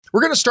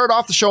We're going to start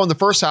off the show in the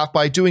first half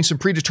by doing some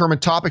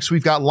predetermined topics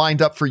we've got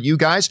lined up for you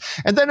guys.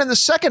 And then in the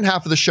second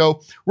half of the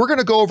show, we're going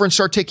to go over and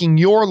start taking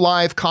your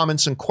live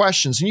comments and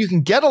questions. And you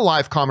can get a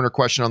live comment or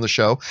question on the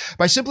show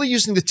by simply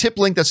using the tip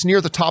link that's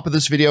near the top of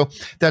this video.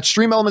 That's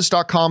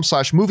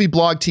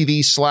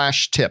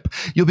streamelements.com/movieblogtv/tip.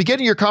 You'll be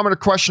getting your comment or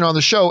question on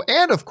the show.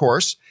 And of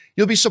course,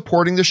 you'll be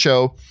supporting the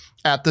show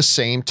at the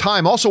same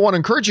time. Also want to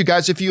encourage you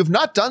guys, if you have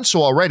not done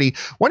so already,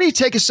 why don't you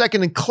take a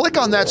second and click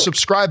on that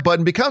subscribe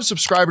button, become a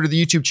subscriber to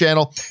the YouTube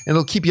channel, and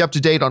it'll keep you up to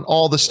date on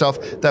all the stuff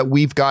that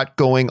we've got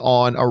going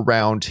on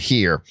around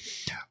here.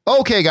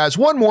 Okay, guys,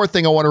 one more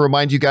thing I want to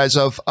remind you guys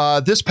of.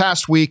 This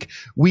past week,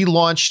 we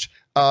launched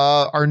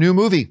our new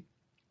movie.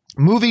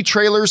 Movie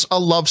Trailers, A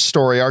Love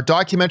Story, our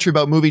documentary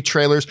about movie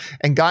trailers.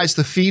 And guys,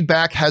 the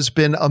feedback has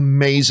been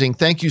amazing.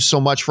 Thank you so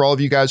much for all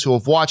of you guys who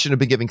have watched and have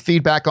been giving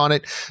feedback on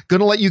it. Going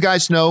to let you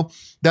guys know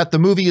that the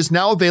movie is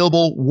now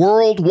available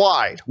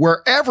worldwide,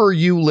 wherever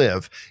you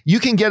live.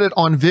 You can get it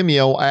on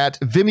Vimeo at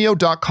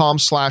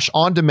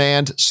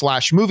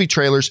vimeo.com/on-demand/movie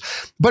trailers.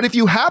 But if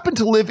you happen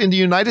to live in the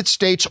United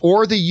States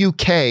or the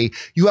UK,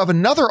 you have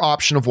another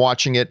option of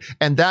watching it,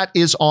 and that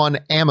is on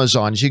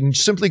Amazon. You can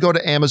simply go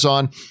to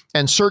Amazon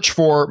and search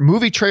for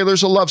Movie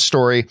Trailers, A Love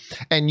Story,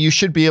 and you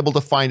should be able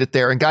to find it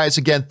there. And guys,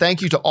 again,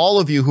 thank you to all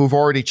of you who've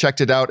already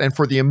checked it out and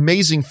for the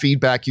amazing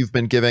feedback you've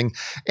been giving.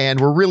 And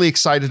we're really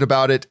excited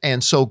about it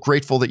and so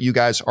grateful that you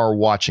guys are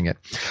watching it.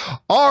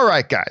 All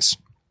right, guys.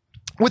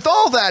 With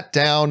all that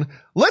down,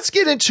 let's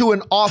get into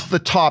an off the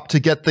top to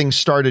get things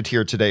started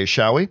here today,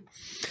 shall we?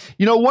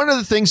 You know, one of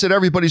the things that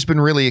everybody's been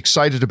really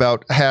excited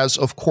about has,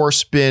 of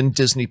course, been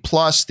Disney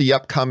Plus, the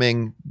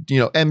upcoming,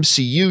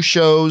 MCU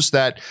shows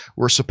that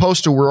we're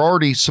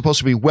already supposed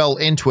to be well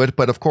into it,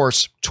 but of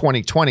course,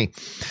 2020.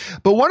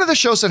 But one of the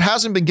shows that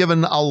hasn't been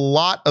given a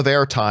lot of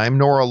airtime,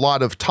 nor a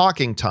lot of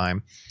talking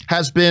time,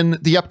 has been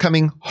the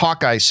upcoming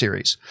Hawkeye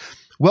series.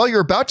 Well,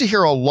 you're about to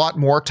hear a lot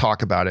more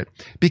talk about it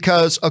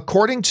because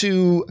according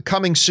to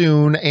Coming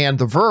Soon and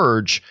The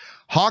Verge,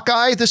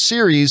 Hawkeye, the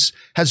series,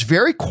 has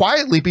very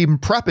quietly been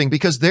prepping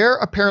because they're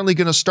apparently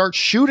going to start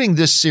shooting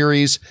this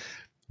series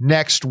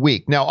next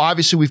week. Now,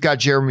 obviously, we've got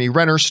Jeremy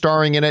Renner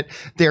starring in it.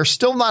 They're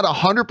still not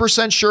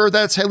 100% sure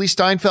that's Haley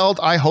Steinfeld.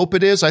 I hope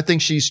it is. I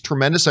think she's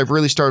tremendous. I've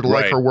really started to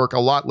like her work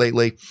a lot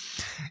lately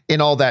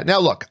and all that. Now,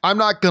 look, I'm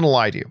not going to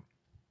lie to you.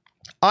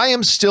 I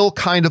am still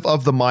kind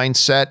of the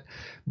mindset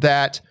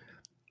that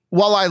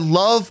while I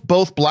love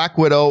both Black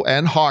Widow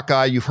and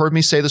Hawkeye, you've heard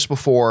me say this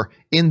before,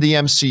 in the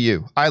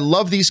MCU. I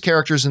love these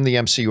characters in the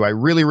MCU. I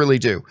really, really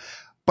do.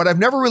 But I've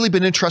never really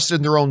been interested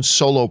in their own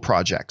solo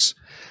projects.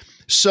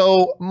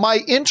 So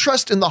my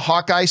interest in the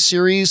Hawkeye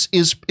series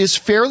is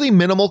fairly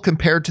minimal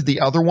compared to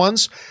the other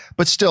ones.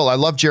 But still, I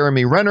love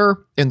Jeremy Renner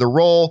in the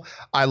role.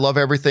 I love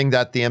everything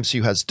that the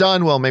MCU has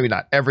done. Well, maybe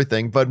not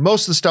everything, but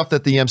most of the stuff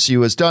that the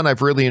MCU has done,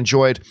 I've really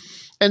enjoyed.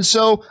 And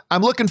so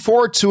I'm looking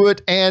forward to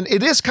it. And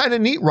it is kind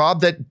of neat, Rob,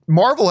 that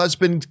Marvel has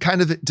been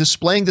kind of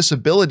displaying this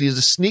ability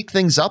to sneak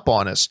things up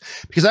on us,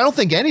 because I don't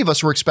think any of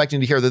us were expecting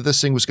to hear that this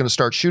thing was going to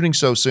start shooting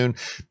so soon.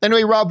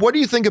 Anyway, Rob, what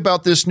do you think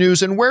about this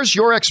news, and where's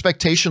your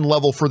expectation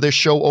level for this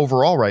show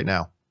overall right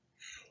now?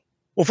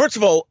 Well, first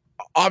of all,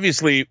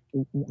 obviously,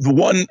 the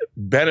one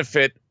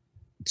benefit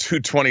to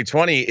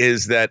 2020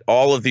 is that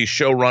all of these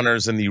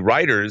showrunners and the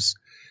writers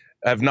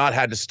have not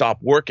had to stop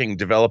working,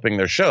 developing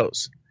their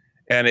shows.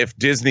 And if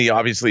Disney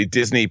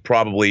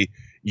probably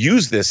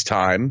used this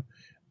time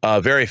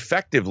very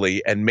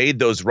effectively and made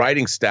those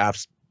writing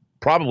staffs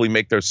probably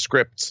make their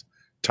scripts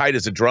tight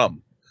as a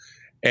drum.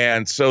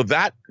 And so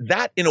that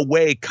in a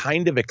way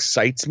kind of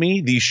excites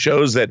me, these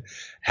shows that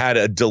had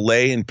a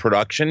delay in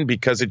production,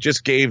 because it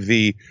just gave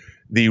the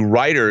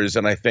writers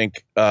and I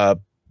think the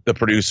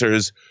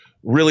producers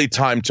really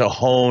time to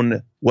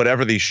hone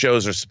whatever these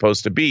shows are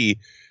supposed to be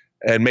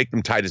and make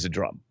them tight as a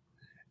drum.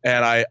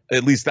 And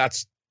at least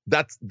that's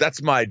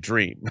my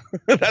dream.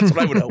 That's what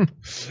I would hope.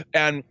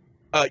 And,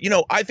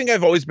 I think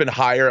I've always been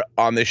higher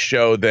on this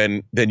show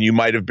than you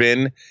might have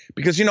been,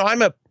 because,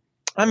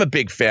 I'm a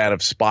big fan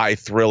of spy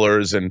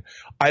thrillers, and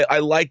I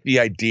like the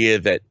idea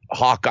that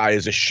Hawkeye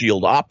is a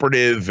SHIELD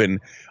operative. And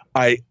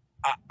I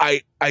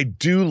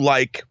do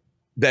like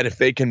that if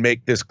they can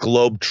make this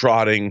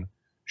globe-trotting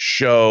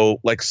show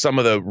like some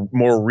of the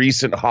more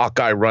recent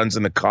Hawkeye runs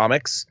in the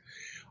comics,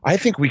 I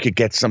think we could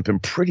get something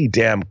pretty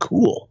damn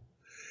cool.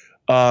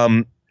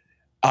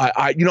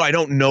 I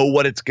don't know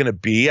what it's going to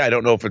be. I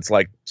don't know if it's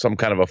like some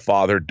kind of a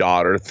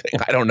father-daughter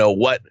thing. I don't know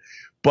what,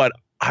 but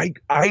I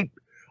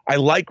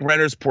like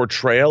Renner's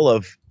portrayal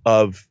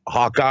of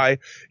Hawkeye.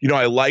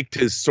 I liked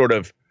his sort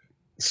of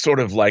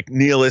like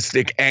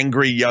nihilistic,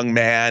 angry young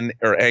man,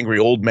 or angry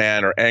old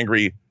man, or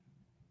angry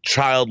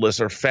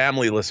childless or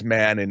familyless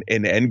man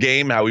in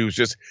Endgame, how he was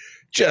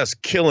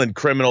just killing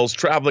criminals,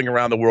 traveling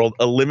around the world,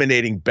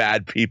 eliminating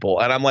bad people.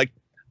 And I'm like,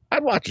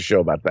 I'd watch a show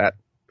about that.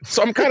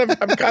 So I'm kind of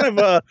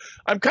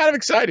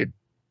excited.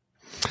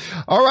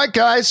 All right,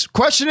 guys.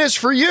 Question is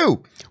for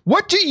you.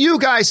 What do you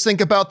guys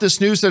think about this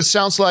news that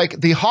sounds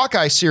like the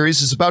Hawkeye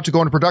series is about to go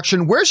into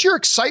production? Where's your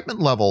excitement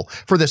level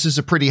for this? Is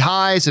it pretty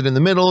high? Is it in the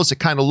middle? Is it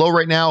kind of low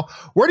right now?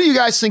 What are you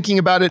guys thinking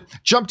about it?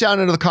 Jump down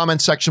into the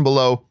comment section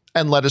below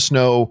and let us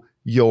know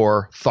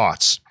your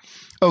thoughts.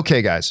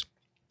 Okay, guys.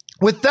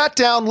 With that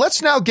down,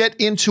 let's now get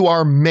into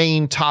our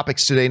main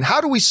topics today. And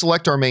how do we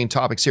select our main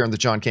topics here on the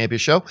John Campea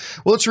Show?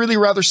 Well, it's really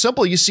rather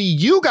simple. You see,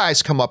 you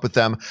guys come up with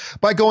them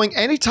by going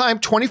anytime,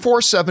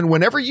 24/7,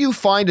 whenever you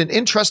find an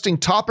interesting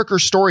topic or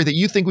story that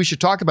you think we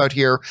should talk about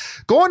here,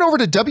 go on over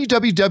to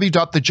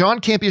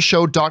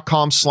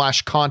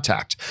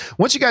www.thejohncampeashow.com/contact.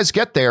 Once you guys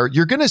get there,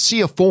 you're going to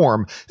see a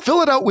form.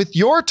 Fill it out with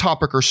your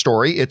topic or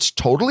story. It's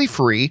totally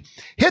free.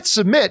 Hit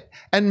submit,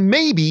 and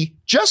maybe,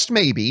 just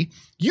maybe,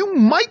 you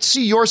might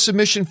see your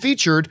submission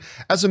featured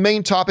as a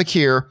main topic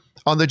here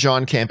on the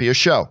John Campea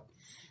Show.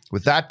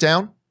 With that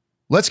down,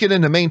 let's get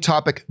into main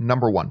topic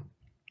number 1.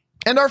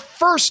 And our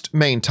first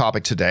main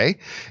topic today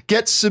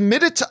gets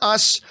submitted to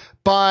us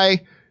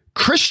by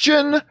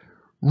Christian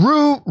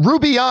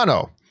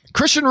Rubiano.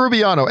 Christian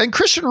Rubiano. And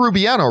Christian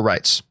Rubiano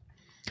writes,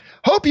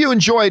 "Hope you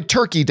enjoyed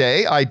Turkey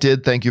Day. I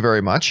did. Thank you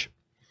very much.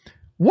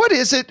 What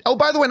is it?" Oh,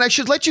 by the way, and I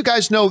should let you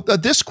guys know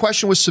that this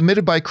question was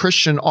submitted by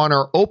Christian on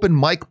our Open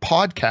Mic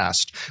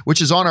podcast,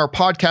 which is on our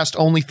podcast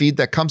only feed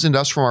that comes into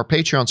us from our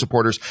Patreon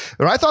supporters.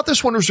 But I thought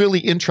this one was really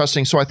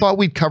interesting, so I thought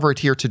we'd cover it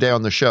here today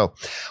on the show.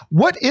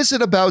 What is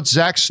it about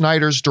Zack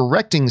Snyder's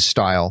directing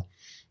style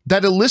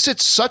that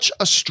elicits such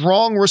a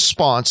strong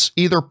response,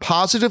 either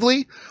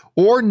positively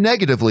or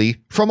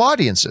negatively, from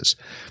audiences?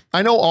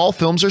 I know all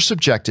films are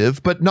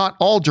subjective, but not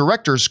all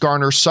directors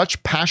garner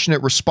such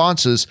passionate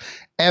responses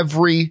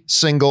every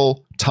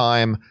single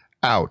time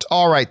out.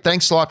 All right.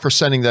 Thanks a lot for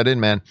sending that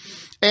in, man.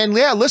 And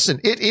yeah, listen,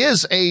 it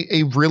is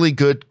a really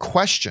good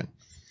question.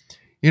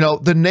 You know,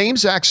 the name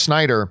Zack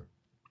Snyder,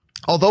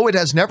 although it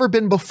has never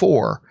been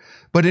before,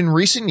 but in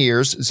recent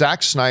years,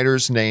 Zack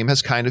Snyder's name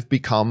has kind of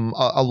become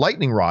a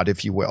lightning rod,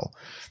 if you will,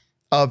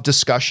 of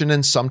discussion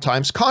and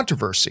sometimes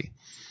controversy.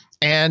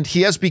 And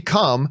he has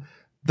become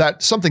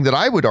that something that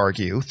I would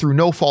argue, through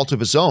no fault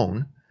of his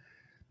own,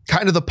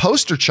 kind of the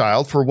poster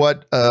child for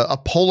what a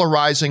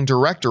polarizing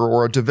director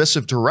or a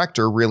divisive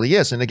director really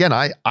is. And again,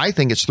 I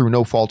think it's through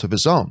no fault of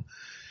his own.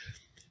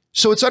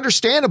 So it's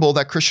understandable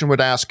that Christian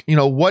would ask, you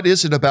know, what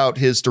is it about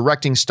his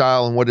directing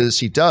style and what it is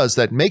he does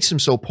that makes him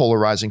so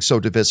polarizing, so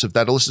divisive,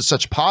 that elicits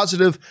such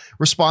positive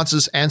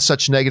responses and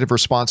such negative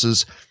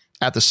responses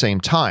at the same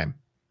time?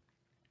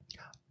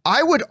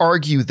 I would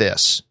argue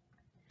this.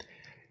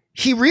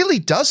 He really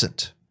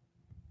doesn't.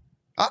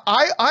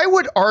 I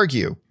would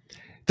argue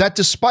that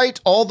despite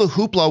all the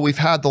hoopla we've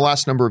had the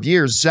last number of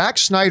years, Zack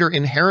Snyder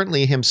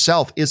inherently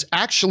himself is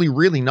actually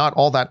really not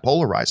all that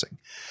polarizing,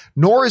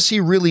 nor is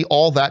he really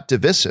all that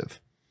divisive.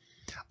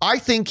 I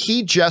think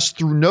he just,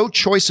 through no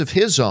choice of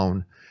his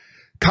own,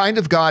 kind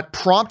of got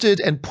prompted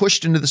and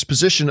pushed into this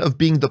position of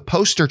being the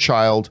poster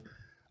child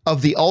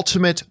of the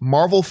ultimate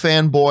Marvel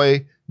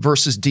fanboy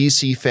versus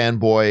DC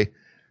fanboy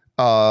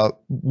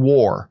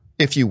war,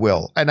 if you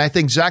will. And I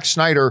think Zack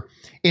Snyder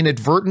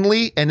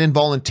inadvertently and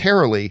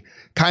involuntarily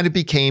kind of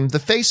became the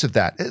face of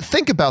that.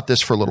 Think about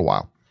this for a little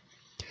while.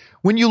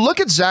 When you look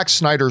at Zack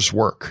Snyder's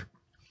work,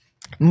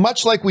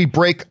 much like we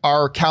break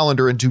our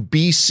calendar into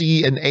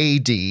BC and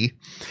AD,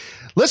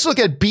 let's look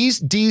at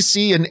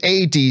DC and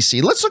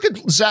ADC. Let's look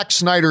at Zack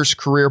Snyder's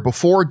career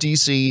before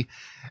DC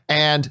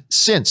and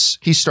since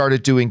he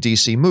started doing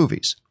DC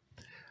movies.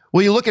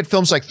 Well, you look at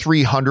films like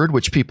 300,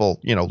 which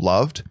people,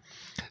 loved.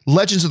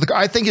 Legends of the,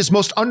 I think, is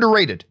most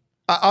underrated,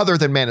 other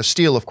than Man of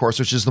Steel, of course,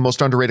 which is the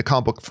most underrated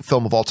comic book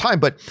film of all time.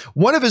 But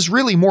one of his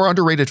really more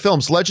underrated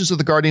films, Legends of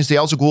the Guardians, the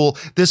Al-Ghul,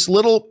 this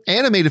little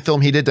animated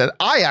film he did that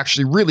I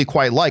actually really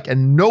quite like,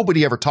 and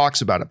nobody ever talks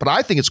about it, but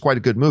I think it's quite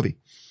a good movie.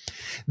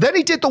 Then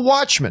he did The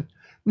Watchmen.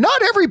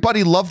 Not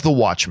everybody loved The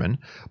Watchmen,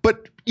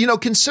 but,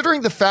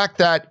 considering the fact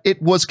that it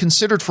was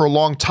considered for a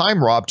long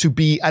time, Rob, to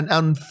be an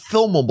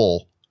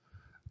unfilmable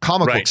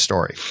comic book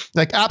story,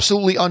 like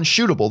absolutely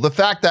unshootable. The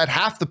fact that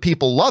half the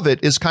people love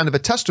it is kind of a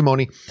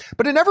testimony,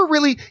 but it never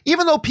really,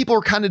 even though people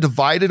were kind of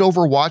divided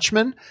over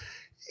Watchmen,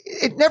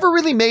 it never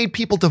really made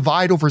people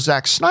divide over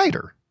Zack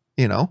Snyder,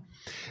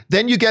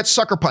 Then you get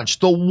Sucker Punch,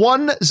 the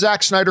one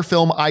Zack Snyder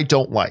film I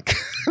don't like.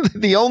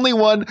 The only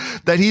one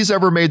that he's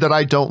ever made that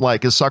I don't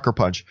like is Sucker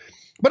Punch.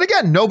 But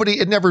again,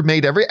 it never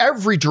made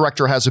every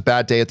director has a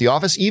bad day at the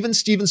office. Even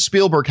Steven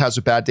Spielberg has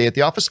a bad day at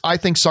the office. I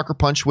think Sucker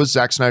Punch was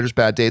Zack Snyder's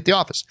bad day at the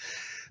office.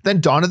 Then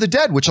Dawn of the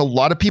Dead, which a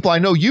lot of people, I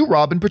know you,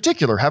 Rob, in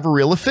particular, have a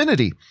real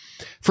affinity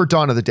for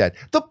Dawn of the Dead.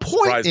 The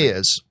point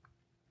is,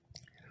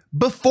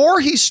 before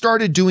he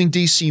started doing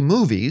DC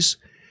movies,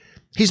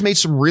 he's made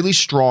some really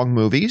strong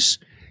movies.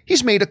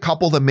 He's made a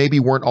couple that maybe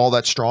weren't all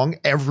that strong.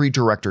 Every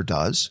director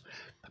does.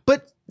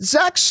 But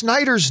Zack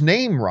Snyder's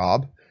name,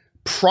 Rob,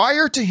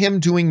 prior to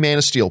him doing Man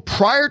of Steel,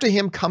 prior to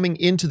him coming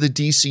into the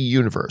DC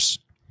universe,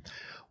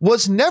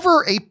 was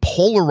never a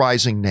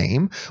polarizing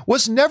name,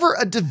 was never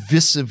a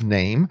divisive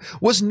name,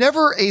 was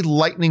never a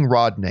lightning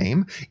rod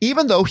name,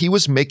 even though he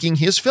was making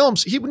his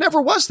films. He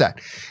never was that.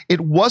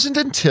 It wasn't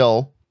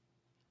until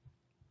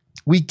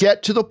we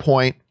get to the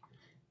point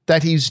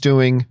that he's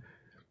doing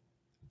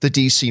the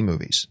DC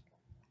movies.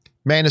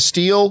 Man of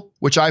Steel,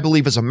 which I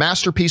believe is a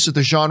masterpiece of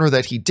the genre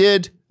that he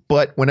did.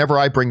 But whenever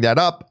I bring that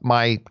up,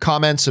 my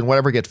comments and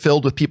whatever get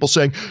filled with people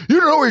saying, you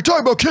don't know what you're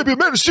talking about, can't be,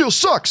 Man of Steel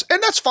sucks.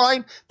 And that's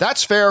fine.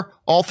 That's fair.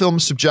 All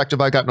films subjective.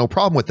 I got no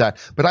problem with that.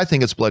 But I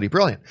think it's bloody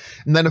brilliant.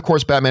 And then, of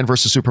course, Batman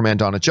versus Superman,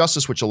 Dawn of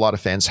Justice, which a lot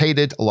of fans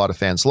hated, a lot of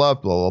fans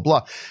loved, blah, blah,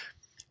 blah.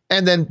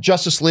 And then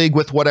Justice League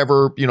with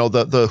whatever, you know,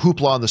 the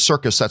hoopla and the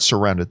circus that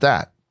surrounded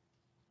that.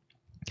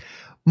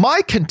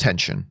 My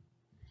contention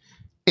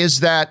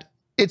is that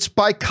it's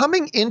by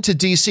coming into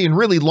DC and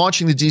really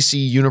launching the DC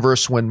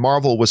universe when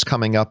Marvel was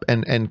coming up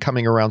and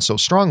coming around so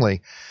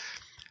strongly.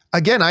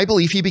 Again, I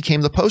believe he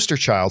became the poster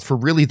child for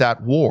really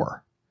that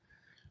war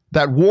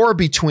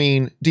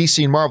between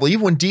DC and Marvel.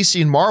 Even when DC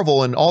and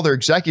Marvel and all their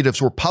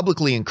executives were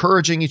publicly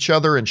encouraging each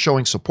other and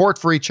showing support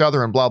for each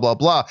other and blah, blah,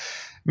 blah.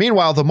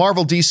 Meanwhile, the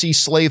Marvel DC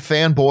slave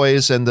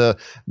fanboys and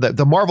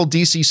the Marvel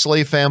DC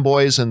slave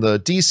fanboys and the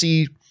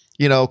DC,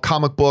 you know,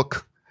 comic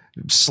book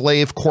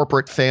slave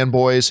corporate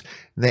fanboys,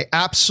 they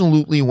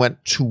absolutely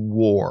went to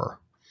war.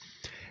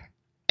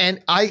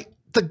 And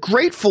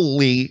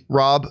gratefully,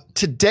 Rob,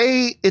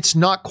 today it's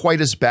not quite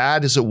as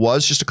bad as it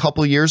was just a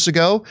couple of years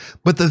ago,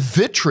 but the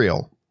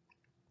vitriol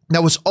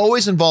that was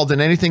always involved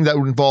in anything that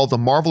would involve the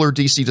Marvel or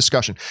DC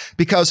discussion,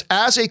 because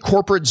as a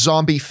corporate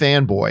zombie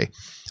fanboy,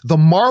 the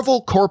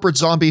Marvel corporate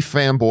zombie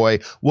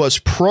fanboy was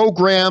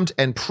programmed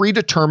and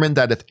predetermined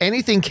that if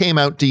anything came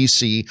out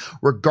DC,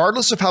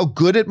 regardless of how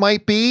good it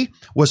might be,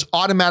 was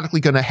automatically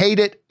going to hate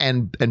it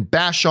and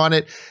bash on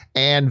it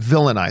and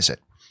villainize it.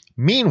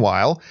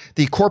 Meanwhile,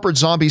 the corporate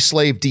zombie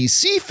slave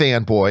DC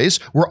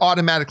fanboys were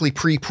automatically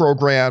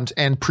pre-programmed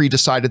and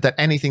pre-decided that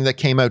anything that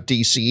came out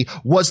DC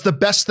was the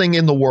best thing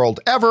in the world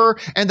ever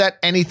and that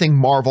anything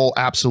Marvel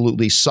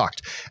absolutely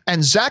sucked.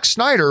 And Zack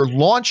Snyder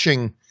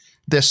launching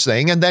this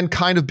thing and then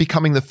kind of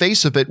becoming the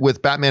face of it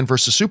with Batman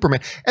versus Superman.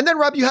 And then,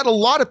 Rob, you had a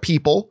lot of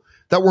people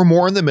that were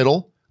more in the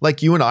middle,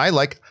 like you and I.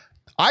 Like,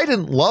 I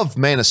didn't love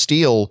Man of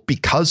Steel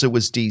because it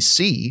was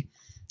DC.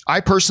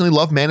 I personally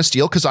love Man of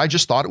Steel because I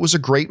just thought it was a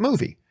great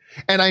movie.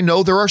 And I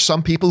know there are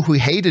some people who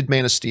hated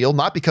Man of Steel,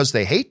 not because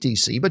they hate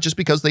DC, but just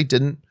because they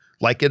didn't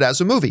like it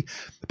as a movie.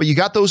 But you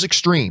got those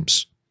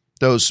extremes,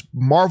 those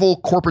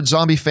Marvel corporate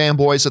zombie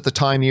fanboys at the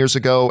time years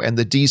ago and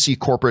the DC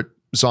corporate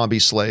zombie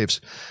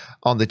slaves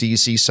on the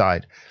DC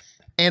side.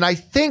 And I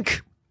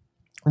think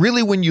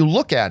really when you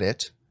look at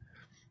it,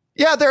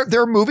 yeah,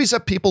 there are movies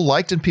that people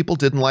liked and people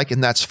didn't like,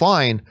 and that's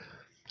fine.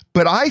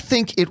 But I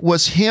think it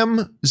was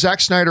him,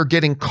 Zack Snyder,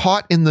 getting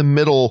caught in the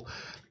middle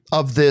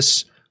of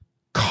this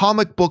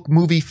comic book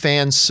movie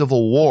fan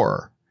civil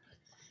war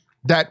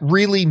that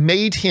really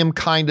made him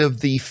kind of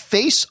the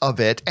face of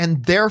it,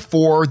 and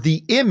therefore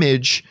the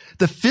image,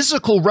 the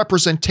physical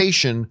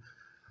representation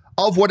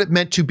of what it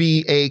meant to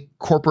be a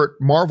corporate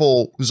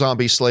Marvel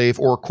zombie slave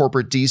or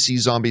corporate DC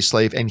zombie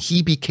slave, and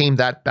he became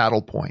that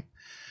battle point.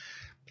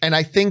 And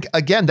I think,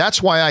 again,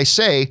 that's why I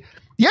say,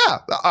 yeah,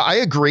 I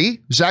agree.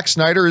 Zack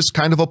Snyder is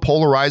kind of a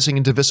polarizing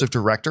and divisive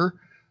director,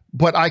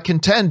 but I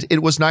contend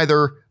it was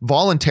neither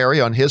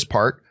voluntary on his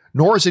part,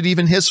 nor is it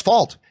even his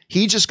fault.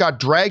 He just got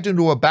dragged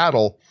into a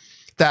battle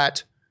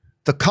that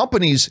the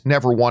companies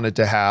never wanted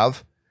to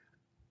have,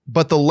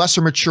 but the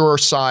lesser mature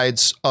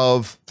sides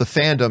of the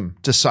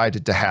fandom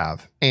decided to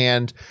have.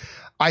 And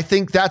I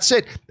think that's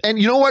it. And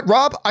you know what,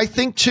 Rob? I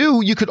think,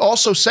 too, you could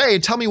also say,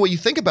 and tell me what you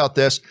think about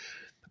this,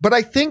 but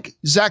I think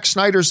Zack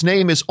Snyder's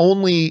name is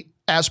only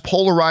as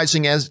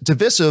polarizing, as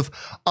divisive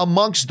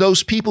amongst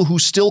those people who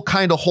still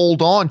kind of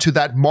hold on to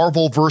that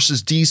Marvel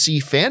versus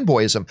DC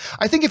fanboyism.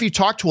 I think if you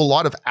talk to a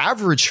lot of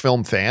average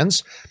film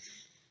fans,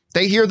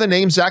 they hear the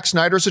name Zack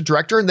Snyder as a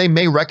director and they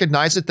may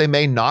recognize it, they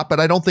may not, but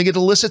I don't think it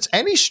elicits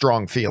any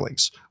strong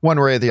feelings one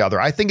way or the other.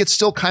 I think it's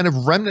still kind of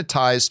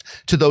remnantized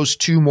to those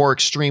two more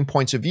extreme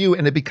points of view,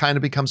 and it kind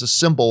of becomes a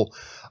symbol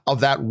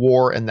of that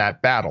war and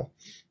that battle.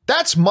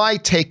 That's my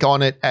take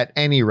on it at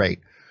any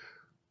rate.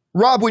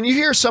 Rob, when you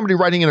hear somebody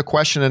writing in a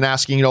question and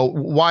asking, you know,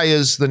 why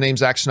is the name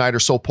Zack Snyder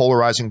so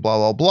polarizing, blah,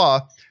 blah,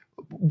 blah,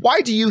 why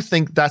do you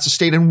think that's a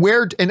state,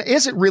 and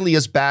is it really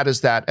as bad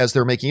as that as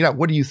they're making it out?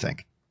 What do you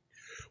think?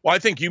 Well, I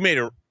think you made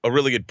a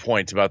really good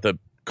point about the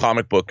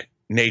comic book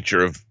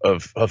nature of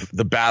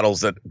the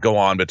battles that go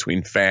on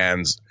between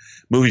fans,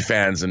 movie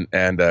fans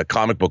and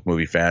comic book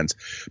movie fans.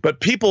 But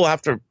people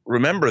have to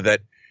remember that,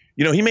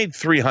 you know, he made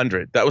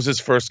 300. That was his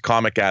first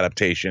comic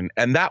adaptation.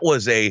 And that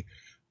was a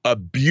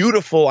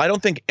beautiful, I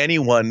don't think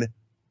anyone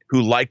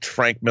who liked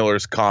Frank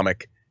Miller's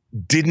comic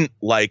didn't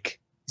like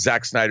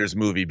Zack Snyder's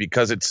movie,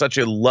 because it's such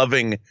a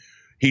loving,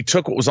 he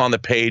took what was on the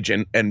page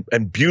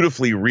and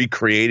beautifully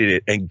recreated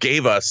it and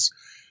gave us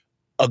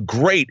a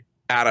great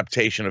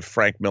adaptation of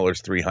Frank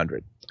Miller's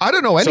 300. I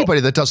don't know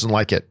anybody that doesn't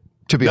like it,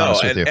 to be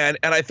honest with you. And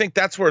I think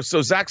that's where,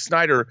 so Zack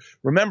Snyder,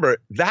 remember,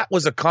 that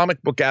was a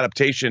comic book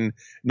adaptation,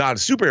 not a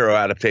superhero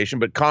adaptation,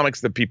 but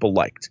comics that people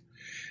liked.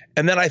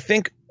 And then I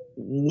think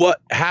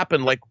what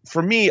happened, like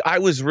for me,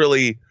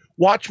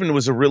 Watchmen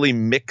was a really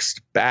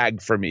mixed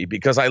bag for me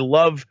because I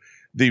love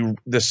the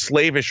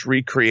slavish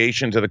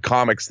recreation to the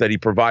comics that he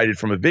provided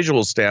from a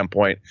visual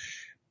standpoint.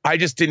 I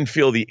just didn't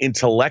feel the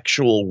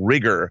intellectual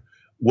rigor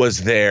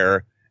was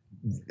there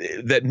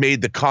that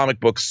made the comic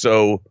book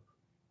so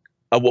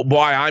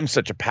why I'm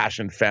such a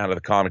passionate fan of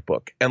the comic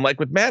book. And like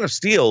with Man of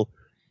Steel,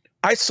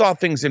 I saw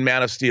things in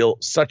Man of Steel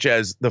such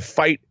as the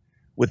fight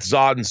with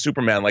Zod and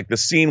Superman, like the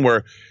scene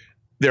where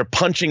they're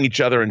punching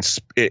each other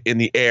in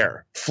the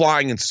air,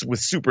 flying with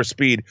super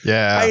speed.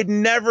 Yeah. I had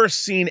never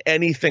seen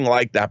anything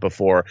like that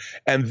before.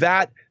 And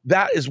that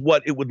is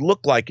what it would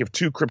look like if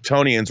two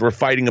Kryptonians were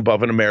fighting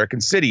above an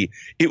American city.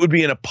 It would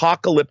be an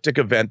apocalyptic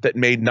event that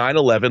made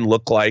 9/11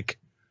 look like,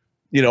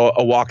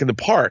 a walk in the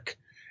park.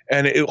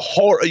 And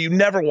you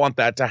never want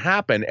that to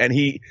happen. And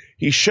he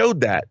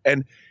showed that.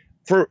 And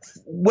for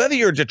whether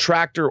you're a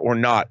detractor or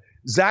not,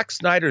 Zack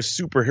Snyder's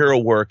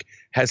superhero work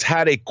has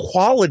had a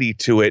quality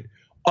to it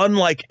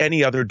unlike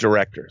any other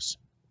directors.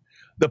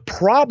 The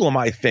problem,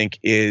 I think,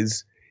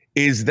 is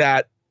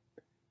that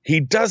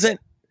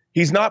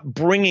he's not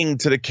bringing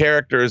to the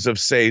characters of,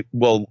 say,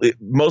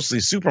 mostly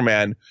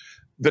Superman,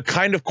 the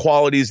kind of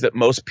qualities that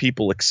most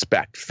people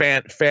expect.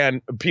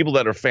 People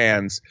that are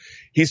fans.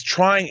 He's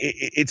trying.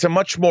 It's a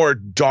much more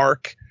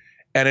dark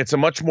and it's a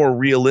much more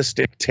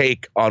realistic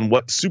take on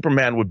what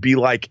Superman would be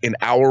like in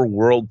our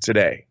world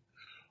today.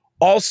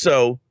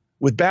 Also,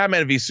 with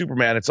Batman v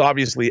Superman, it's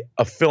obviously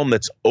a film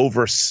that's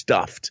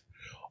overstuffed.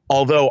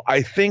 Although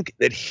I think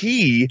that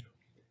he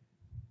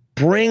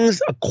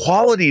brings a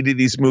quality to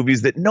these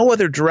movies that no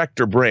other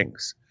director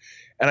brings.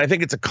 And I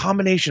think it's a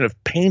combination of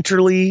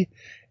painterly,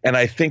 and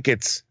I think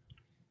it's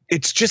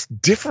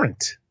just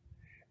different.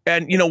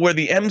 And, where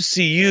the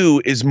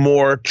MCU is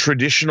more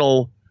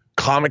traditional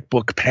comic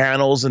book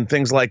panels and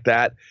things like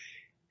that,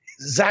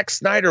 Zack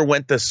Snyder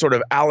went the sort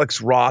of Alex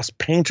Ross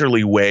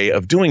painterly way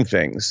of doing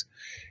things.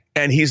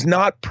 And he's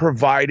not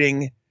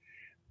providing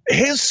 –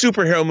 his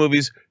superhero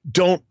movies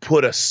don't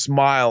put a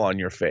smile on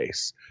your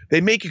face. They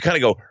make you kind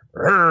of go,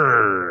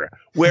 "Rrr."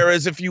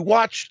 Whereas if you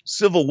watch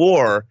Civil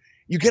War,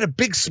 you get a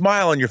big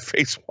smile on your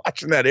face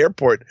watching that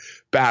airport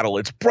battle.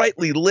 It's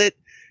brightly lit.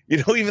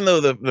 Even though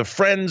the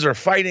friends are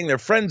fighting, their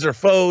friends are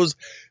foes,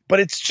 but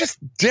it's just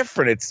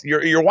different. It's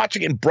you're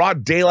watching it in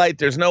broad daylight.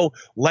 There's no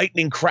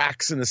lightning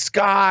cracks in the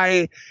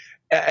sky,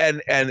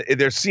 and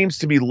there seems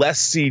to be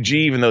less CG,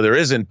 even though there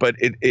isn't. But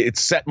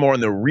it's set more in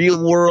the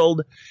real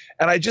world,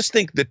 and I just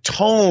think the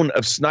tone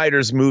of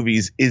Snyder's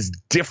movies is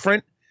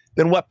different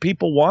than what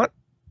people want.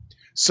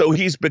 So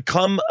he's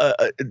become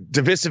a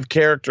divisive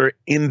character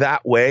in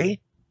that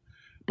way.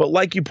 But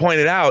like you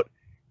pointed out,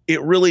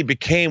 it really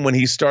became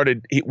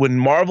when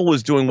Marvel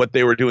was doing what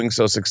they were doing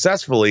so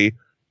successfully,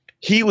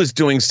 he was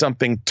doing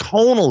something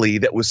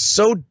tonally that was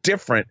so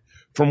different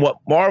from what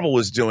Marvel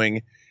was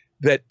doing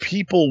that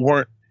people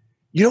weren't,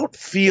 you don't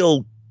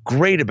feel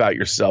great about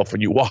yourself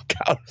when you walk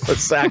out of a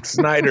Zack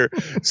Snyder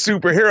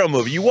superhero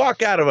movie. You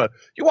walk out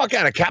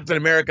of Captain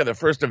America, the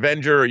First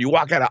Avenger, or you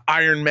walk out of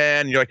Iron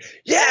Man, and you're like,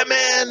 yeah,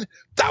 man,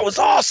 that was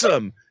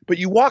awesome. But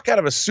you walk out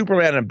of a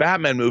Superman and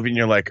Batman movie and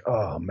you're like,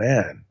 oh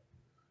man,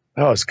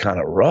 that was kind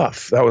of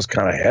rough. That was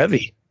kind of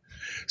heavy.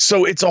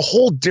 So it's a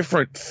whole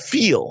different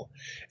feel.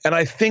 And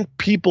I think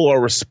people are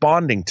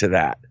responding to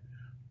that.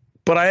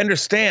 But I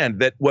understand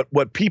that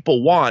what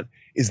people want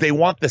is they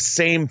want the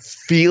same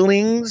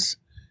feelings,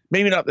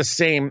 maybe not the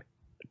same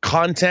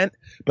content,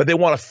 but they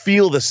want to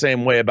feel the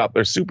same way about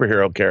their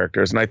superhero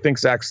characters. And I think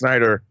Zack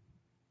Snyder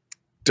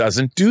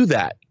doesn't do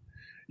that,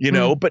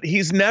 but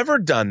he's never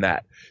done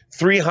that.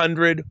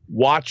 300,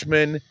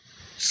 Watchmen,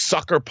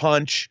 Sucker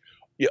Punch,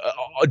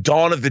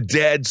 Dawn of the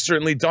Dead.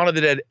 Certainly Dawn of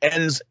the Dead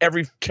ends,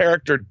 every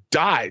character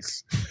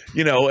dies,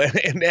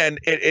 and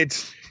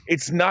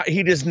it's not,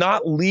 he does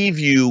not leave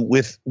you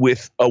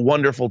with a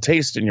wonderful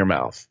taste in your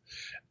mouth.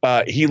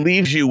 He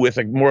leaves you with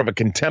more of a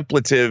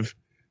contemplative,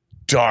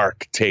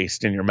 dark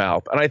taste in your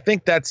mouth. And I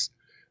think that's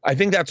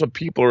what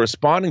people are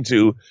responding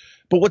to.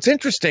 But what's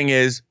interesting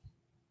is,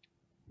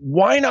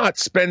 why not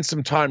spend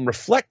some time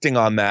reflecting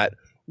on that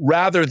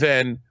rather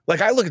than,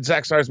 like, I look at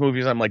Zack Snyder's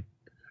movies and I'm like,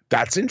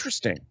 that's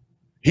interesting.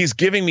 He's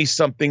giving me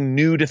something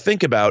new to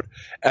think about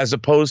as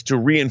opposed to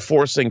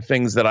reinforcing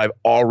things that I've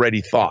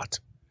already thought.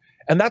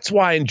 And that's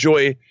why I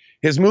enjoy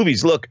his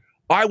movies. Look,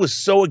 I was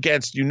so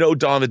against,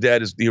 Dawn of the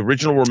Dead is the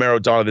original Romero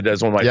Dawn of the Dead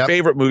is one of my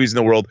favorite movies in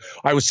the world.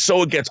 I was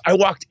so against. I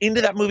walked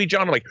into that movie,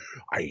 John, I'm like,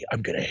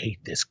 I'm going to hate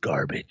this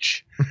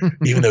garbage.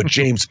 Even though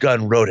James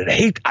Gunn wrote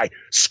it.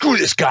 Screw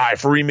this guy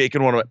for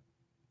remaking one of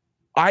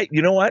it.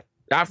 You know what?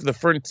 After the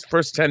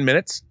first 10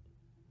 minutes,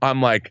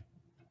 I'm like,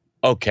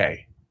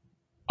 okay,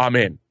 I'm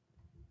in.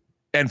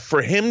 And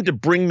for him to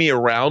bring me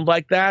around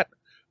like that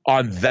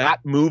on that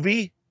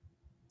movie,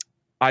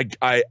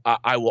 I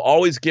will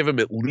always give him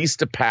at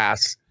least a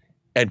pass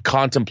and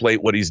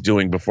contemplate what he's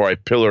doing before I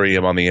pillory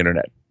him on the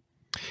internet.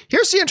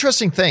 Here's the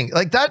interesting thing.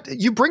 Like that,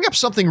 you bring up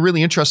something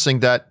really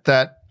interesting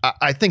that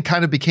I think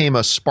kind of became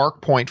a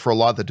spark point for a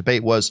lot of the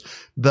debate was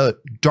the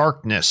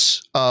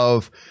darkness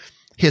of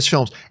his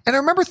films. And I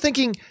remember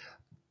thinking,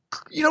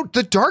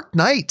 The Dark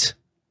Knight,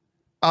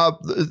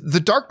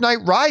 The Dark Knight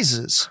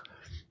Rises,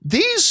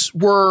 these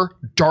were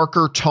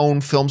darker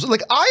tone films.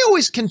 Like I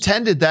always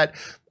contended that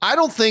I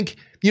don't think,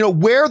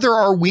 where there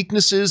are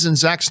weaknesses in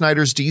Zack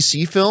Snyder's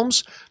DC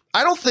films,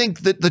 I don't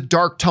think that the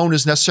dark tone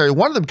is necessarily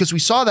one of them, because we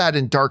saw that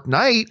in Dark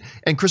Knight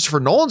and Christopher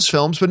Nolan's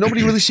films, but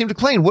nobody really seemed to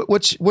complain.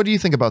 What do you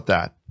think about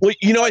that? Well,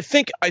 I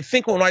think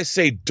when I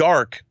say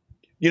dark,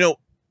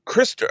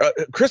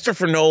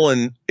 Christopher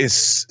Nolan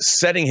is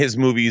setting his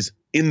movies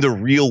in the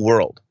real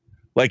world.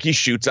 Like he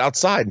shoots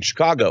outside in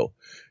Chicago.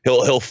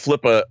 He'll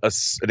flip an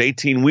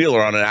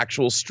 18-wheeler on an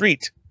actual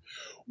street.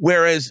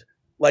 Whereas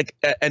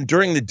and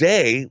during the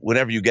day,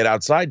 whenever you get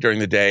outside during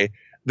the day,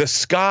 the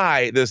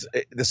sky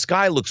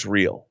looks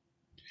real.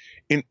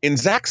 In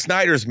Zack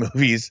Snyder's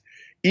movies,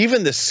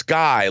 even the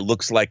sky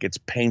looks like it's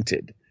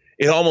painted.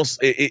 It almost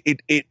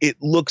it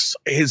looks,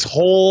 his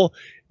whole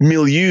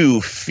milieu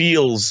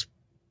feels.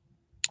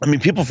 I mean,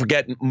 people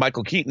forget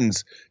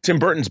Tim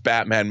Burton's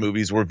Batman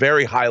movies were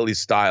very highly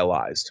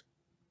stylized,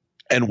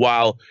 and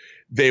while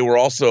they were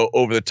also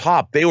over the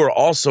top, they were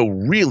also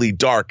really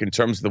dark in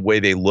terms of the way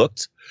they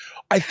looked.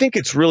 I think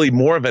it's really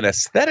more of an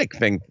aesthetic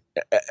thing.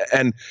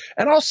 And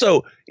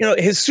also,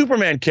 his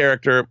Superman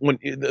character, when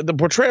the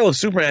portrayal of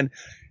Superman,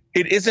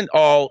 it isn't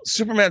all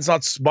Superman's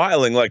not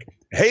smiling like,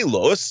 "Hey,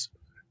 Lois,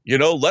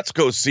 let's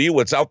go see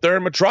what's out there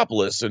in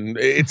Metropolis." And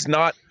it's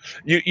not,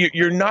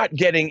 you're not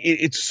getting,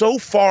 it's so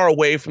far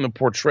away from the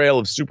portrayal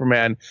of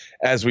Superman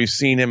as we've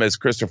seen him, as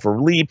Christopher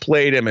Lee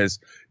played him, as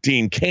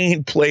Dean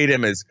Cain played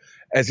him, as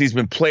he's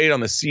been played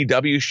on the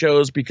CW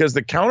shows, because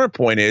the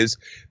counterpoint is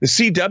the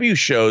CW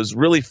shows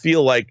really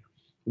feel like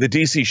the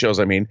DC shows,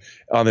 on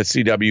the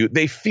CW,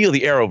 they feel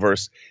the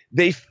Arrowverse.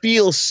 They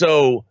feel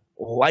so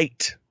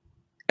light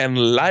and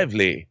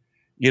lively,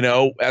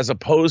 as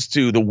opposed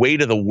to the weight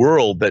of the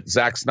world that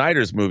Zack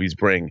Snyder's movies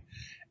bring.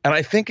 And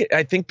I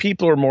think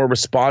people are more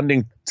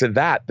responding to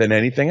that than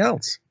anything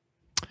else.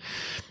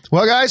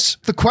 Well, guys,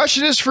 the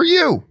question is for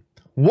you.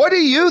 What do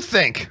you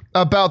think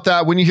about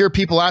that when you hear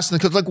people asking?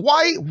 Because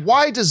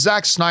why does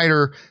Zack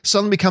Snyder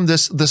suddenly become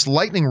this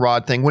lightning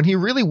rod thing when he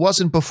really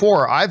wasn't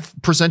before? I've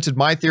presented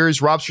my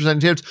theories. Rob's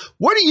presented his.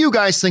 What do you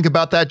guys think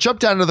about that? Jump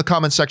down into the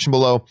comment section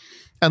below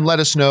and let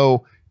us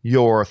know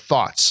your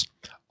thoughts.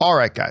 All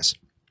right, guys.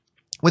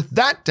 With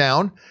that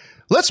down,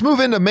 let's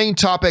move into main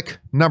topic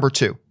number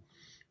 2.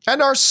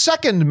 And our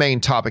second main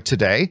topic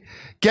today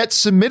gets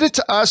submitted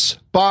to us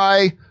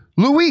by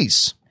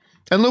Louise.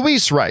 And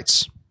Louise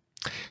writes,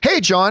 "Hey,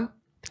 John,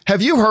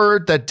 have you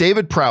heard that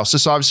David Prowse,"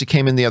 this obviously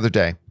came in the other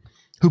day,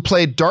 "who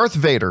played Darth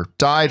Vader,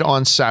 died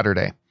on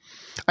Saturday?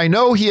 I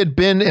know he had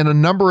been in a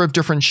number of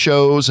different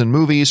shows and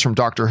movies, from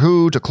Doctor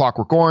Who to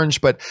Clockwork Orange,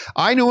 but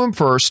I knew him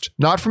first,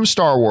 not from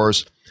Star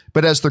Wars,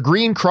 but as the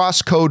Green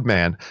Cross Code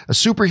Man, a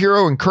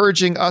superhero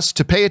encouraging us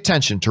to pay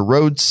attention to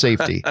road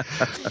safety.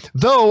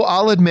 Though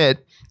I'll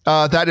admit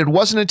that it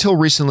wasn't until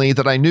recently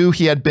that I knew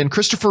he had been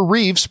Christopher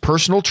Reeve's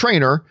personal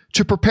trainer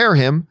to prepare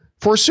him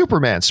for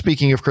Superman."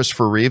 Speaking of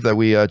Christopher Reeve that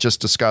we just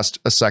discussed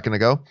a second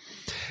ago.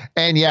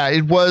 And yeah,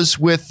 it was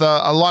with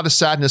a lot of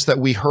sadness that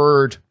we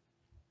heard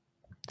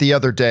the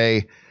other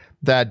day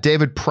that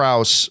David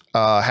Prowse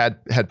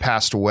had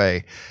passed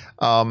away.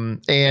 And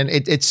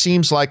it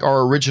seems like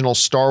our original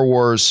Star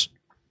Wars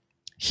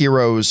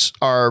heroes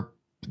are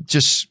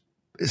just,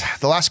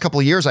 the last couple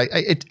of years, I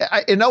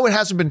know it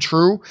hasn't been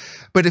true,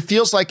 but it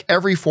feels like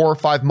every 4 or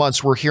 5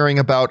 months we're hearing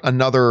about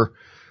another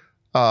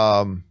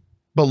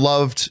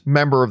beloved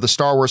member of the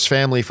Star Wars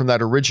family from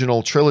that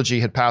original trilogy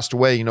had passed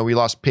away. We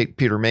lost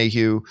Peter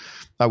Mayhew.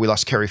 We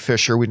lost Carrie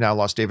Fisher. We've now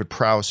lost David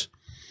Prowse.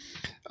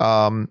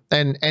 And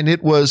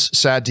it was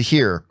sad to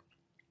hear.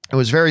 It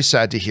was very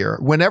sad to hear.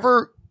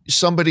 Whenever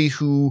somebody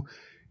who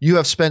you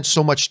have spent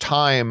so much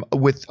time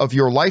of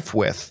your life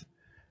with,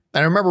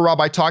 and I remember,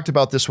 Rob, I talked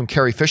about this when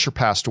Carrie Fisher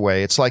passed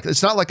away. It's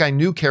not like I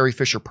knew Carrie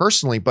Fisher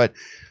personally, but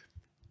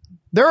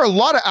there are a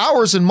lot of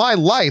hours in my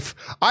life.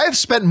 I have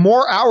spent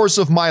more hours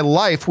of my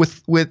life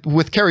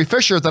with Carrie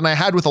Fisher than I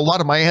had with a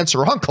lot of my aunts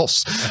or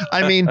uncles.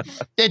 I mean,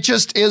 it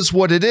just is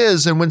what it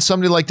is. And when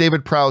somebody like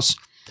David Prowse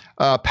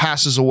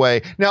passes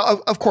away.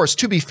 Now, of course,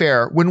 to be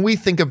fair, when we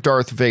think of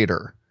Darth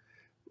Vader,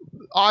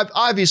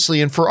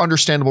 obviously, and for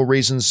understandable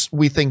reasons,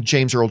 we think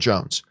James Earl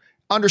Jones.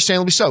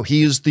 Understandably so.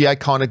 He is the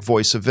iconic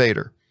voice of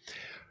Vader.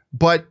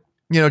 But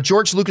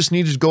George Lucas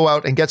needed to go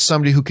out and get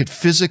somebody who could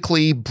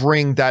physically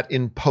bring that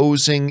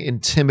imposing,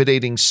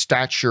 intimidating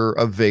stature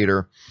of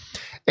Vader.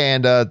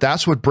 And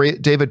that's what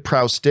David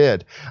Prowse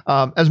did.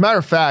 As a matter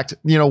of fact,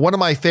 one of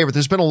my favorite,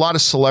 there's been a lot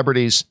of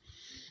celebrities,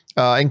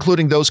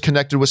 including those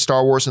connected with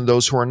Star Wars and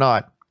those who are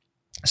not,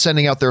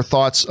 sending out their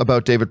thoughts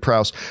about David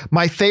Prowse.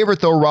 My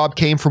favorite, though, Rob,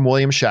 came from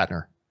William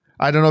Shatner.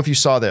 I don't know if you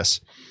saw this.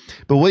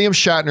 But William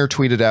Shatner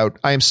tweeted out,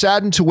 "I am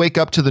saddened to wake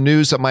up to the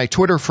news that my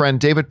Twitter friend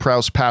David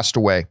Prowse passed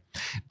away.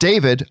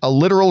 David, a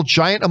literal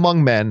giant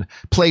among men,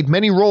 played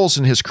many roles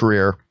in his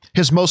career.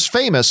 His most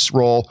famous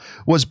role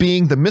was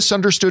being the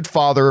misunderstood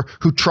father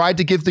who tried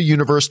to give the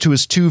universe to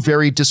his two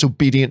very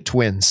disobedient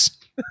twins."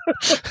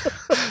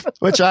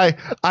 Which I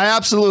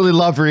absolutely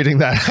love reading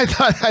that.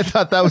 I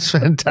thought that was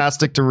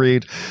fantastic to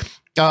read.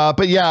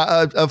 But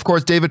yeah, of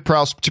course, David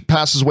Prowse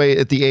passes away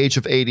at the age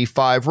of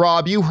 85.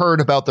 Rob, you heard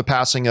about the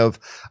passing of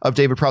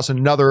David Prowse,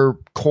 another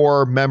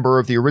core member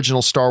of the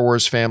original Star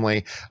Wars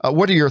family.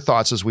 What are your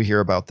thoughts as we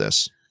hear about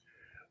this?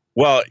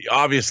 Well,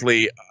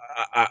 obviously,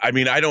 I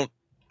mean, I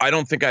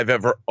don't think I've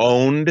ever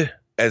owned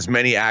as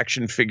many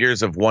action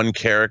figures of one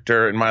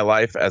character in my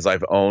life as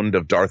I've owned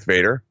of Darth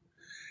Vader.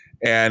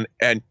 And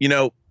you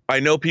know,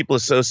 I know people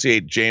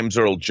associate James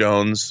Earl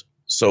Jones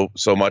so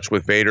much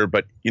with Vader,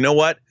 but you know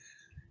what?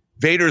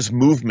 Vader's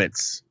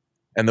movements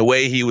and the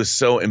way he was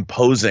so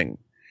imposing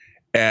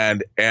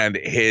and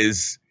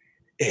there's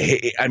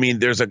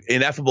an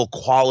ineffable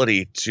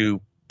quality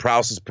to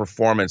Prowse's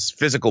performance,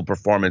 physical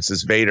performance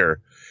as Vader,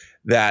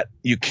 that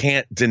you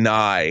can't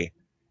deny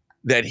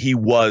that he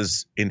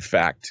was, in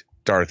fact,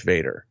 Darth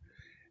Vader.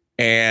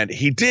 And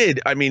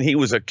he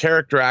was a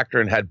character actor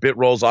and had bit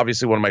roles.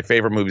 Obviously, one of my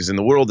favorite movies in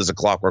the world is A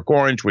Clockwork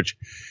Orange, which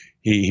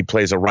he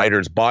plays a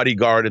writer's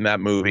bodyguard in that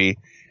movie.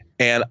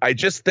 And I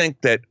just think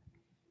that,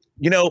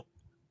 you know,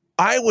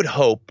 I would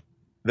hope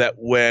that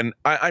when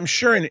I'm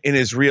sure in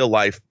his real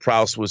life,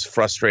 Prowse was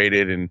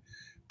frustrated and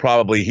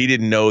probably he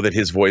didn't know that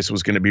his voice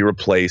was going to be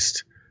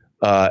replaced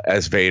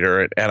as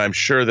Vader. And I'm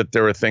sure that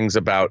there were things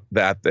about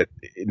that it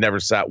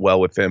never sat well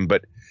with him.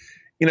 But,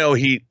 you know,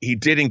 he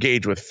did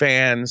engage with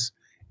fans,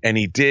 and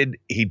he did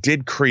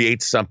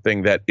create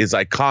something that is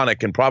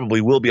iconic and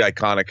probably will be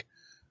iconic,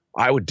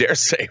 I would dare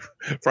say,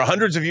 for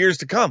hundreds of years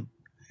to come.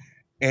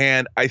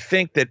 And I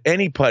think that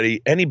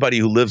anybody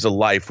who lives a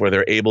life where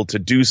they're able to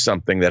do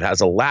something that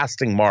has a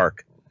lasting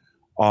mark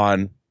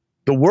on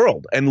the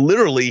world, and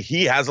literally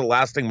he has a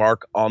lasting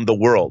mark on the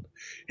world.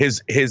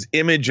 His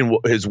image and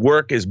his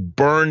work is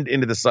burned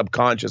into the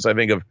subconscious, I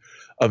think,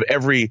 of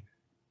every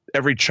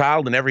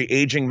child and every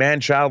aging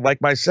man-child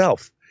like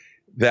myself,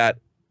 that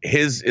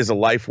his is a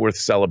life worth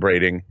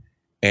celebrating,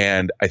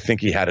 and I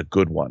think he had a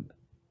good one.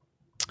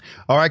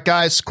 All right,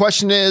 guys.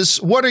 Question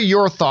is, what are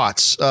your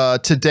thoughts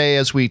today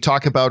as we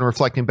talk about and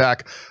reflecting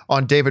back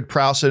on David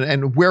Prowse,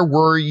 and where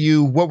were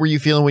you? What were you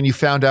feeling when you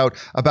found out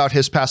about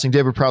his passing?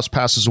 David Prowse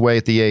passes away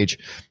at the age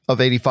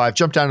of 85.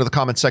 Jump down to the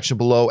comment section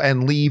below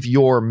and leave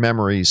your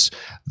memories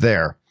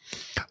there.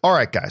 All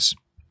right, guys.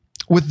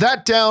 With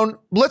that down,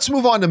 let's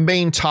move on to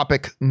main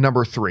topic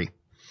number 3.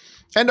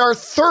 And our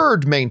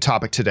third main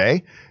topic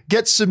today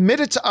gets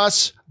submitted to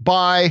us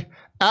by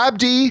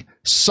Abdi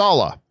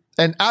Saleh.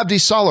 And Abdi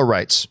Saleh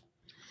writes,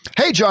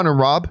 "Hey, John and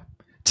Rob.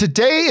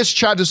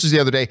 This was the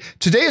other day.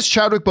 Today is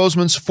Chadwick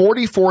Boseman's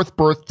 44th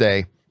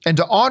birthday. And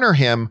to honor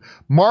him,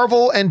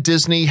 Marvel and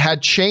Disney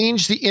had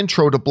changed the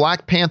intro to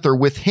Black Panther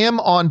with him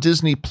on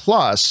Disney+.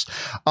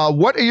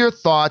 What are your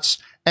thoughts?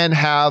 And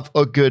have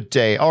a good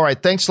day." All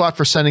right. Thanks a lot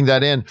for sending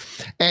that in.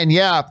 And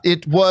yeah,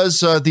 it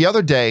was the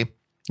other day.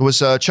 It was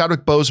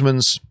Chadwick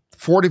Boseman's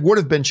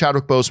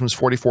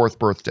 44th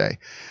birthday.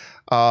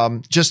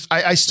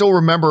 I still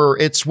remember,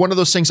 it's one of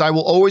those things I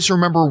will always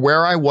remember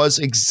where I was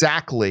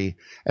exactly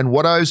and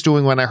what I was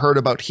doing when I heard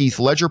about Heath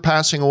Ledger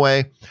passing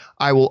away.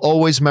 I will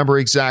always remember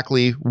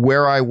exactly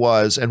where I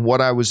was and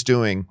what I was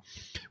doing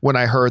when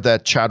I heard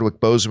that Chadwick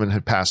Boseman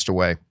had passed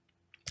away.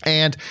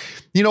 And,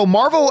 you know,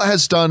 Marvel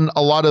has done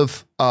a lot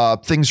of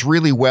things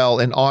really well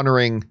in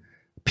honoring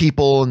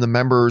people and the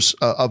members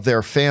of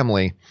their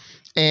family.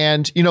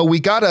 And, you know, we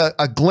got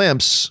a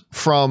glimpse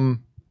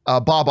from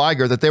Bob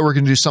Iger that they were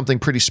going to do something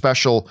pretty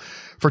special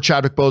for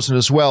Chadwick Boseman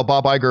as well.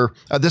 Bob Iger,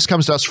 this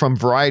comes to us from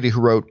Variety, who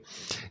wrote,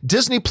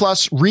 "Disney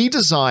Plus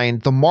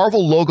redesigned the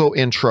Marvel logo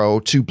intro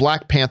to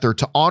Black Panther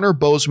to honor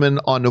Boseman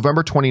on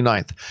November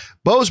 29th.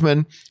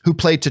 Boseman, who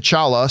played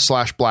T'Challa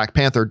 / Black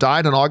Panther,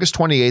 died on August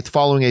 28th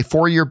following a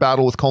 4-year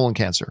battle with colon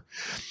cancer.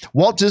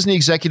 Walt Disney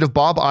executive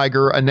Bob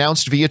Iger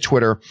announced via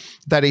Twitter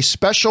that a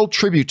special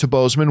tribute to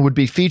Boseman would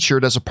be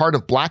featured as a part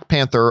of Black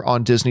Panther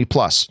on Disney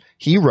Plus.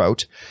 He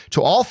wrote,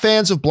 "To all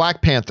fans of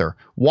Black Panther,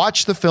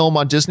 watch the film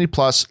on Disney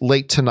Plus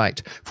late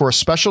tonight for a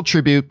special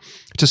tribute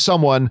to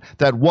someone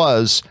that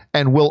was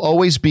and will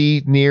always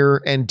be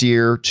near and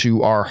dear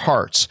to our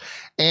hearts."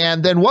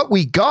 And then what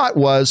we got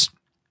was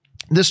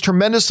this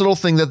tremendous little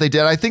thing that they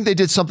did. I think they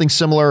did something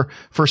similar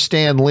for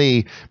Stan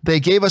Lee. They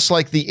gave us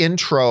like the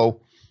intro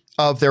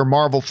of their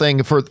Marvel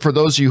thing. For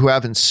those of you who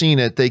haven't seen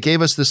it, they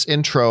gave us this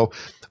intro,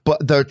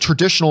 but the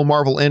traditional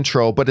Marvel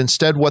intro, but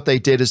instead what they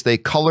did is they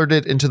colored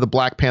it into the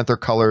Black Panther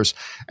colors,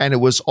 and it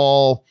was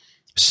all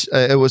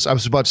I was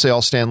about to say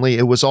all Stan Lee.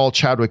 It was all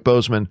Chadwick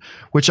Boseman,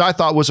 which I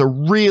thought was a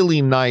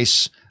really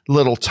nice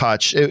little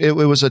touch. It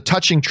was a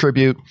touching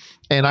tribute,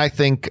 and I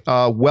think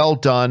well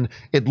done.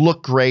 It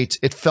looked great.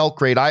 It felt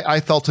great. I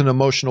felt an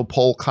emotional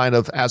pull kind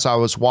of as I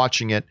was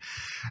watching it.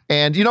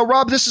 And, you know,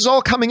 Rob, this is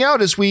all coming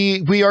out as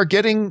we are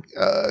getting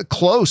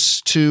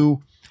close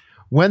to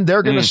when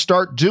they're going to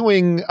start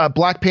doing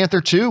Black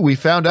Panther 2. We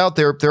found out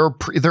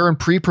they're in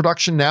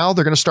pre-production now.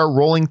 They're going to start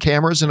rolling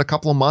cameras in a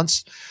couple of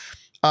months.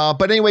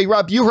 But anyway,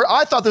 Rob,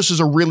 I thought this was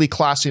a really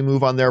classy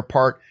move on their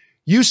part.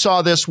 You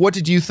saw this. What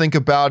did you think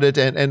about it?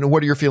 And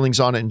what are your feelings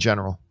on it in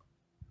general?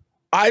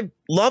 I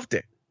loved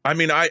it. I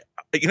mean,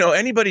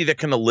 anybody that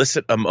can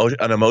elicit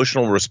an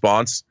emotional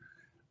response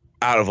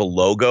out of a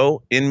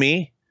logo in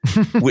me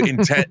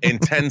in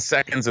 10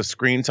 seconds of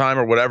screen time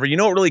or whatever, you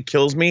know what really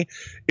kills me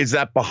is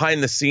that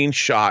behind the scenes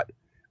shot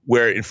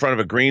where in front of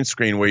a green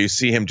screen where you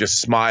see him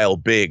just smile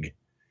big,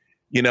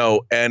 you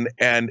know,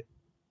 and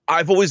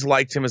I've always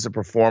liked him as a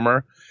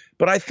performer,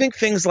 but I think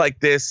things like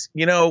this,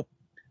 you know,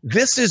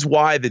 this is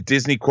why the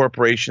Disney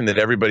Corporation that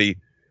everybody,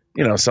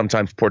 you know,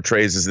 sometimes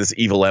portrays as this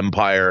evil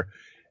empire,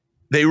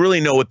 they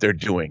really know what they're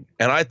doing.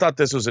 And I thought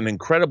this was an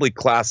incredibly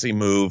classy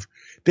move.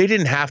 They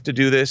didn't have to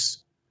do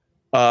this,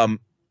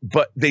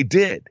 but they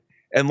did.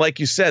 And like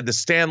you said, the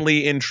Stan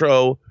Lee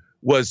intro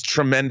was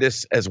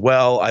tremendous as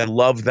well. I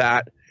love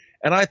that.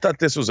 And I thought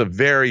this was a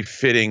very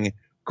fitting,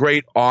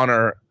 great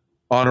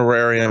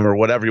honorarium or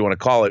whatever you want to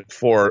call it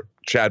for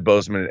Chad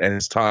Boseman and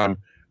his time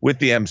with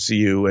the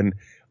MCU. And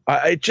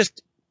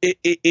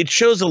it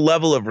shows a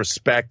level of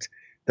respect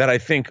that I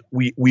think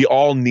we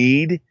all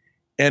need.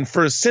 And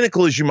for as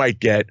cynical as you might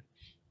get,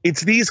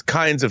 it's these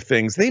kinds of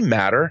things, they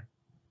matter.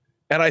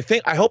 And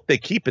I hope they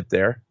keep it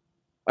there.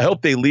 I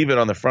hope they leave it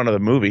on the front of the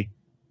movie.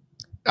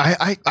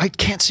 I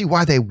can't see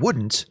why they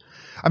wouldn't.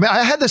 I mean,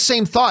 I had the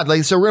same thought.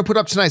 Like, so we're gonna put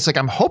up tonight. It's like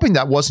I'm hoping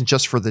that wasn't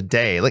just for the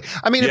day. Like,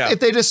 I mean, if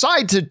they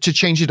decide to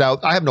change it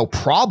out, I have no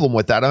problem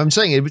with that. I'm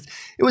saying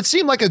it would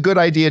seem like a good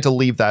idea to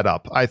leave that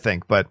up. I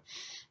think, but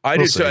I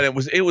did too. And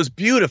it was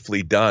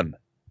beautifully done.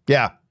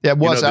 Yeah, it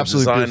was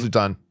absolutely beautifully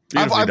done.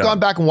 I've gone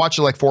back and watched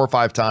it like 4 or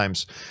 5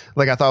 times.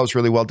 Like, I thought it was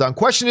really well done.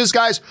 Question is,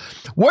 guys,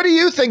 what do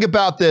you think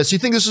about this? You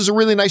think this is a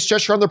really nice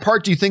gesture on their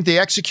part? Do you think they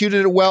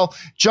executed it well?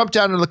 Jump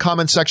down into the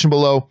comment section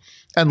below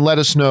and let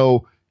us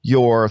know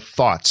your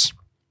thoughts.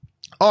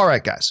 All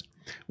right, guys.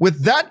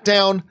 With that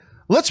down,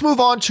 let's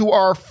move on to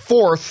our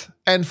fourth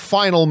and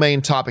final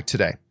main topic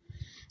today.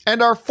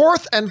 And our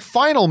fourth and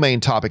final main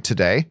topic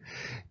today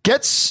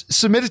gets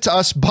submitted to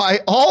us by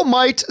All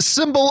Might,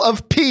 Symbol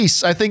of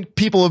Peace. I think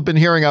people have been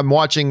hearing I'm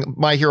watching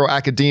My Hero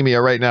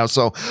Academia right now.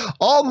 So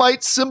All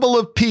Might, Symbol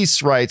of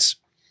Peace writes,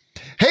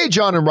 "Hey,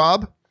 John and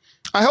Rob.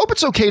 I hope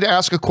it's okay to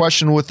ask a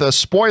question with a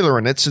spoiler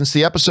in it since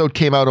the episode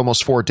came out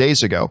almost 4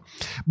 days ago.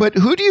 But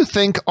who do you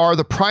think are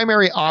the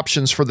primary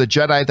options for the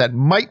Jedi that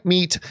might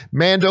meet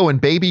Mando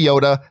and Baby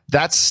Yoda,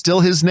 that's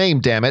still his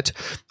name, damn it,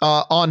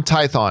 on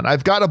Tython?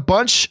 I've got a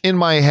bunch in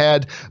my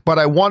head, but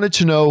I wanted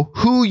to know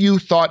who you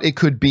thought it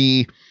could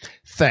be.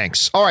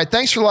 Thanks." All right,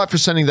 thanks a lot for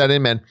sending that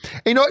in, man.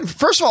 You know,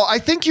 first of all, I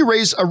think you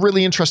raise a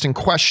really interesting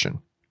question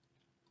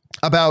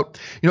about,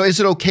 you know, is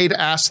it okay to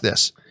ask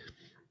this?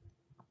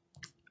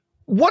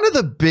 One of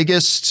the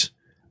biggest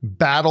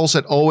battles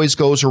that always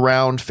goes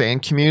around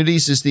fan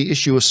communities is the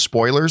issue of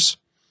spoilers.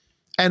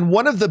 And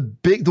one of the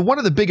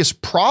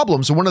biggest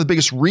problems and one of the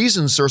biggest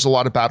reasons there's a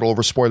lot of battle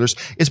over spoilers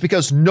is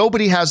because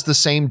nobody has the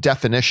same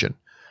definition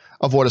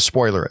of what a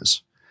spoiler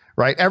is,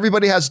 right?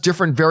 Everybody has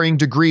different varying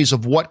degrees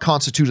of what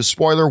constitutes a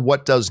spoiler,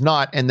 what does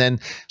not. And then,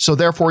 so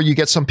therefore you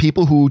get some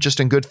people who just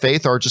in good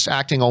faith are just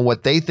acting on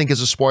what they think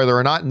is a spoiler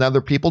or not, and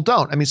other people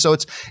don't. I mean, so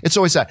it's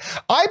always that.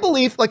 I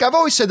believe, like I've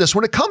always said this,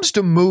 when it comes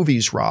to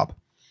movies, Rob,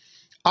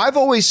 I've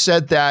always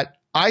said that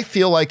I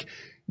feel like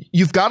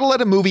you've got to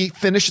let a movie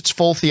finish its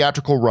full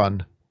theatrical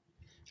run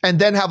and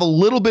then have a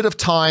little bit of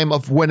time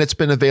of when it's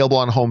been available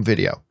on home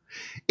video.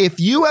 If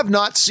you have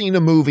not seen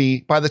a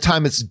movie by the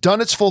time it's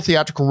done its full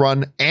theatrical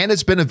run and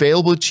it's been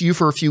available to you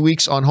for a few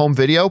weeks on home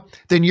video,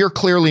 then you're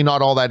clearly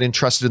not all that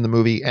interested in the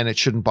movie and it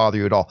shouldn't bother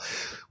you at all.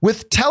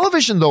 With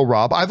television though,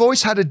 Rob, I've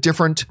always had a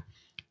different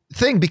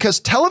thing because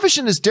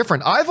television is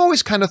different. I've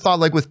always kind of thought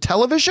like with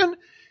television,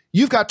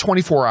 you've got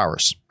 24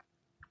 hours,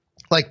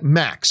 like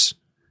max,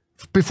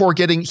 before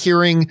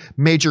hearing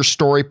major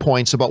story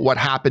points about what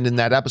happened in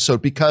that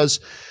episode, because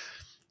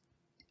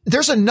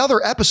there's another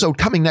episode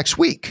coming next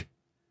week.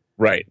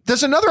 Right.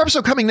 There's another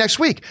episode coming next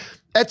week.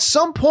 At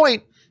some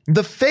point,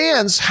 the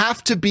fans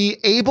have to be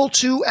able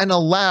to and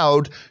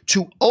allowed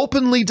to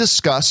openly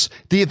discuss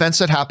the events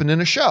that happen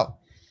in a show.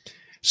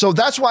 So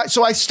that's why.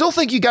 So I still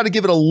think you got to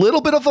give it a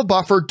little bit of a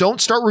buffer.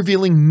 Don't start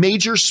revealing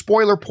major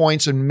spoiler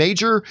points and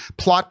major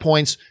plot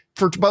points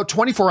for about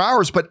 24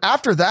 hours. But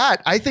after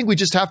that, I think we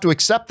just have to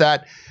accept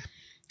that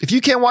if you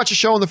can't watch a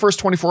show in the first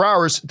 24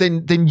 hours,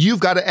 then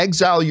you've got to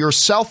exile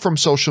yourself from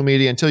social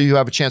media until you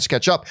have a chance to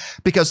catch up,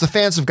 because the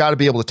fans have got to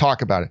be able to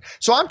talk about it.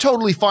 So I'm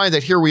totally fine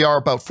that here we are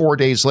about 4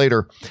 days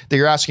later that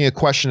you're asking a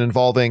question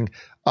involving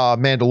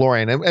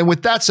Mandalorian. And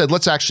with that said,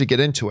 let's actually get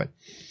into it.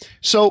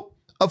 So,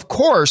 of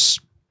course,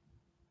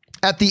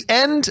 at the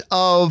end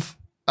of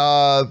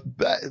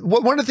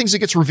one of the things that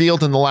gets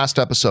revealed in the last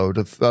episode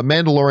of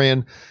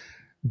Mandalorian,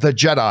 the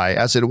Jedi,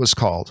 as it was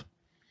called,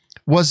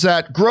 was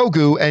that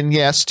Grogu, and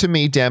yes, to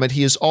me, damn it,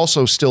 he is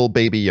also still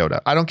Baby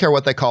Yoda. I don't care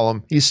what they call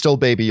him. He's still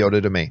Baby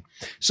Yoda to me.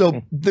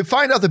 So they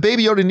find out that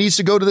Baby Yoda needs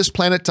to go to this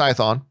planet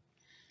Tython,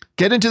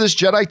 get into this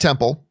Jedi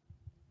temple,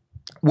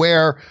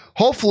 where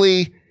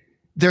hopefully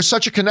there's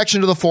such a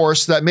connection to the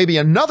Force that maybe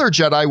another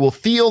Jedi will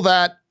feel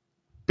that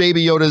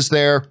Baby Yoda is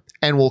there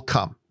and will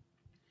come.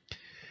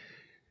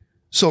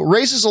 So it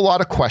raises a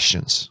lot of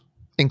questions,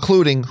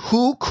 including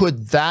who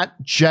could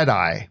that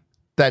Jedi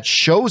that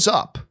shows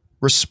up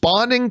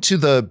responding to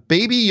the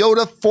Baby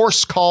Yoda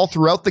Force call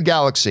throughout the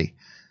galaxy,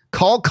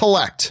 call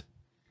collect,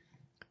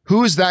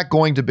 who is that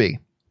going to be?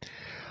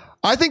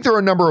 I think there are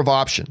a number of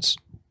options.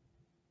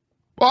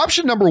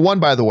 Option number one,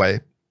 by the way,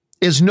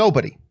 is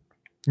nobody.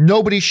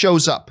 Nobody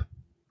shows up.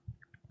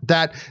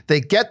 That they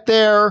get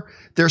there,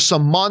 there's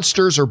some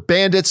monsters or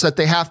bandits that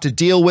they have to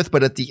deal with,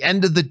 but at the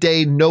end of the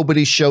day,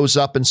 nobody shows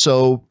up, and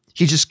so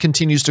he just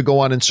continues to go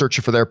on in search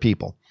for their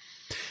people.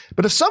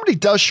 But if somebody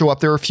does show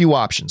up, there are a few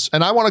options,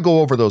 and I want to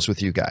go over those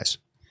with you guys.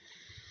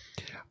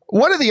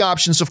 One of the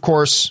options, of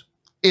course,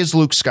 is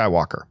Luke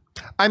Skywalker.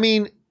 I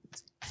mean,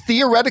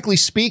 theoretically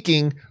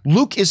speaking,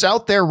 Luke is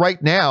out there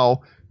right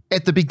now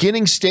at the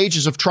beginning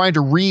stages of trying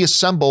to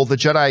reassemble the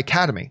Jedi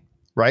Academy,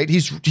 right?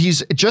 He's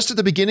just at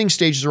the beginning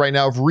stages right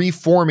now of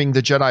reforming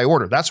the Jedi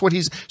Order. That's what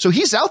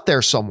he's out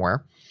there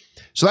somewhere.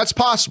 So that's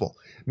possible.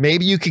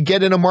 Maybe you could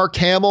get in a Mark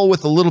Hamill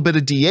with a little bit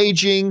of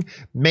de-aging.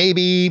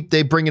 Maybe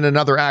they bring in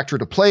another actor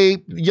to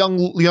play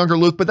younger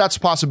Luke, but that's a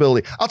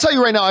possibility. I'll tell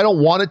you right now, I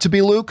don't want it to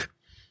be Luke.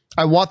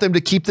 I want them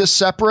to keep this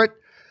separate,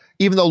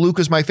 even though Luke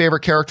is my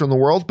favorite character in the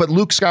world, but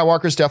Luke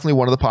Skywalker is definitely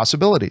one of the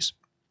possibilities.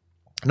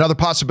 Another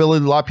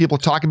possibility a lot of people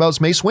are talking about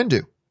is Mace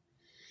Windu.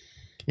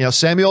 You know,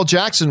 Samuel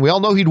Jackson, we all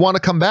know he'd want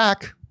to come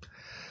back.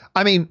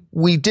 I mean,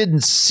 we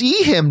didn't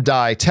see him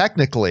die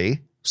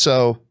technically,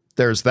 so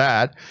there's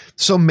that.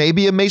 So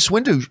maybe a Mace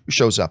Windu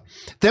shows up.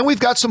 Then we've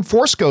got some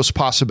Force Ghost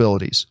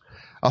possibilities.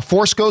 A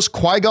Force Ghost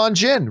Qui-Gon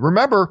Jinn.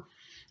 Remember,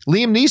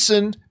 Liam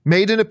Neeson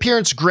made an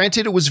appearance.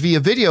 Granted, it was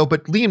via video,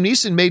 but Liam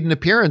Neeson made an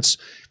appearance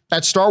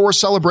at Star Wars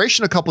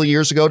Celebration a couple of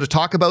years ago to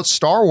talk about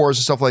Star Wars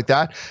and stuff like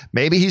that.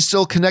 Maybe he's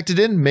still connected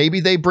in.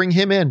 Maybe they bring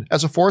him in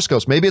as a Force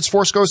Ghost. Maybe it's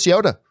Force Ghost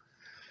Yoda.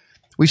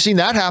 We've seen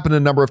that happen a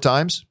number of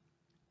times,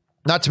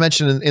 not to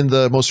mention in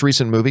the most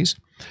recent movies.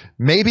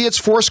 Maybe it's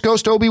Force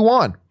Ghost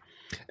Obi-Wan.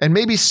 And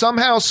maybe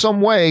somehow,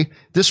 some way,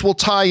 this will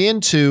tie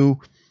into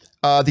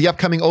the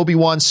upcoming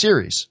Obi-Wan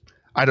series.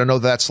 I don't know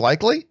if that's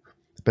likely,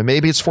 but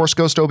maybe it's Force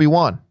Ghost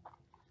Obi-Wan.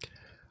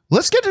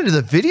 Let's get into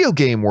the video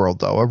game world,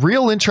 though. A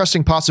real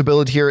interesting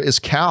possibility here is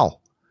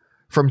Cal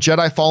from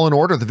Jedi Fallen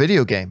Order, the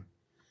video game.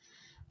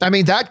 I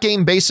mean, that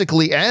game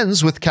basically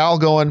ends with Cal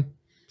going,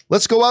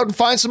 let's go out and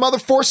find some other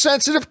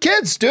Force-sensitive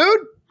kids,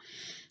 dude.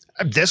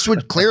 This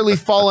would clearly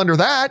fall under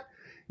that.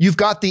 You've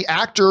got the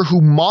actor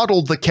who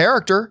modeled the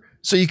character,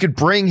 so you could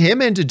bring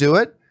him in to do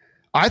it.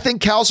 I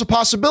think Cal's a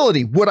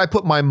possibility. Would I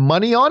put my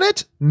money on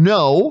it?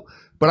 No,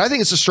 but I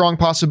think it's a strong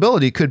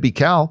possibility. It could be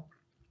Cal.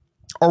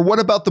 Or what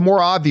about the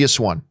more obvious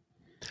one?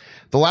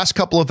 The last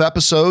couple of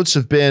episodes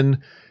have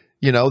been,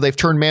 you know, they've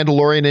turned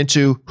Mandalorian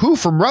into who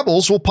from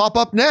Rebels will pop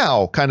up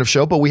now kind of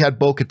show, but we had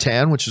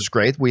Bo-Katan, which is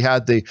great. We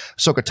had the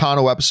Ahsoka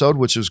Tano episode,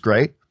 which was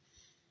great.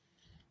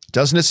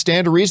 Doesn't it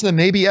stand to reason that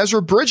maybe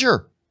Ezra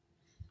Bridger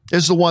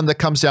is the one that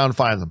comes down and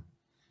finds them?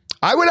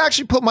 I would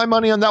actually put my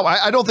money on that.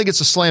 I don't think it's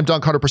a slam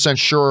dunk 100%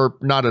 sure,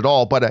 not at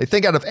all. But I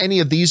think out of any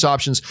of these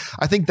options,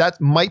 I think that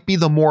might be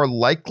the more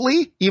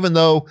likely, even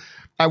though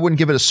I wouldn't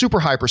give it a super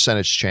high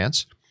percentage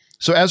chance.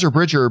 So Ezra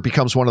Bridger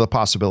becomes one of the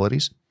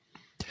possibilities.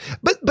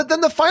 But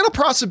then the final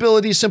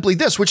possibility is simply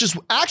this, which is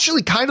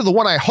actually kind of the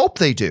one I hope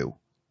they do,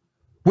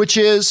 which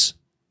is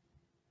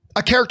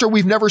a character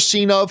we've never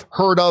seen of,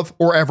 heard of,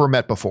 or ever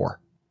met before.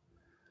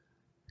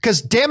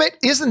 Because damn it,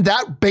 isn't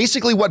that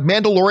basically what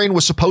Mandalorian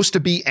was supposed to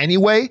be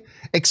anyway?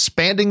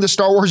 Expanding the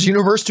Star Wars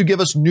universe to give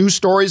us new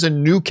stories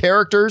and new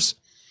characters.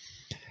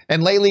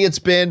 And lately it's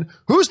been,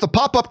 who's the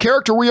pop-up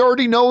character we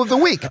already know of the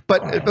week?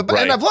 But right.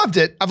 And I've loved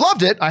it.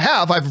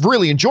 I've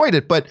really enjoyed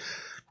it. But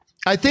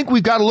I think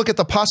we've got to look at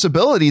the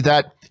possibility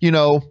that, you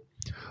know,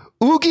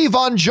 Oogie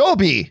Von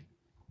Jovi,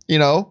 you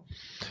know,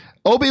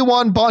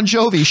 Obi-Wan Bon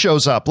Jovi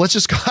shows up. Let's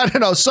just, I don't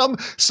know, some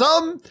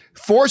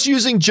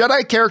Force-using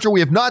Jedi character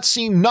we have not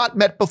seen, not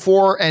met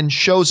before, and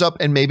shows up,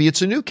 and maybe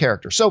it's a new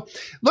character. So,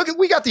 look,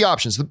 we got the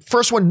options. The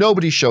first one,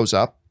 nobody shows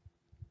up.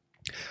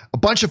 A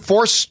bunch of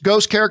Force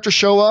Ghost characters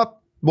show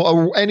up.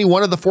 Well, any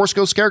one of the Force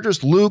Ghost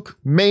characters, Luke,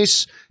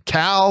 Mace,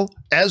 Cal,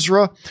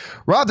 Ezra.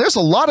 Rob, there's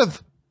a lot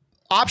of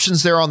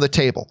options there on the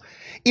table.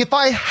 If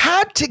I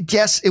had to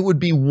guess, it would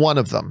be one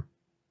of them.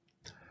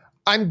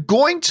 I'm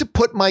going to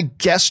put my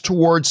guess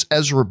towards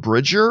Ezra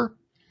Bridger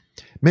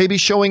maybe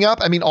showing up.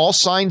 I mean, all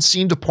signs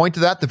seem to point to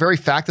that. The very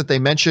fact that they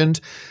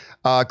mentioned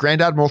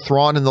Grand Admiral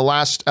Thrawn in the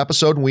last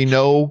episode, and we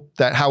know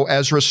that how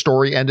Ezra's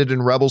story ended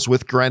in Rebels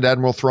with Grand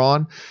Admiral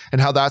Thrawn and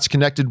how that's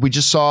connected. We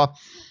just saw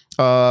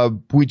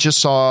We just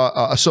saw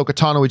Ahsoka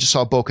Tano. We just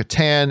saw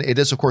Bo-Katan. It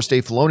is, of course,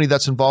 Dave Filoni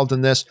that's involved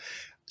in this.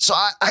 So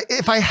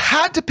if I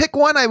had to pick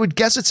one, I would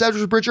guess it's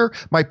Ezra Bridger.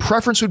 My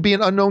preference would be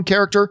an unknown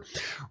character.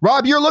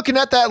 Rob, you're looking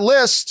at that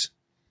list.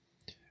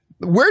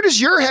 Where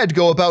does your head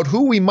go about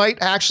who we might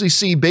actually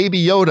see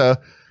Baby Yoda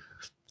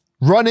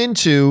run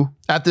into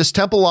at this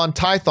temple on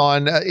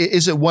Tython?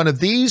 Is it one of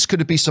these?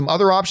 Could it be some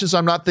other options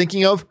I'm not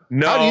thinking of?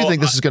 No. How do you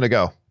think this is going to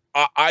go?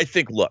 I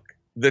think, look,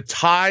 the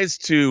ties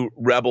to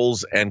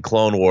Rebels and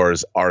Clone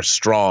Wars are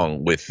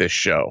strong with this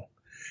show.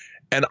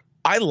 And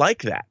I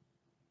like that.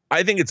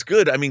 I think it's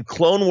good. I mean,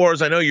 Clone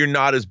Wars, I know you're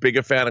not as big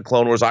a fan of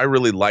Clone Wars. I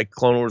really like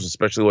Clone Wars,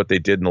 especially what they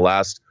did in the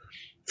last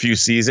few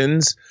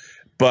seasons.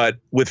 But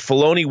with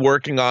Filoni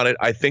working on it,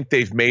 I think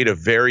they've made a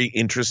very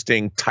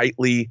interesting,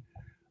 tightly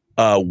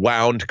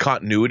wound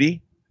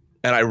continuity.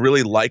 And I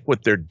really like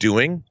what they're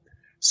doing.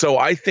 So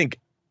I think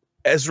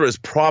Ezra is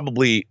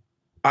probably,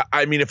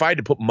 I mean, if I had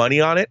to put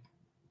money on it,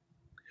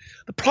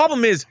 the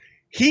problem is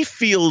he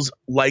feels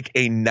like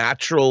a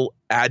natural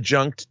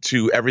adjunct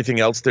to everything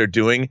else they're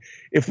doing.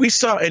 If we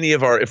saw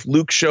if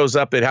Luke shows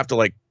up, they'd have to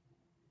like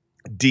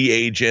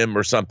de-age him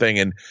or something.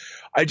 And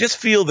I just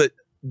feel that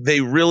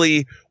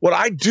what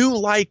I do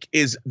like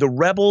is the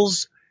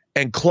Rebels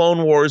and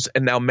Clone Wars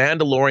and now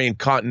Mandalorian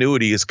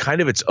continuity is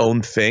kind of its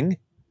own thing.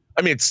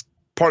 I mean, it's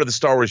part of the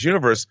Star Wars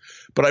universe,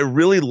 but I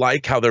really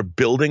like how they're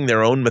building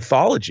their own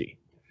mythology.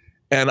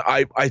 And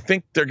I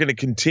think they're going to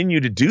continue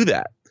to do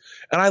that.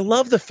 And I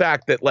love the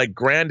fact that like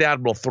Grand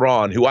Admiral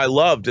Thrawn, who I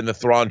loved in the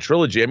Thrawn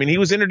trilogy, I mean, he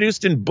was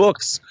introduced in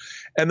books,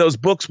 and those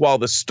books, while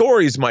the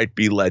stories might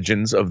be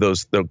legends of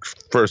the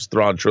first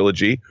Thrawn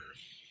trilogy,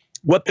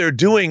 what they're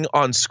doing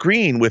on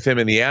screen with him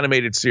in the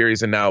animated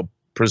series and now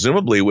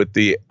presumably with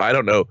I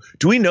don't know,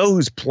 do we know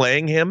who's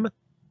playing him?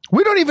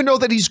 We don't even know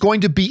that he's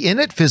going to be in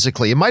it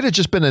physically. It might have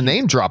just been a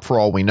name drop for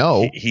all we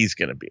know. He's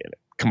going to be in it.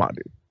 Come on,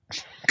 dude.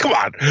 Come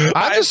on.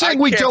 I'm just saying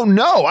we don't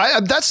know.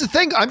 That's the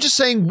thing. I'm just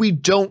saying we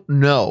don't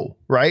know,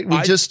 right?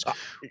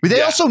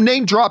 They also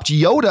name dropped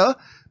Yoda,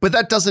 but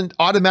that doesn't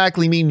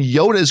automatically mean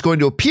Yoda is going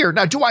to appear.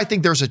 Now, do I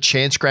think there's a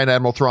chance Grand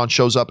Admiral Thrawn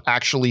shows up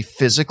actually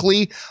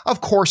physically?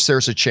 Of course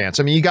there's a chance.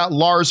 I mean, you got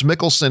Lars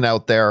Mikkelsen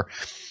out there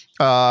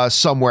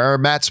somewhere,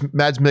 Mads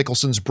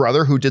Mikkelsen's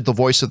brother, who did the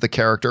voice of the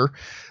character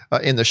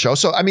in the show.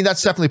 So, I mean,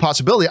 that's definitely a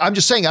possibility. I'm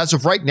just saying, as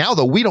of right now,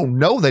 though, we don't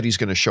know that he's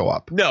going to show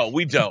up. No,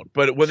 we don't.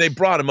 But when they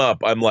brought him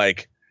up, I'm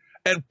like,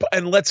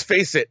 and let's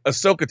face it,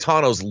 Ahsoka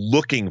Tano's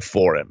looking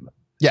for him.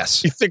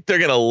 Yes. You think they're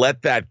going to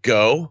let that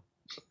go?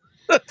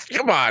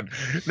 Come on.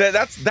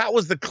 That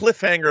was the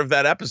cliffhanger of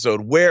that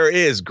episode. Where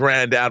is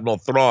Grand Admiral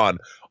Thrawn?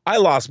 I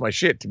lost my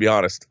shit, to be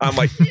honest. I'm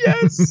like,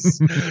 yes.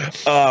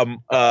 And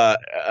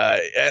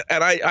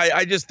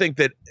I just think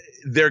that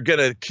they're going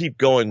to keep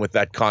going with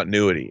that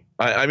continuity.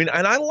 I mean,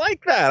 and I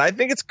like that. I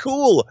think it's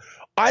cool.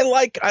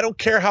 I don't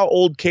care how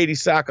old Katie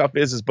Sackhoff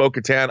is as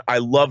Bo-Katan. I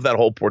love that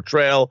whole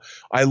portrayal.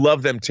 I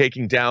love them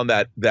taking down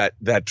that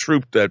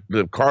troop,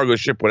 the cargo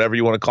ship, whatever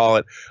you want to call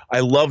it.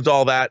 I loved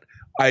all that.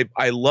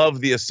 I love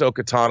the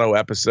Ahsoka Tano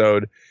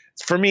episode.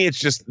 For me, it's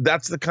just,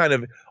 that's the kind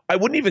of, I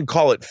wouldn't even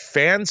call it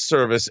fan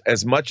service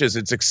as much as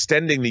it's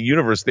extending the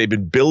universe they've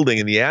been building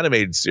in the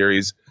animated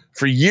series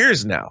for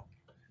years now.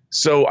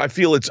 So I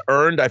feel it's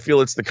earned. I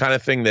feel it's the kind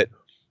of thing that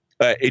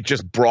it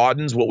just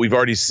broadens what we've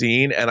already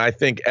seen. And I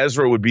think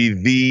Ezra would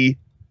be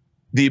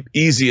the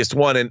easiest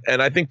one.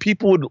 And I think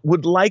people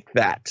would like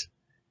that.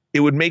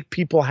 It would make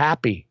people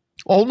happy.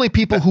 Only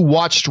people who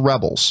watched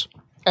Rebels.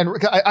 And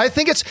I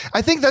think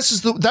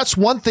that's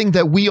one thing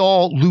that we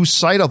all lose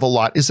sight of a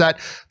lot, is that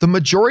the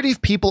majority of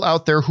people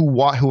out there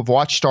who have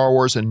watched Star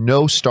Wars and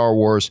know Star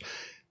Wars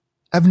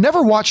have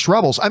never watched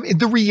Rebels. I mean,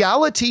 the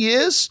reality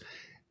is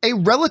a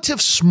relative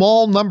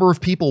small number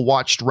of people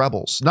watched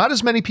Rebels. Not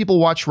as many people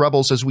watched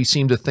Rebels as we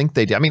seem to think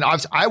they did. I mean,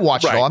 I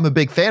watched it all. I'm a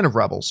big fan of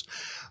Rebels.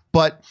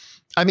 But,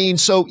 I mean,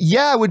 so,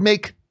 yeah, it would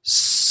make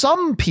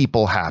some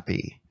people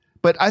happy.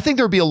 But I think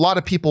there would be a lot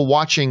of people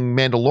watching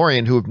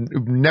Mandalorian who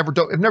have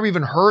never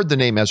even heard the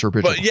name Ezra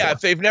Bridger. But yeah,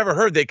 if they've never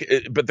heard,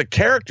 but the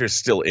character's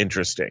still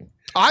interesting.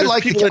 I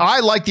like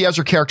the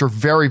Ezra character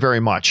very, very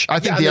much.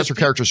 I think the Ezra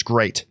character is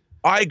great.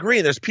 I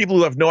agree. There's people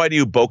who have no idea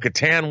who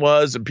Bo-Katan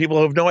was, and people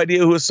who have no idea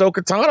who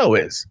Ahsoka Tano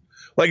is.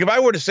 Like if I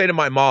were to say to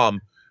my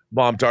mom,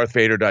 Darth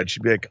Vader died,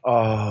 she'd be like,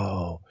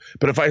 oh.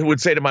 But if I would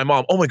say to my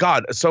mom, oh my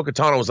God, Ahsoka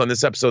Tano was on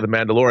this episode of The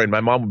Mandalorian,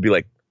 my mom would be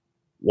like,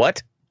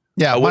 what?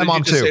 Yeah, my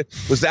mom too. Say?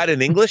 Was that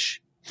in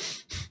English?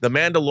 The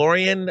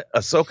Mandalorian,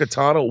 Ahsoka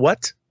Tano,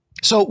 what?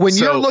 So when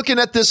you're looking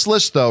at this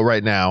list, though,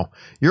 right now,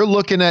 you're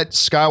looking at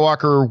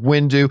Skywalker,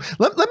 Windu.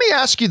 Let me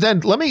ask you then,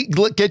 let me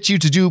get you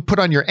to put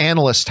on your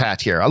analyst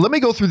hat here. Let me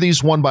go through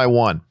these one by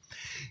one.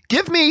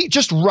 Give me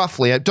just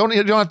roughly, you don't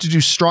have to do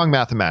strong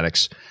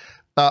mathematics,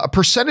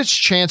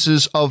 percentage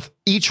chances of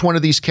each one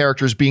of these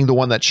characters being the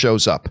one that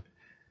shows up.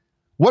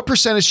 What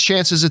percentage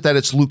chance is it that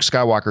it's Luke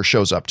Skywalker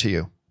shows up to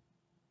you?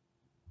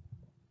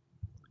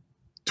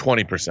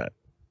 20%.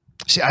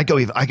 See, I go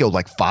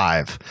like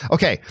 5.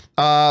 Okay.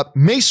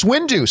 Mace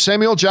Windu,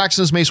 Samuel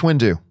Jackson's Mace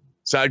Windu.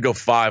 So I'd go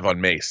 5 on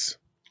Mace.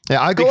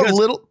 Yeah, I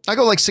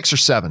go like 6 or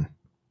 7.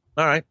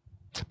 All right.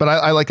 But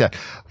I like that.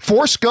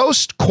 Force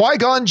Ghost,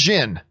 Qui-Gon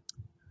Jinn.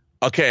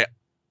 Okay.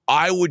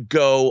 I would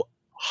go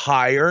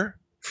higher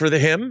for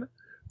him.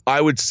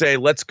 I would say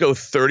let's go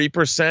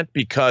 30%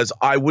 because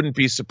I wouldn't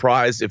be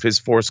surprised if his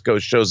Force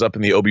Ghost shows up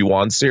in the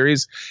Obi-Wan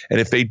series. And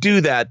if they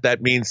do that,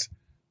 that means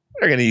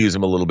they're going to use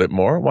him a little bit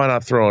more. Why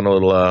not throw in a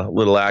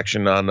little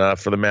action on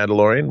for the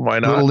Mandalorian? Why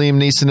not? Little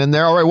Liam Neeson in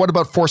there. All right. What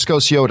about Force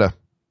Ghost Yoda?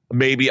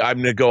 Maybe I'm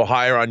going to go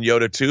higher on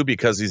Yoda too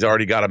because he's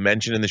already got a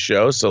mention in the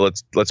show. So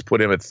let's put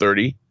him at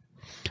 30.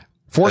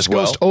 Force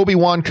Ghost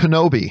Obi-Wan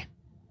Kenobi.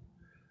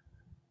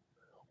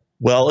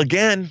 Well,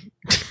 again,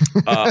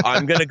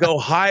 I'm going to go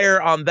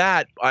higher on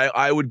that.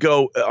 I would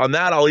go on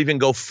that. I'll even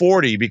go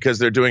 40 because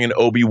they're doing an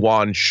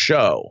Obi-Wan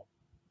show.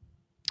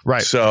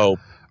 Right. So,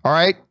 all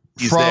right.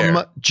 From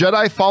there.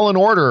 Jedi Fallen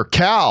Order,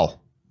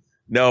 Cal.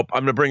 Nope.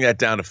 I'm going to bring that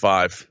down to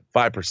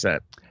 5%.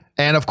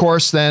 And of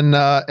course, then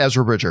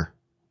Ezra Bridger.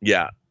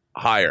 Yeah.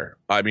 Higher.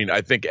 I mean,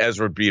 I think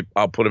Ezra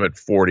I'll put him at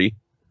 40.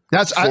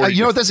 That's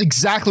that's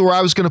exactly where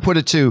I was going to put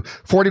it too.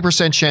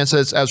 40% chance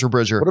as Ezra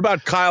Bridger. What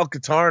about Kyle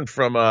Katarn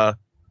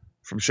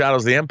from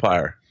Shadows of the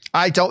Empire?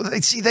 I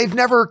don't see. They've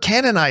never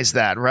canonized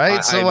that,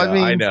 right?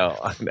 I know.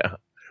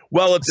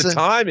 Well, at the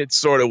time, it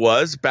sort of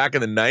was back in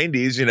the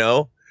 90s.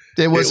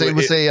 It was a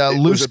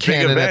loose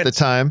cannon at the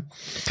time.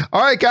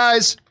 All right,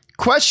 guys.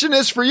 Question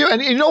is for you. And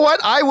you know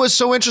what? I was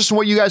so interested in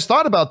what you guys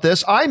thought about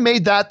this. I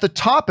made that the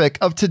topic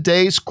of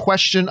today's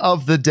question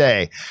of the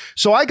day.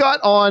 So I got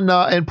on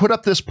and put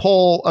up this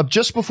poll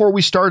just before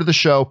we started the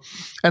show.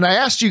 And I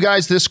asked you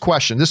guys this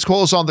question. This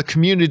poll is on the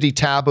community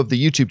tab of the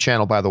YouTube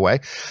channel, by the way.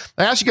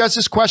 I asked you guys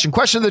this question.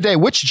 Question of the day.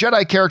 Which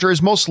Jedi character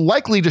is most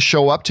likely to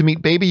show up to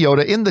meet Baby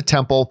Yoda in the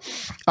temple?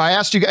 I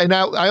asked you guys.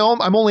 Now,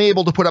 I'm only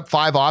able to put up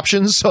 5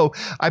 options. So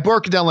I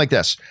broke it down like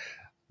this.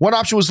 One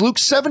option was Luke.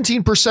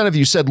 17% of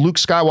you said Luke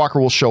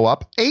Skywalker will show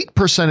up.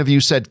 8% of you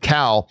said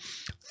Cal.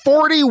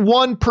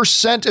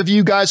 41% of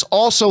you guys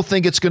also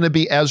think it's going to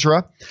be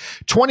Ezra.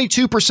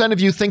 22%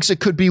 of you thinks it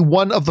could be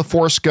one of the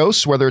Force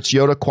Ghosts, whether it's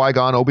Yoda,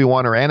 Qui-Gon,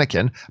 Obi-Wan, or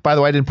Anakin. By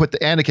the way, I didn't put the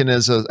Anakin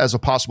as a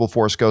possible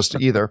Force Ghost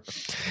either.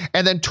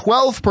 And then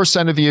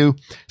 12% of you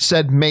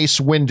said Mace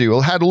Windu.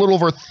 It had a little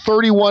over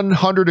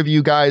 3,100 of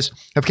you guys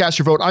have cast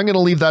your vote. I'm going to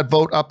leave that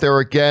vote up there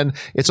again.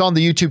 It's on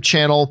the YouTube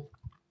channel.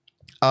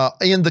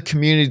 In the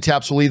community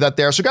tabs, we'll leave that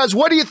there. So, guys,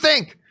 what do you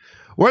think?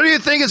 What do you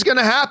think is going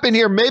to happen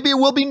here? Maybe it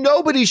will be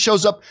nobody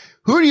shows up.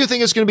 Who do you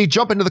think is going to be?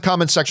 Jump into the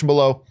comment section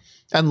below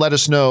and let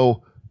us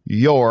know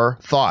your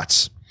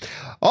thoughts.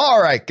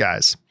 All right,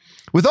 guys.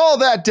 With all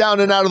that down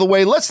and out of the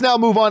way, let's now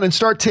move on and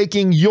start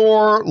taking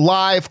your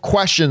live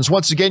questions.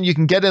 Once again, you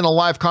can get in a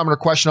live comment or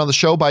question on the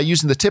show by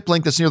using the tip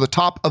link that's near the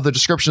top of the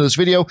description of this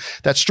video.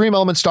 That's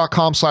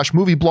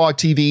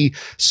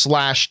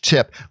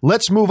streamelements.com/movieblogtv/tip.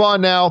 Let's move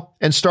on now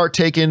and start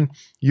taking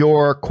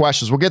your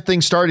questions. We'll get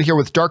things started here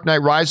with Dark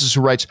Knight Rises, who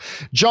writes,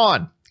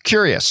 John,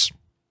 curious.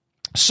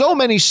 So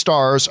many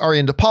stars are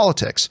into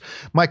politics.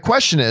 My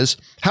question is,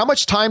 how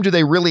much time do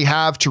they really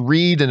have to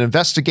read and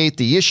investigate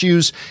the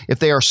issues if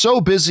they are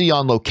so busy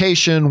on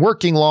location,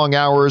 working long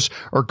hours,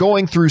 or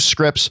going through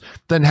scripts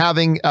than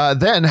having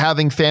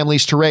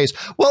families to raise?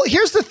 Well,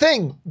 here's the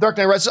thing, Dark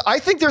Knight Rises. I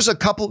think there's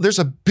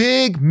a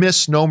big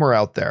misnomer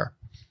out there.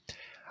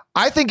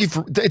 I think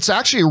it's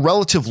actually a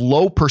relative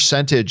low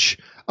percentage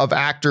of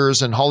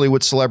actors and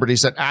Hollywood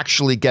celebrities that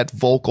actually get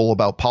vocal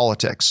about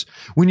politics.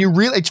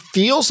 It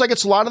feels like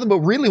it's a lot of them,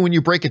 but really when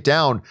you break it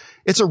down,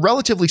 it's a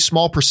relatively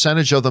small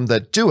percentage of them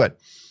that do it.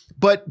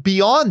 But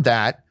beyond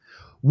that,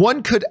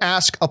 one could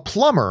ask a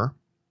plumber,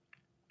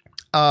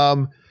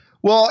 a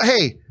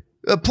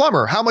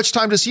plumber, how much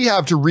time does he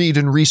have to read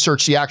and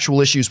research the actual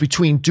issues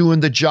between doing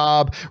the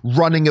job,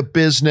 running a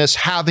business,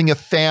 having a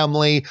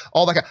family,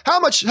 all that? How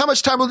much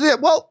time will they do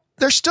that? Well,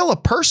 they're still a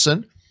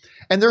person.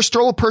 And they're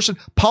still a person.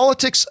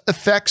 Politics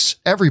affects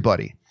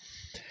everybody.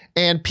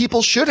 And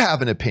people should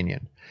have an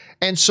opinion.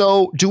 And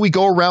so do we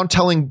go around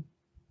telling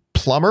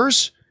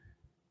plumbers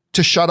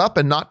to shut up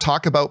and not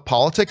talk about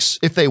politics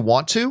if they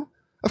want to?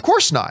 Of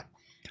course not.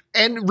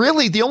 And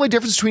really, the only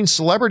difference between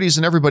celebrities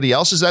and everybody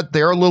else is that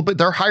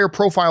they're higher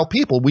profile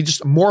people.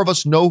 More of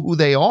us know who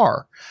they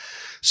are.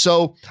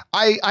 So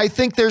I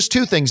think there's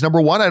 2 things.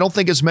 Number one, I don't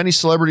think as many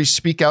celebrities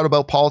speak out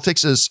about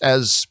politics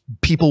as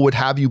people would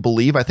have you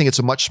believe. I think it's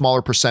a much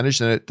smaller percentage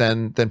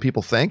than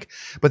people think.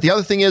 But the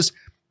other thing is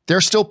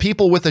there's still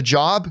people with a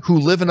job who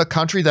live in a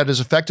country that is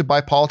affected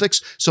by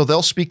politics. So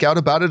they'll speak out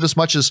about it as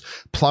much as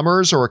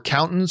plumbers or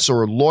accountants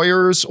or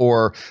lawyers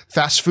or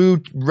fast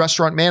food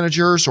restaurant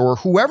managers or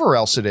whoever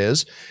else it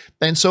is.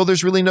 And so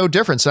there's really no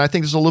difference. And I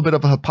think there's a little bit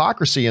of a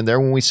hypocrisy in there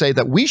when we say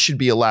that we should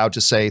be allowed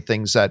to say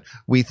things that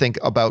we think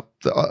about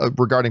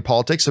regarding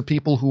politics of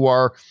people who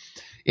are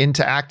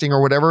into acting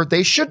or whatever.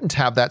 They shouldn't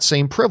have that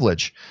same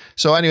privilege.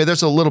 So anyway,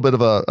 there's a little bit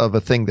of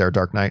a thing there,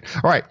 Dark Knight.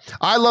 All right.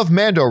 I Love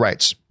Mando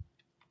writes,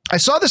 I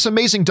saw this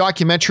amazing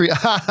documentary.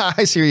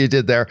 I see what you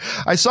did there.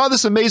 I saw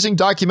this amazing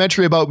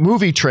documentary about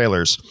movie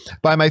trailers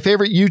by my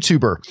favorite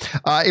YouTuber.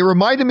 It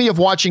reminded me of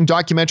watching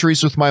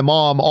documentaries with my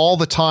mom all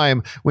the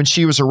time when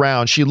she was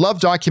around. She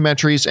loved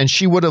documentaries, and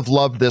she would have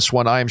loved this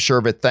one. I am sure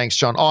of it. Thanks,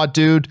 John. Oh,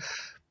 dude,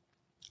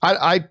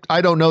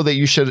 I don't know that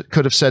you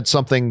could have said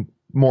something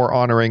more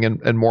honoring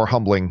and more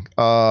humbling.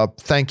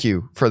 Thank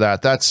you for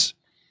that. That's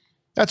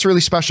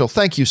really special.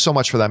 Thank you so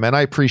much for that, man.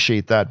 I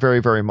appreciate that very,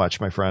 very much,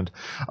 my friend.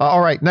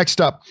 All right, next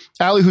up,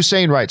 Ali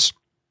Hussein writes,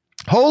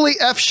 holy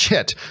F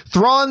shit.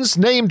 Thrawn's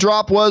name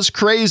drop was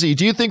crazy.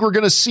 Do you think we're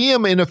going to see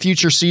him in a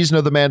future season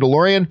of The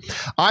Mandalorian?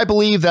 I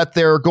believe that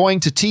they're going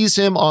to tease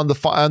him on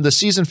the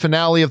season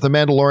finale of The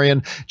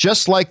Mandalorian,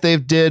 just like they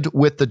did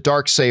with the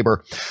Darksaber.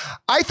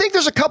 I think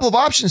there's a couple of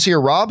options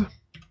here, Rob.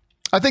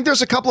 I think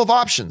there's a couple of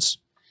options.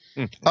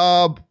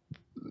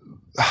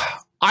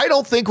 I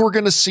don't think we're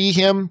going to see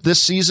him this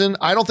season.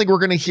 I don't think we're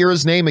going to hear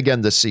his name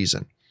again this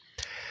season.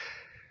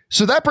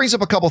 So that brings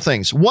up a couple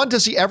things. One,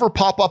 does he ever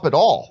pop up at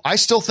all? I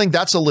still think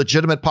that's a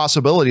legitimate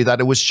possibility, that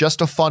it was just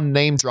a fun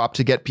name drop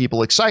to get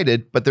people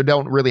excited, but they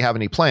don't really have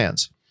any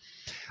plans.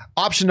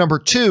 Option number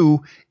two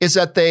is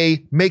that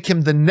they make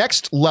him the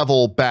next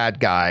level bad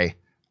guy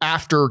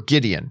after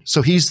Gideon.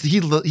 So he's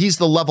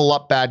the level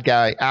up bad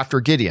guy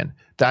after Gideon.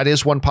 That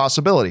is one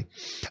possibility.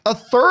 A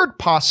third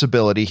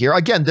possibility here,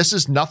 again, this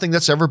is nothing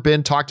that's ever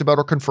been talked about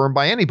or confirmed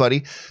by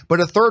anybody, but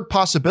a third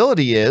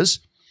possibility is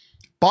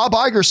Bob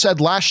Iger said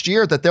last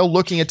year that they're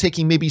looking at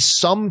taking maybe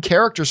some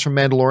characters from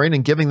Mandalorian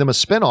and giving them a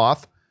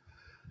spinoff.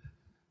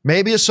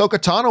 Maybe Ahsoka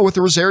Tano with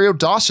Rosario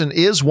Dawson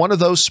is one of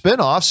those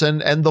spinoffs,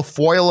 and the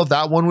foil of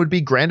that one would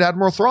be Grand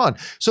Admiral Thrawn.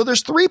 So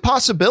there's three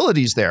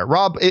possibilities there.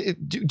 Rob,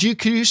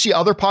 can you see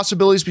other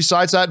possibilities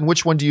besides that, and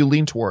which one do you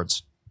lean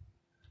towards?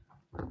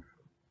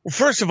 Well,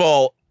 first of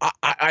all,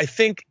 I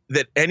think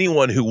that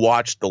anyone who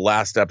watched the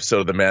last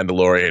episode of The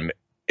Mandalorian,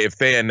 if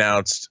they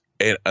announced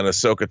an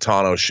Ahsoka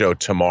Tano show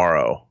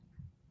tomorrow,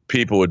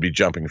 people would be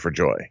jumping for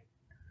joy.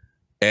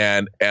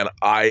 And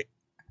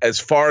as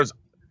far as,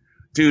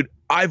 dude,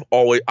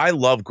 I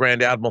love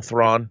Grand Admiral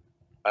Thrawn,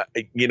 and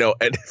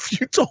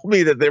if you told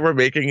me that they were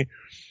making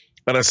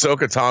an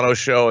Ahsoka Tano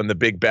show and the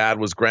big bad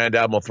was Grand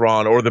Admiral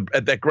Thrawn, or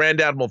that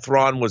Grand Admiral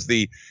Thrawn was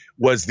the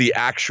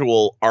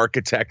actual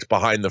architect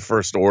behind the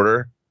First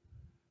Order.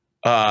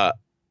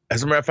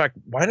 As a matter of fact,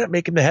 why not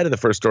make him the head of the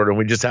First Order and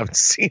we just haven't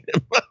seen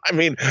him? I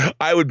mean,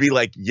 I would be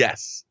like,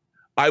 yes,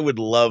 I would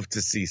love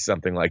to see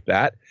something like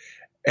that.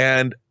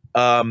 And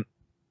I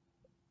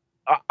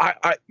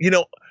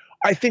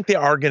think they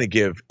are going to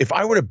give, if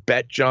I were to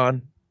bet,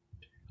 John,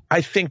 I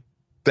think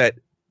that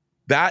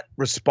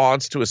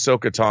response to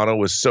Ahsoka Tano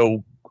was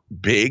so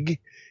big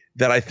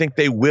that I think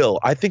they will.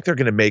 I think they're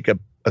going to make a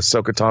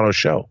Ahsoka Tano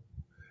show,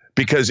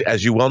 because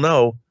as you well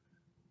know,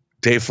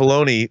 Dave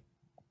Filoni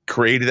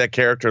created that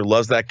character,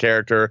 loves that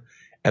character,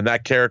 and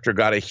that character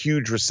got a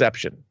huge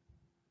reception.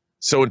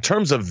 So in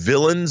terms of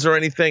villains or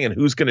anything and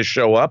who's going to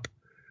show up,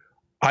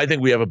 I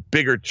think we have a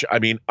bigger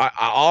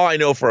all I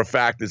know for a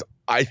fact is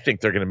I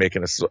think they're going to make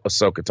an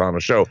Ahsoka Tano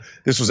show.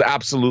 This was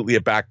absolutely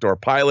a backdoor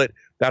pilot.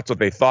 That's what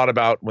they thought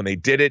about when they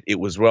did it. It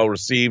was well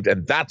received,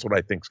 and that's what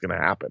I think is going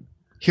to happen.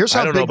 Here's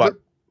how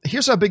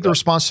big the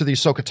response to the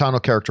Ahsoka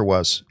Tano character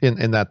was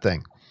in that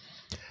thing.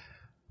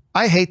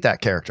 I hate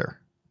that character.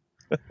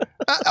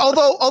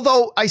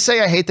 Although I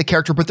say I hate the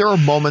character, but there are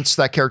moments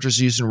that character's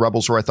used in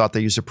Rebels where I thought they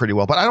used it pretty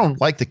well. But I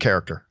don't like the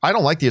character. I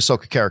don't like the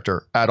Ahsoka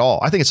character at all.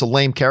 I think it's a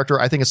lame character.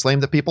 I think it's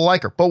lame that people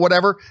like her. But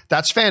whatever,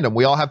 that's fandom.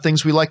 We all have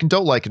things we like and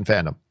don't like in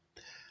fandom.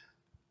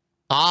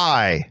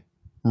 I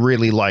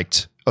really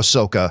liked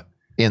Ahsoka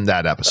in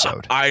that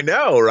episode. I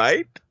know,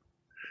 right?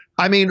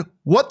 I mean,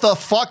 what the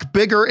fuck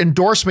bigger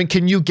endorsement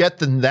can you get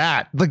than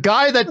that? The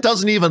guy that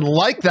doesn't even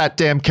like that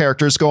damn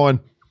character is going,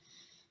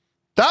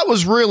 that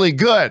was really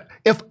good.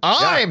 If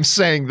I'm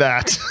saying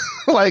that,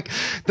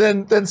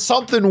 then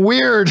something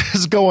weird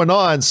is going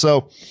on.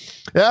 So,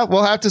 yeah,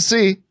 we'll have to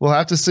see. We'll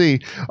have to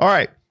see. All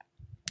right.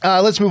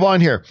 Let's move on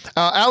here.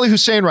 Ali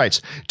Hussein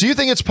writes, do you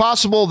think it's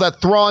possible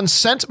that Thrawn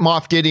sent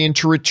Moff Gideon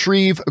to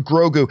retrieve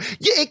Grogu?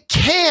 Yeah, it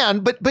can,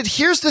 but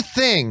here's the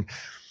thing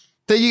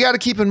that you got to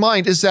keep in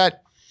mind is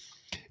that,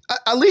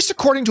 at least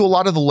according to a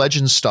lot of the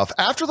Legends stuff,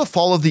 after the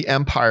fall of the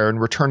Empire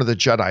and Return of the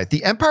Jedi,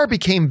 the Empire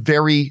became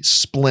very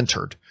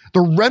splintered. The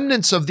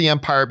remnants of the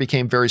Empire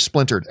became very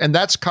splintered, and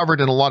that's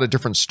covered in a lot of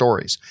different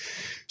stories.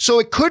 So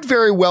it could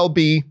very well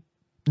be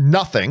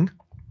nothing,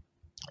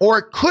 or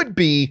it could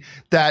be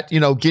that,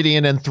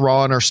 Gideon and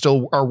Thrawn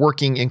are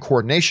working in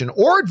coordination,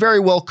 or it very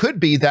well could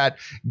be that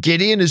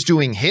Gideon is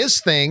doing his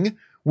thing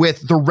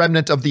with the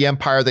remnant of the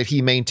Empire that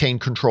he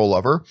maintained control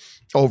over,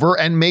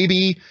 and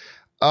maybe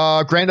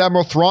Grand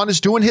Admiral Thrawn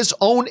is doing his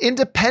own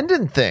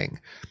independent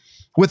thing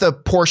with a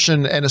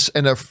portion and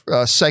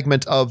a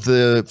segment of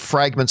the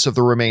fragments of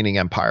the remaining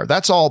Empire.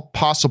 That's all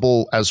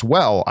possible as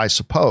well, I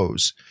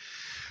suppose.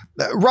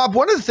 Rob,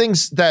 one of the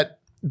things that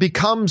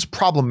becomes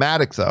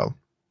problematic, though,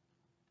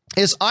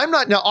 is I'm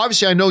not now.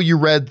 Obviously, I know you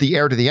read the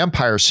Heir to the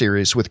Empire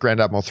series with Grand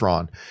Admiral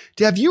Thrawn.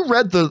 Have you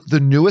read the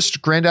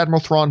newest Grand Admiral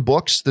Thrawn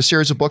books? The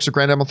series of books of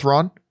Grand Admiral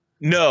Thrawn?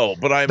 No,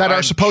 but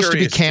I'm supposed to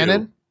be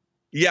canon. Too.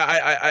 Yeah,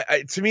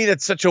 I to me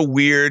that's such a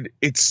weird.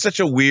 It's such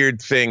a weird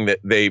thing that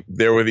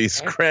there were these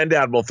Grand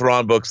Admiral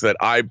Thrawn books that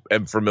I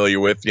am familiar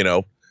with. You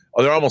know,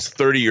 they're almost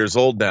 30 years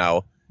old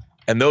now,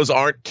 and those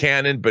aren't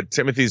canon. But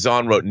Timothy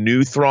Zahn wrote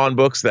new Thrawn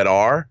books that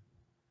are.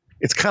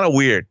 It's kind of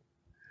weird.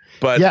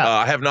 But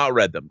I have not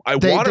read them. I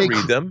want to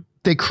read them.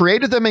 They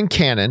created them in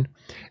canon.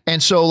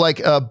 And so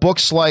like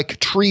books like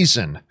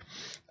Treason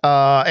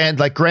and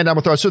like Grand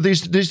Admiral Thrawn. So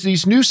there's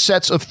these new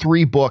sets of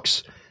 3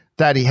 books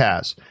that he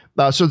has.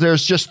 So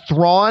there's just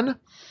Thrawn,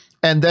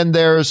 and then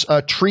there's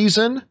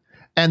Treason,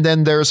 and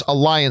then there's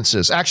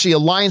Alliances. Actually,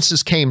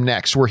 Alliances came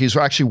next, where he's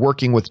actually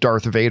working with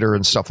Darth Vader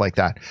and stuff like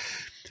that.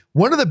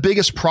 One of the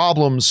biggest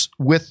problems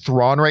with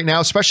Thrawn right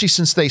now, especially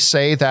since they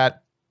say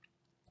that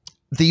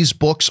these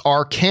books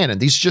are canon.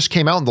 These just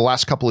came out in the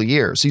last couple of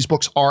years. These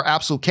books are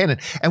absolute canon.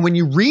 And when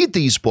you read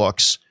these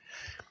books,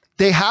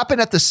 they happen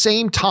at the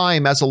same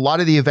time as a lot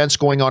of the events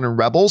going on in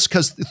Rebels,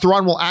 because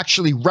Thrawn will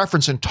actually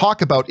reference and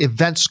talk about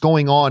events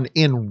going on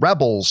in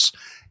Rebels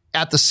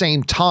at the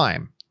same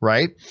time,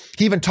 right?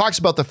 He even talks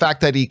about the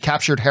fact that he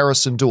captured Hera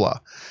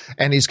Syndulla,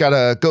 and he's got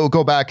to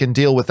go back and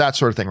deal with that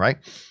sort of thing, right?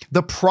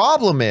 The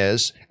problem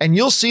is, and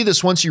you'll see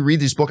this once you read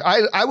these books,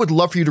 I would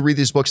love for you to read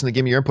these books and then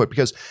give me your input,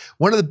 because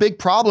one of the big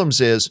problems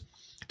is,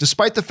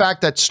 despite the fact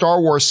that Star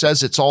Wars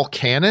says it's all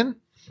canon,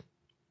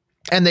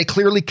 and they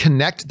clearly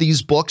connect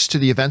these books to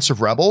the events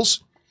of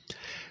Rebels,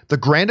 the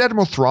Grand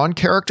Admiral Thrawn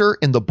character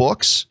in the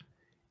books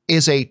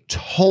is a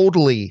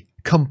totally,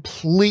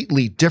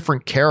 completely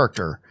different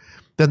character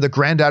than the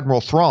Grand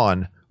Admiral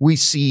Thrawn we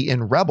see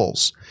in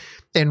Rebels.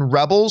 In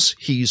Rebels,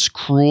 he's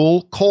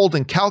cruel, cold,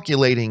 and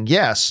calculating,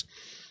 yes,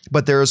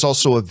 but there is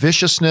also a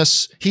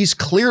viciousness. He's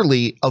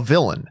clearly a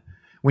villain.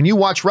 When you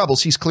watch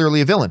Rebels, he's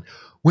clearly a villain.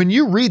 When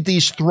you read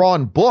these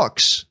Thrawn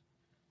books,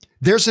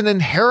 there's an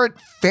inherent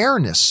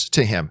fairness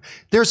to him.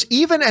 There's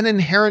even an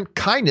inherent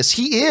kindness.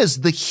 He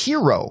is the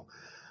hero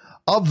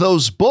of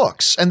those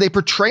books, and they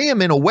portray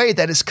him in a way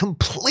that is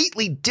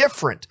completely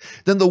different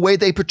than the way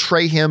they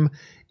portray him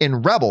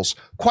in Rebels.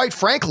 Quite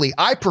frankly,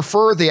 I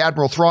prefer the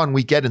Admiral Thrawn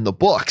we get in the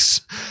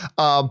books,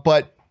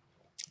 but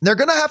they're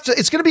going to have to,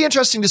 it's going to be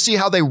interesting to see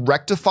how they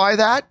rectify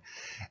that.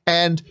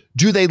 And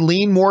do they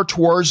lean more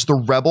towards the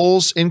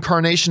Rebels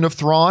incarnation of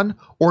Thrawn,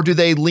 or do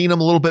they lean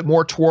him a little bit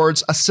more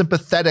towards a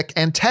sympathetic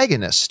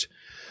antagonist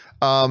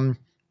from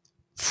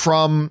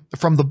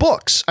the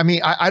books? I mean,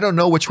 I don't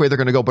know which way they're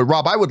going to go, but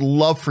Rob, I would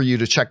love for you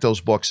to check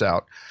those books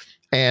out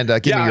and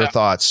give me your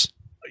thoughts.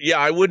 Yeah,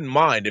 I wouldn't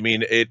mind. I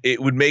mean,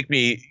 it would make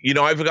me, you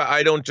know,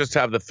 I don't just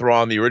have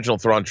the original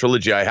Thrawn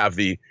trilogy. I have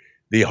the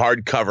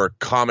hardcover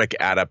comic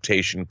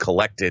adaptation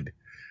collected,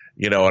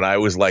 you know, and I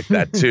always like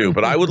that too.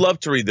 But I would love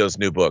to read those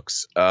new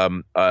books.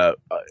 You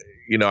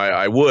know,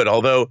 I would,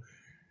 although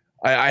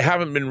I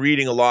haven't been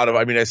reading a lot of,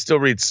 I mean, I still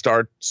read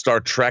Star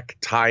Trek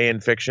tie-in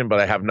fiction,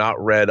 but I have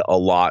not read a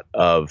lot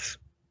of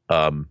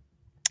Star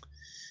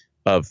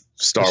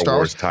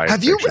Wars tie-in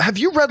fiction. Have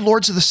you read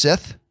Lords of the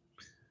Sith?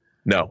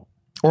 No.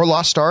 Or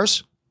Lost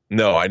Stars?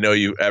 No, I know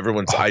you.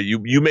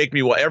 You make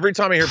me. Every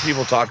time I hear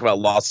people talk about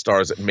Lost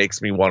Stars, it makes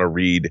me want to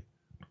read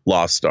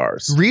Lost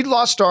Stars. Read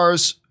Lost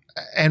Stars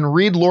and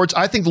read Lords.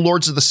 I think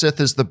Lords of the Sith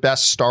is the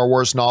best Star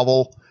Wars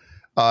novel,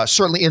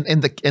 certainly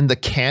in the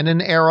canon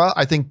era.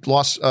 I think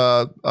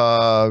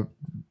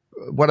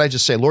what I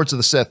just say, Lords of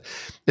the Sith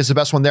is the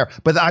best one there.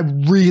 But I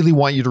really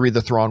want you to read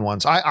the Thrawn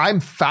ones. I'm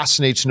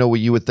fascinated to know what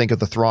you would think of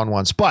the Thrawn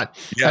ones. But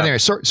anyway,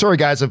 sorry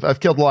guys, I've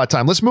killed a lot of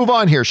time. Let's move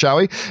on here, shall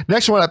we?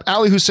 Next one up,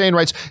 Ali Hussein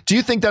writes, do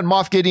you think that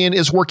Moff Gideon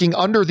is working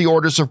under the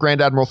orders of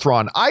Grand Admiral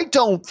Thrawn? I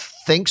don't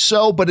think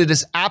so, but it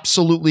is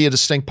absolutely a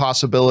distinct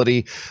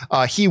possibility.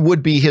 He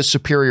would be his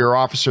superior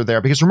officer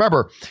there, because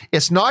remember,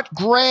 it's not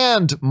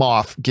Grand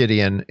Moff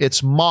Gideon,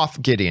 it's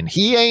Moff Gideon.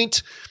 He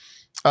ain't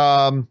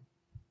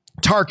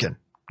Tarkin.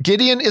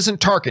 Gideon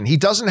isn't Tarkin. He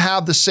doesn't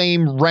have the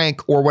same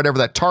rank or whatever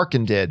that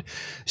Tarkin did.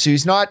 So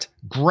he's not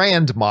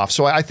Grand Moff.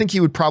 So I think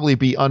he would probably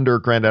be under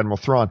Grand Admiral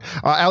Thrawn.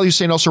 Ali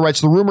Hussein also writes,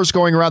 the rumors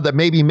going around that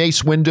maybe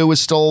Mace Windu is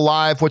still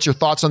alive. What's your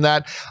thoughts on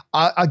that?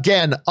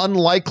 Again,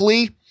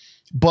 unlikely,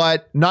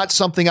 but not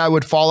something I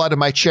would fall out of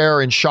my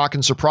chair in shock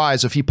and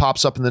surprise if he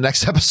pops up in the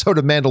next episode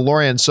of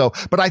Mandalorian. So,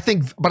 but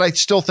I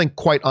still think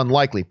quite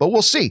unlikely, but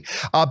we'll see.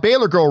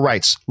 Baylor Girl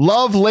writes,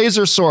 love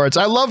laser swords.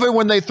 I love it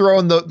when they throw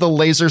in the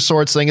laser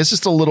swords thing. It's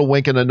just a little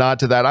wink and a nod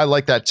to that. I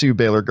like that too,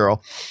 Baylor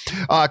Girl.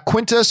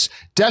 Quintus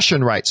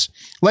Deschen writes,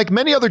 like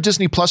many other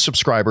Disney Plus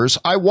subscribers,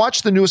 I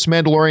watched the newest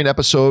Mandalorian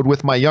episode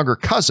with my younger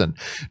cousin.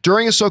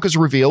 During Ahsoka's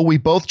reveal, we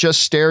both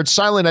just stared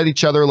silent at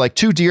each other like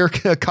two deer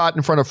caught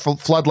in front of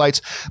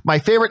floodlights. My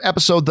favorite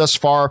episode thus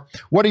far.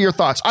 What are your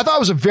thoughts? I thought it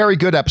was a very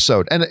good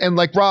episode. And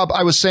like Rob,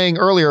 I was saying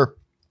earlier,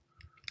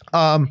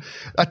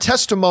 A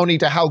testimony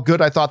to how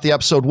good I thought the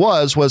episode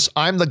was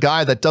I'm the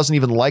guy that doesn't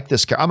even like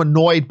this character. I'm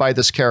annoyed by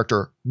this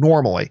character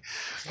normally.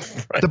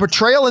 Right. The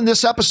portrayal in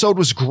this episode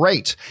was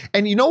great.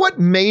 And you know what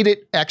made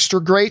it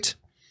extra great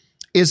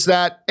is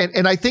that,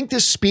 and I think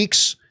this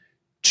speaks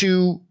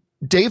to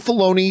Dave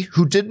Filoni,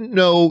 who didn't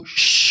know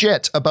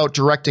shit about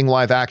directing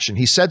live action.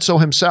 He said so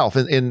himself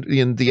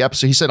in the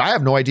episode. He said, I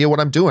have no idea what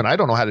I'm doing. I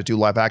don't know how to do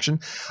live action.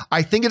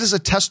 I think it is a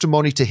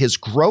testimony to his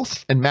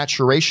growth and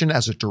maturation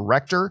as a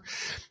director.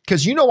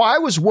 Because, I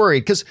was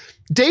worried because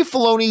Dave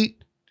Filoni,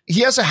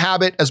 he has a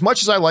habit, as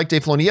much as I like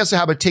Dave Filoni, he has a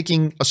habit of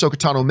taking Ahsoka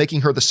Tano,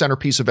 making her the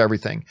centerpiece of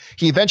everything.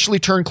 He eventually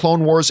turned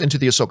Clone Wars into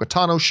the Ahsoka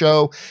Tano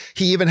show.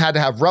 He even had to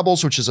have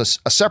Rebels, which is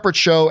a separate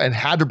show, and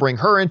had to bring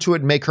her into it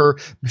and make her,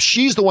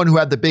 she's the one who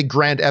had the big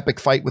grand epic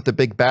fight with the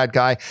big bad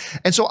guy.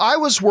 And so I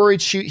was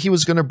worried he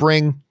was going to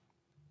bring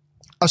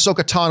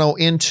Ahsoka Tano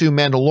into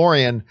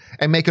Mandalorian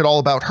and make it all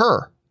about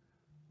her.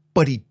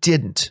 But he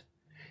didn't.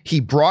 He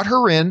brought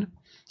her in.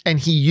 And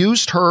he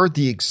used her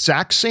the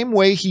exact same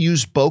way he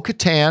used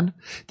Bo-Katan,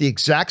 the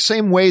exact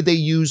same way they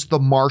used the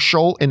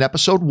Marshal in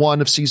episode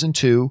 1 of season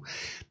 2.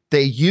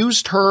 They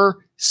used her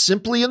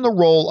simply in the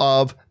role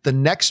of the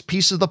next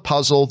piece of the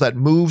puzzle that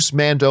moves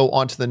Mando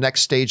onto the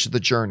next stage of the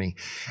journey.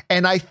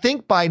 And I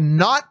think by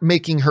not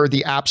making her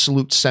the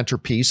absolute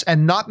centerpiece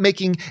and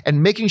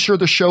making sure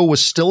the show was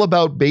still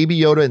about Baby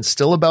Yoda and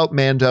still about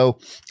Mando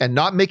and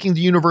not making the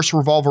universe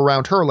revolve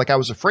around her like I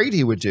was afraid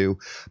he would do,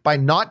 by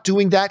not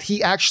doing that,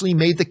 he actually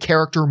made the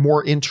character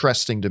more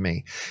interesting to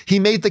me. He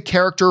made the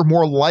character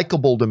more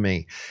likable to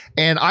me.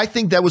 And I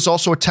think that was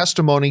also a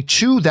testimony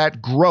to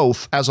that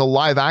growth as a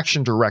live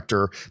action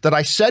director that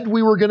I said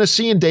we were going to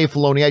see in Dave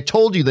Filoni. I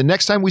told you the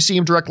next time we see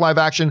him direct live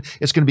action,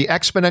 it's going to be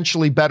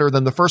exponentially better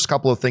than the first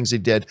couple of things he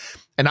did.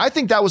 And I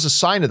think that was a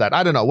sign of that.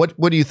 I don't know.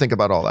 What do you think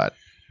about all that?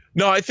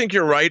 No, I think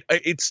you're right.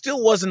 It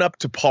still wasn't up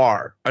to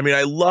par. I mean,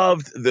 I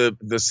loved the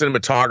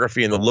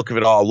cinematography and the look of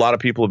it all. A lot of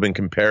people have been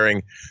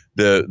comparing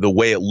the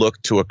way it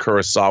looked to a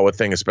Kurosawa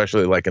thing,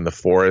 especially like in the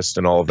forest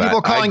and all of that.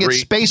 People calling it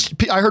space.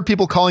 I heard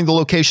people calling the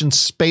location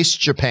Space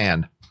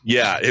Japan.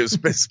 Yeah, it was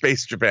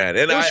Space Japan.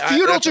 And it was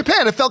feudal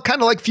Japan. It felt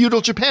kind of like feudal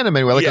Japan in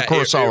many ways, like a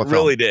Kurosawa film. It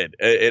really did.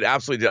 It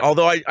absolutely did.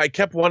 Although I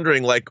kept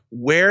wondering, like,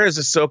 where is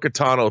Ahsoka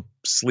Tano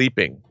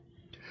sleeping?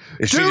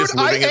 Dude,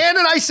 Ann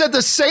and I said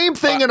the same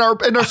thing in our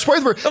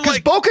spoiler because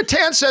like,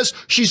 Bo-Katan says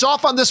she's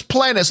off on this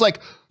planet. It's like,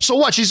 so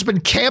what? She's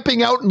been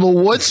camping out in the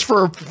woods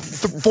for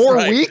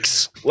 4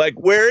 weeks? Like,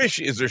 where is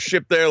she? Is her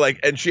ship there? Like,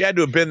 and she had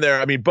to have been there.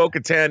 I mean,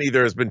 Bo-Katan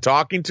either has been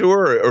talking to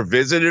her or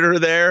visited her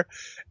there.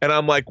 And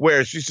I'm like,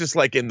 where? She's just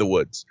like in the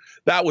woods.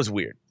 That was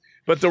weird.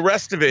 But the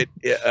rest of it,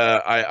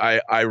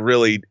 I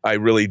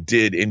really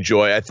did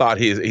enjoy. I thought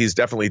he's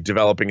definitely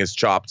developing his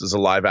chops as a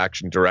live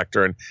action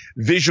director, and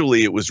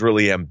visually it was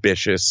really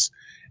ambitious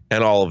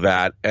and all of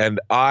that.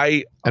 And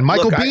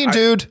Michael Biehn,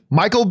 dude,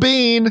 Michael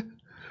Biehn.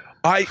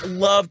 I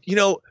loved,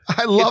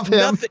 I love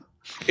him.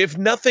 If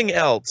nothing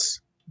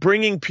else,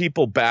 bringing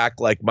people back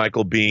like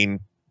Michael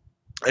Biehn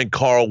and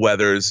Carl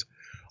Weathers,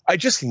 I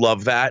just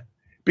love that.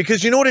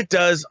 Because you know what it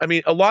does? I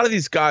mean, a lot of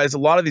these guys, a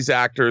lot of these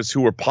actors who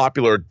were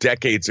popular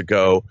decades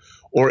ago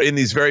or in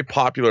these very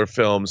popular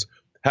films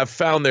have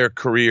found their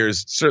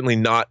careers certainly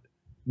not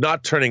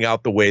turning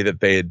out the way that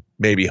they had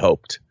maybe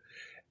hoped.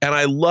 And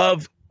I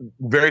love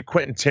very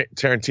Quentin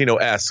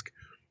Tarantino-esque.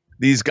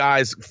 These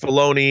guys,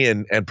 Filoni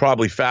and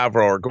probably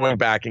Favreau, are going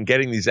back and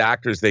getting these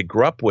actors they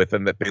grew up with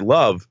and that they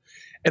love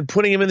and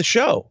putting them in the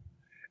show.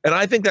 And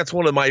I think that's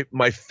one of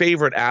my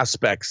favorite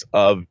aspects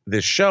of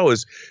this show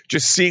is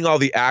just seeing all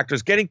the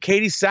actors, getting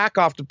Katie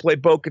Sackhoff to play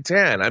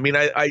Bo-Katan. I mean,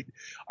 I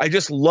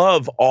just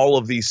love all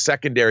of these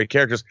secondary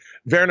characters.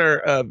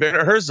 Werner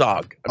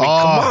Herzog. I mean,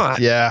 come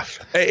on. Yeah.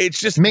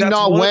 It's just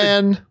Ming-Na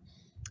Wen.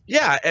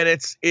 Yeah, and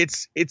it's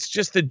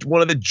just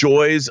one of the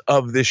joys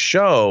of this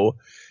show.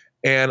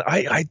 And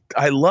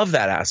I love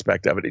that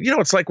aspect of it.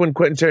 It's like when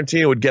Quentin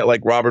Tarantino would get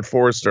like Robert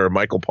Forster or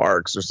Michael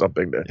Parks or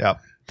something to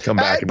come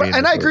back.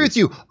 And I agree with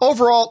you.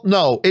 Overall,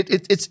 no.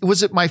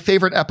 Was it my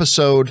favorite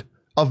episode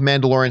of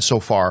Mandalorian so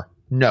far?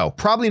 No.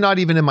 Probably not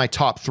even in my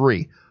top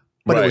 3.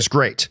 But It was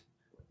great.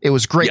 It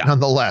was great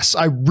nonetheless.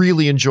 I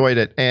really enjoyed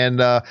it.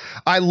 And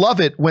I love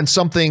it when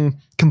something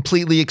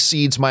completely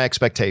exceeds my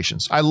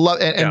expectations. I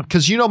love it. And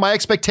because, my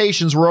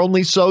expectations were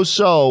only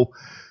so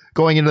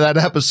going into that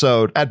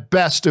episode. At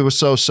best, it was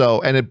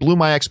so, and it blew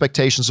my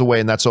expectations away,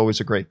 and that's always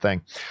a great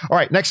thing. All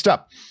right, next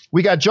up,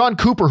 we got John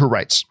Cooper who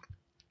writes,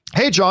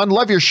 "Hey, John,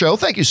 love your show."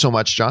 Thank you so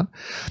much, John.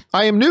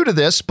 "I am new to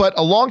this, but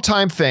a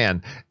longtime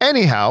fan.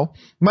 Anyhow,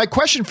 my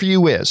question for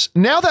you is,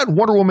 now that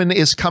Wonder Woman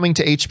is coming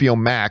to HBO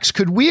Max,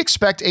 could we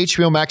expect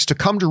HBO Max to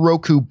come to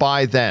Roku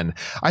by then?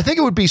 I think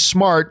it would be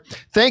smart.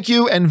 Thank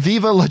you, and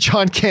viva La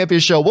John Campea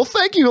Show." Well,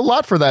 thank you a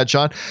lot for that,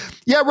 John.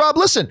 Yeah, Rob,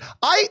 listen,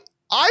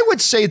 I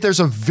would say there's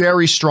a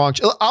very strong,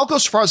 I'll go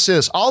as far as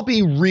this. I'll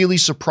be really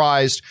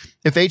surprised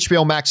if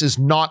HBO Max is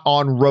not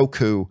on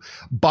Roku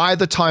by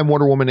the time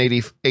Wonder Woman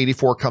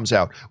 84 comes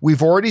out.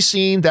 We've already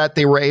seen that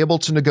they were able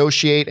to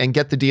negotiate and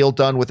get the deal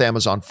done with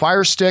Amazon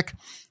Fire Stick.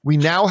 We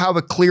now have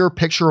a clear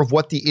picture of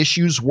what the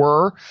issues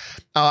were.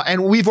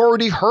 And we've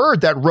already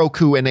heard that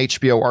Roku and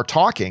HBO are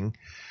talking.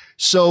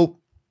 So,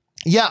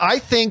 yeah, I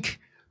think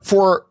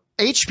for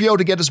HBO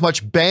to get as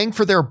much bang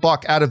for their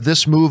buck out of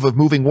this move of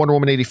moving Wonder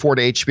Woman 84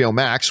 to HBO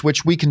Max,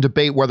 which we can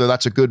debate whether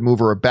that's a good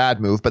move or a bad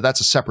move, but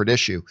that's a separate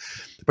issue.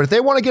 But if they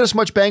want to get as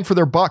much bang for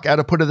their buck out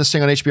of putting this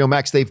thing on HBO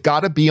Max, they've got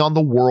to be on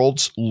the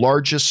world's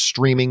largest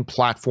streaming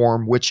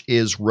platform, which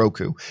is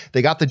Roku.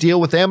 They got the deal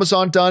with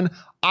Amazon done.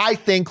 I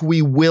think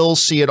we will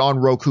see it on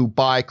Roku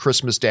by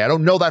Christmas Day. I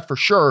don't know that for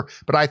sure,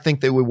 but I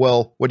think that we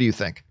will. What do you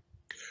think?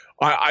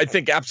 I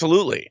think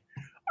absolutely.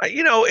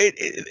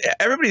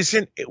 Everybody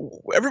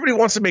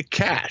wants to make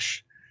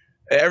cash.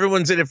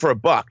 Everyone's in it for a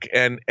buck,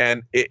 and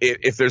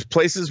if there's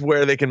places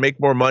where they can make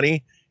more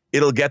money,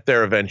 it'll get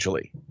there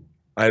eventually.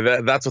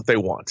 That's what they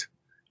want,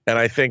 and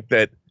I think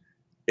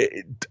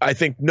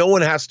no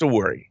one has to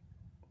worry.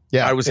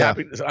 Yeah, I was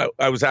happy.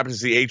 I was happy to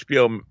see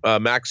HBO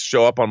Max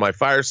show up on my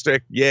Fire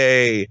Stick.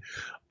 Yay!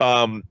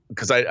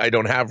 Because I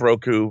don't have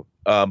Roku,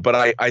 but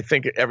I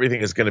think everything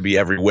is going to be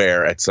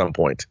everywhere at some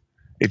point.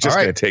 It's just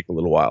going to take a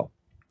little while.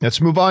 Let's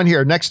move on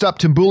here. Next up,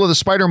 Timbula the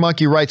Spider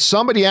Monkey writes,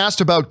 somebody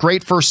asked about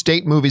great first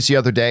date movies the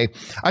other day.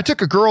 I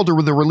took a girl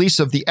to the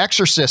release of The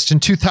Exorcist in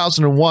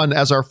 2001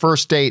 as our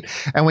first date.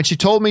 And when she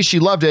told me she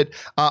loved it,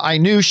 I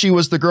knew she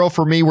was the girl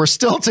for me. We're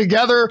still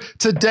together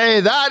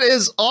today. That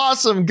is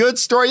awesome. Good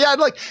story. Yeah.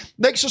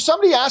 So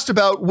somebody asked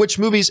about which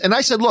movies. And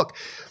I said, look,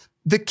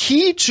 the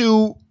key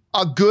to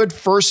a good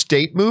first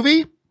date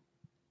movie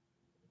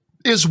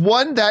is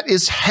one that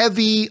is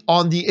heavy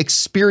on the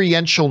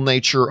experiential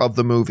nature of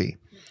the movie.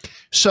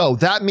 So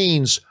that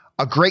means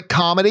a great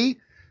comedy,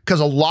 because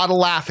a lot of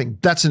laughing.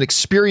 That's an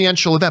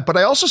experiential event. But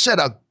I also said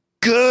a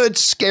good,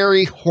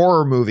 scary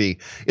horror movie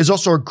is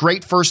also a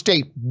great first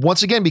date.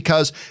 Once again,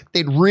 because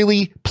it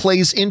really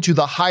plays into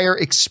the higher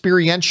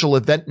experiential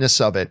eventness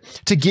of it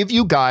to give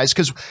you guys,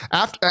 because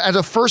at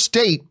a first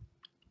date,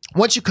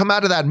 once you come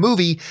out of that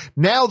movie,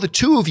 now the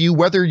two of you,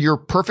 whether you're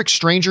perfect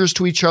strangers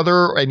to each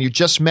other and you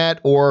just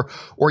met or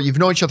you've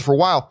known each other for a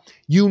while,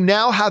 you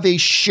now have a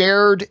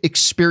shared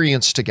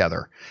experience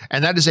together.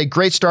 And that is a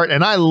great start.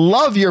 And I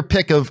love your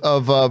pick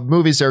of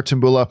movies there,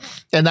 Timbula.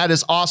 And that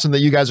is awesome that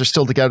you guys are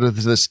still together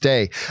to this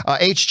day.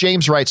 H.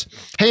 James writes,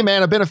 hey,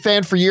 man, I've been a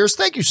fan for years.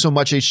 Thank you so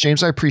much, H.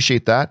 James. I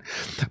appreciate that.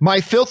 My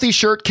filthy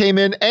shirt came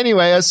in.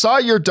 Anyway, I saw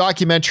your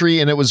documentary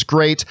and it was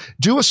great.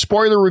 Do a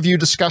spoiler review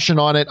discussion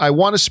on it. I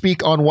want to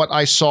speak on what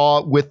I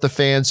saw with the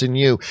fans and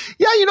you.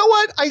 Yeah, you know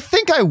what? I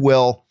think I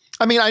will.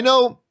 I mean, I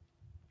know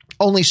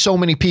only so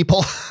many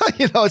people,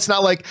 it's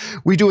not like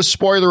we do a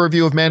spoiler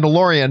review of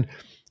Mandalorian.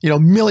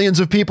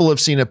 Millions of people have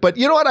seen it, but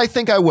you know what? I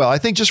think I will. I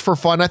think just for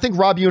fun, I think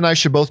Rob, you and I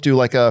should both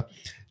do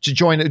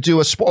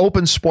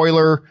open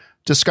spoiler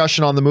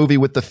discussion on the movie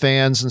with the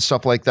fans and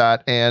stuff like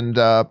that, and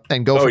go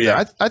from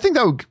there. I think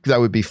that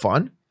would be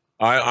fun.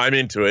 I'm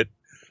into it.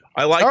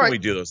 I like when we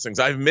do those things.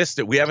 I've missed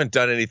it. We haven't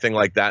done anything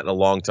like that in a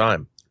long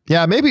time.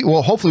 Yeah, maybe.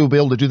 Well, hopefully we'll be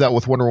able to do that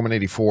with Wonder Woman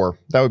 84.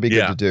 That would be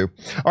good to do.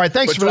 All right,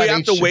 thanks for that. Do we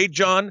have to wait,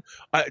 John?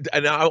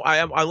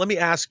 Let me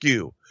ask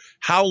you: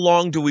 how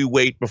long do we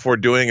wait before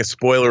doing a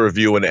spoiler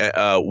review when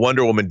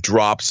Wonder Woman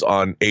drops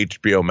on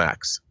HBO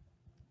Max?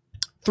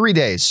 3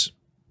 days.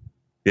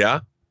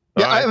 Yeah.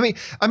 Yeah, right.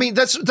 I mean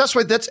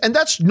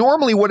that's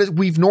normally what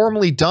we've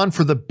normally done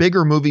for the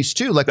bigger movies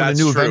too. Like when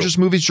the new Avengers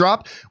movies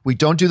drop, we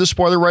don't do the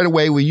spoiler right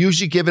away. We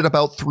usually give it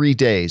about 3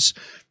 days.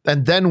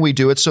 And then we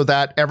do it so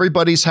that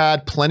everybody's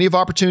had plenty of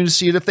opportunity to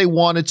see it if they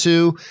wanted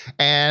to.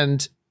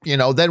 And,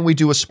 then we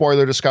do a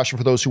spoiler discussion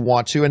for those who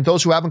want to. And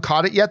those who haven't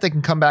caught it yet, they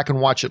can come back and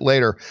watch it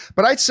later.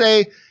 But I'd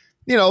say,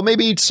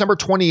 maybe December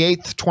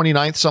 28th,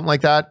 29th, something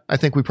like that. I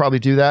think we probably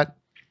do that.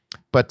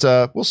 But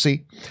we'll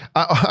see.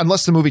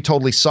 Unless the movie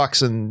totally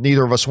sucks and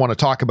neither of us want to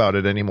talk about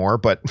it anymore.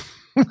 But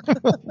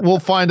we'll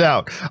find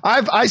out.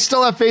 I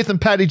still have faith in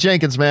Patty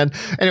Jenkins, man.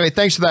 Anyway,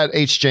 thanks for that,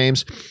 H.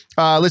 James.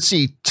 Let's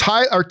see.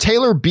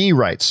 Taylor B.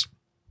 writes,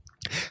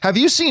 have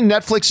you seen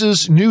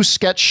Netflix's new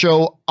sketch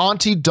show,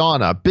 Auntie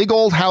Donna, Big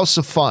Old House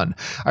of Fun?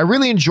 I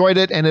really enjoyed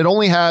it, and it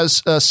only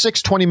has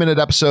 6 20-minute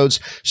episodes,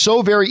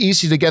 so very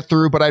easy to get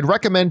through, but I'd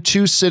recommend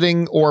 2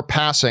 sitting or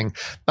passing.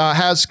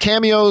 Has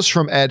cameos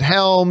from Ed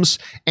Helms,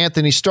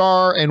 Anthony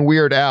Starr, and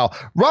Weird Al.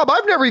 Rob,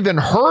 I've never even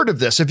heard of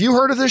this. Have you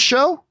heard of this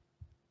show?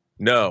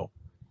 No.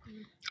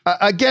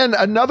 Again,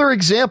 another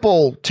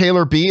example,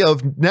 Taylor B.,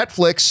 of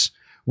Netflix.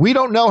 We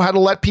don't know how to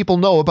let people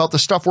know about the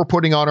stuff we're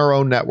putting on our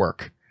own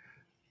network.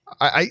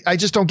 I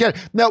just don't get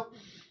it. Now,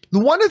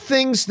 one of the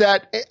things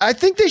that I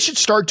think they should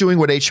start doing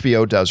what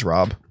HBO does,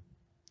 Rob.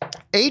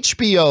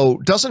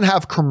 HBO doesn't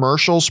have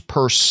commercials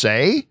per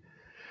se,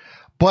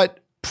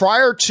 but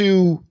prior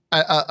to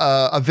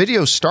a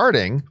video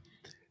starting,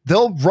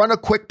 they'll run a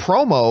quick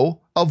promo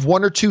of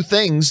 1 or 2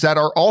 things that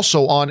are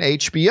also on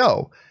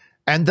HBO,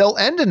 and they'll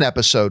end an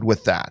episode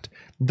with that.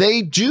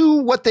 they do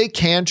what they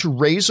can to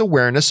raise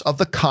awareness of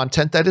the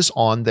content that is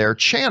on their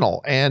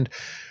channel. And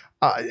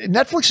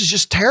Netflix is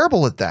just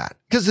terrible at that.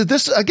 Because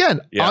this,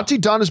 again, Auntie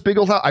Donna's Big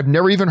Old House, I've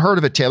never even heard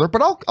of it, Taylor,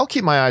 but I'll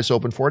keep my eyes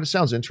open for it. It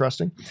sounds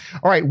interesting.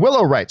 All right,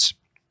 Willow writes,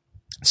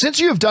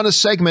 since you have done a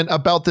segment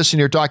about this in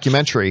your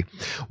documentary,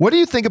 what do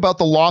you think about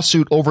the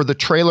lawsuit over the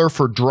trailer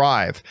for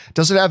Drive?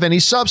 Does it have any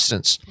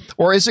substance?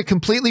 Or is it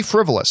completely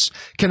frivolous?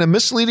 Can a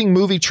misleading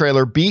movie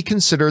trailer be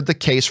considered the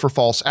case for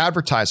false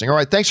advertising? All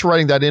right, thanks for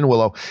writing that in,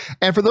 Willow.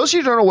 And for those of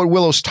you who don't know what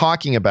Willow's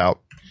talking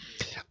about,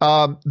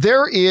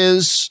 there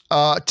is,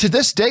 to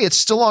this day, it's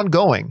still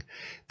ongoing.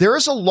 There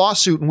is a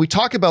lawsuit, and we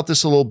talk about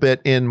this a little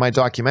bit in my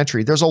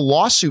documentary. There's a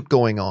lawsuit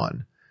going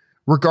on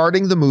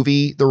regarding the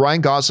movie, the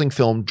Ryan Gosling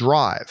film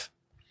Drive.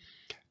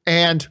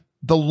 And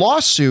the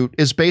lawsuit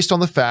is based on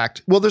the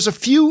fact, well, there's a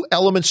few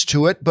elements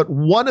to it, but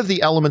one of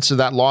the elements of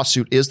that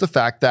lawsuit is the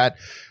fact that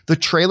the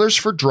trailers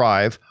for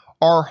Drive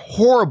are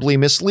horribly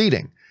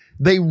misleading.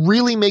 They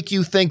really make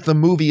you think the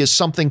movie is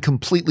something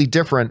completely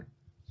different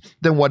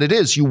than what it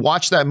is. You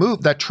watch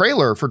that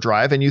trailer for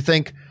Drive and you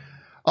think,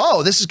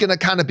 oh, this is going to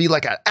kind of be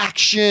like an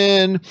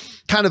action,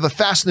 kind of a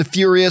Fast and the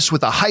Furious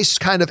with a heist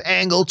kind of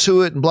angle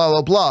to it and blah,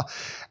 blah, blah.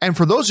 And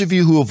for those of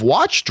you who have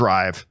watched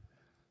Drive,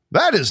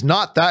 that is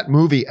not that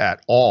movie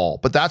at all,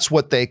 but that's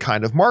what they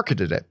kind of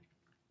marketed it.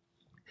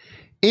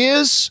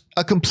 Is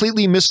a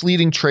completely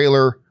misleading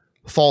trailer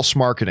false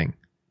marketing?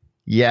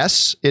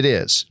 Yes, it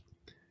is.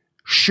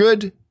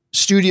 Should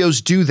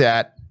studios do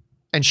that?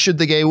 And should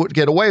they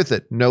get away with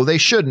it? No, they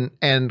shouldn't.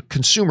 And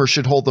consumers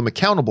should hold them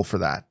accountable for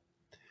that.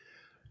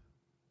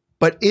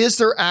 But is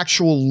there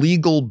actual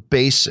legal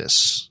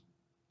basis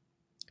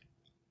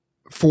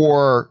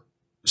for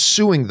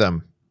suing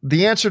them?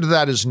 The answer to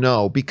that is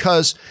no,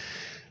 because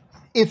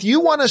if you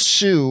want to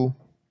sue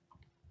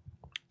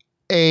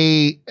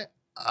a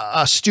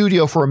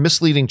studio for a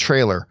misleading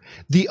trailer,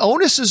 the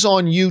onus is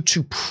on you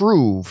to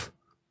prove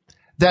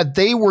that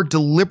they were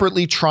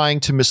deliberately trying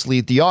to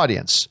mislead the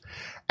audience.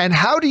 And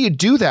how do you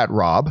do that,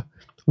 Rob,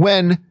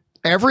 when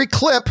every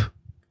clip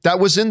that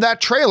was in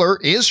that trailer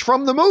is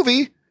from the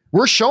movie?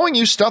 We're showing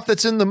you stuff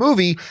that's in the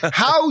movie.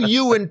 How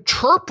you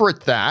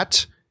interpret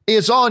that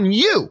is on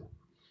you.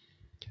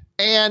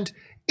 And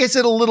is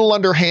it a little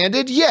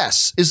underhanded?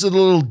 Yes. Is it a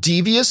little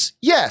devious?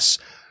 Yes.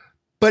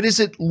 But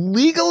is it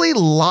legally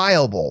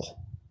liable?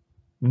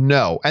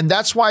 No. And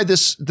that's why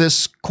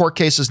this court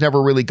case has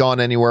never really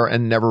gone anywhere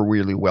and never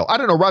really will. I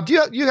don't know, Rob, do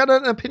you got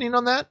an opinion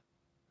on that?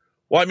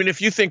 Well, I mean,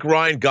 if you think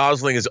Ryan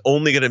Gosling is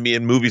only going to be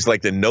in movies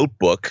like The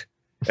Notebook,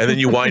 and then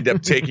you wind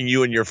up taking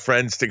you and your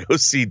friends to go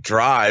see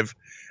Drive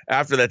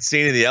after that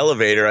scene in the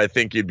elevator, I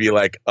think you'd be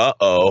like,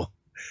 uh-oh.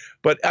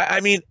 But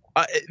I mean,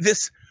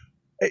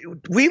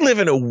 we live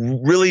in a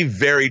really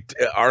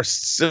our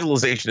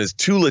civilization is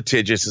too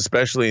litigious,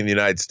 especially in the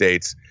United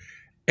States.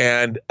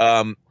 And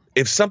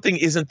if something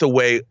isn't the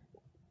way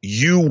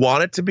you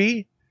want it to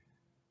be,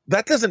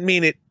 that doesn't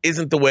mean it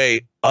isn't the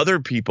way other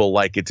people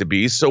like it to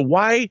be. So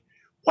why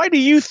do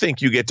you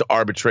think you get to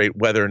arbitrate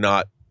whether or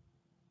not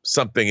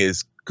something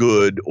is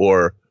good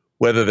or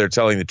whether they're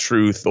telling the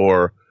truth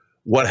or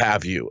what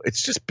have you?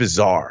 It's just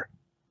bizarre.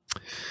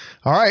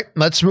 All right,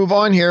 let's move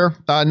on here.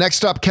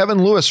 Next up,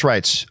 Kevin Lewis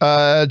writes,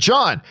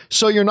 John,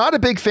 so you're not a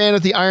big fan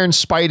of the Iron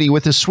Spidey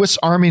with his Swiss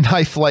Army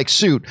knife-like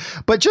suit,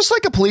 but just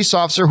like a police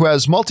officer who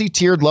has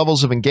multi-tiered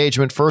levels of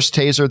engagement, first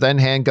taser, then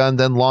handgun,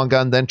 then long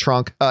gun, then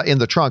trunk, in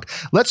the trunk,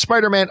 let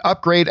Spider-Man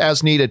upgrade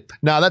as needed.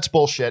 No, that's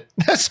bullshit.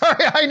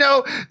 Sorry, I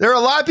know there are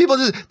a lot of people.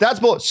 That's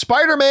bullshit.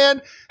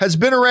 Spider-Man has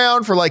been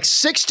around for like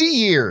 60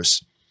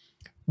 years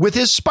with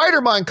his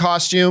Spider-Man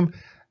costume,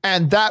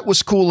 and that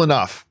was cool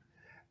enough.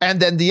 And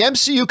then the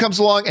MCU comes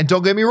along, and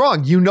don't get me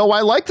wrong, you know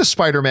I like the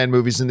Spider-Man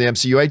movies in the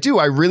MCU. I do.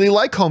 I really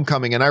like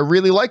Homecoming, and I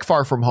really like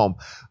Far From Home.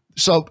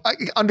 So I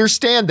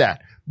understand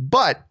that.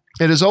 But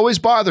it has always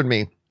bothered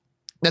me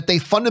that they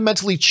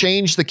fundamentally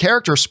changed the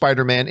character of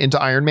Spider-Man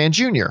into Iron Man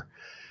Jr.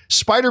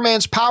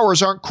 Spider-Man's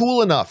powers aren't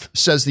cool enough,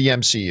 says the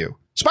MCU.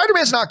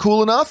 Spider-Man's not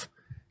cool enough.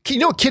 You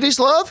know what kiddies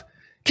love?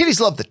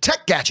 Kiddies love the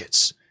tech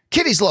gadgets.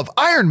 Kiddies love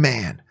Iron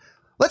Man.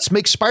 Let's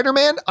make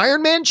Spider-Man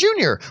Iron Man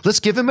Jr.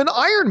 Let's give him an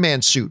Iron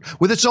Man suit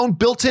with its own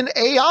built-in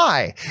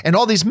AI and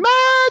all these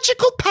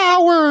magical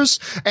powers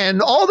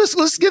and all this.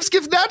 Let's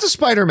give that to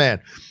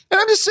Spider-Man. And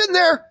I'm just sitting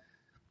there.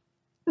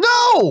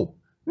 No,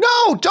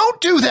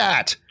 don't do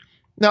that.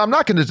 Now, I'm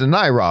not going to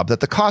deny, Rob, that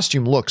the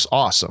costume looks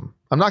awesome.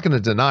 I'm not going to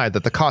deny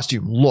that the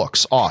costume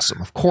looks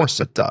awesome. Of course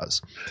it does.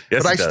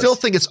 Yes, but I still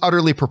think it's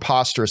utterly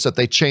preposterous that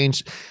they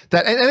changed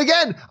that. And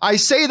again, I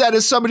say that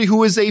as somebody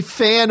who is a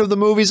fan of the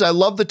movies. I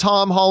love the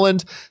Tom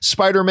Holland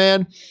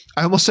Spider-Man.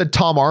 I almost said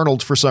Tom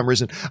Arnold for some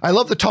reason. I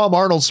love the Tom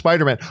Arnold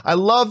Spider-Man. I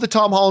love the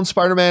Tom Holland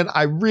Spider-Man.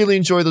 I really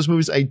enjoy those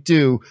movies. I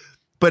do.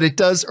 But it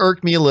does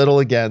irk me a little,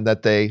 again,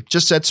 that they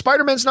just said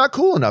Spider-Man's not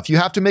cool enough. You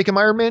have to make him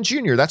Iron Man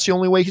Jr. That's the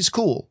only way he's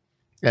cool.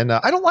 And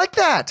I don't like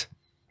that.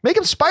 Make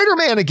him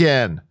Spider-Man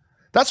again.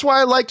 That's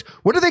why I liked,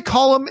 what do they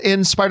call him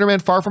in Spider-Man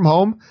Far From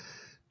Home?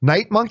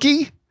 Night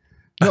Monkey?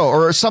 No,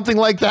 or something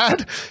like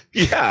that.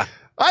 Yeah.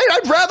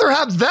 I'd rather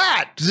have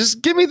that.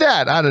 Just give me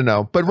that. I don't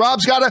know. But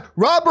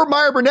Robert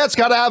Meyer Burnett's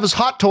got to have his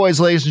hot toys,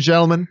 ladies and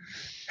gentlemen.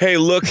 Hey,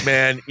 look,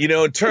 man, you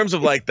know, in terms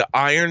of like the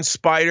Iron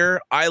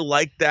Spider, I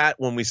like that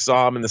when we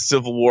saw him in the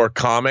Civil War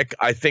comic.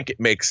 I think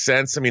it makes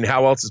sense. I mean,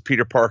 how else is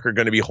Peter Parker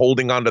going to be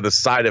holding onto the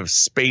side of a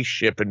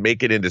spaceship and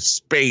make it into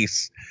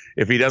space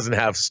if he doesn't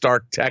have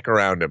Stark tech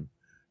around him,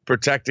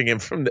 protecting him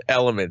from the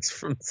elements,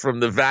 from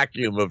the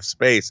vacuum of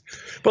space?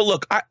 But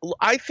look,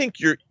 I think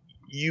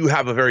you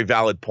have a very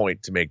valid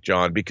point to make,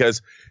 John,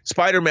 because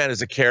Spider-Man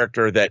is a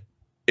character that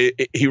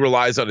he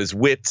relies on his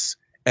wits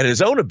and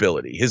his own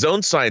ability, his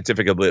own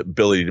scientific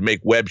ability to make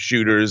web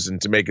shooters and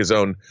to make his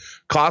own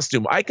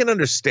costume. I can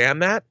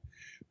understand that.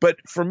 But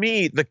for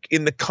me,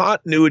 within the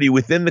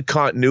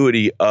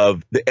continuity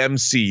of the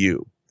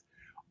MCU,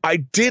 I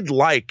did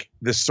like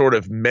this sort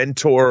of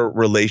mentor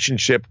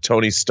relationship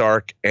Tony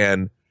Stark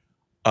and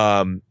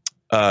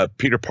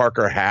Peter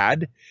Parker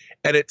had.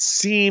 And it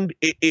seemed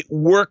it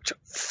worked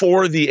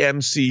for the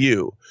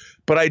MCU.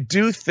 But I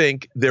do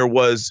think there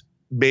was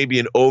maybe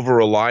an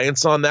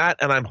over-reliance on that.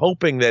 And I'm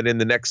hoping that in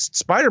the next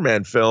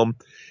Spider-Man film,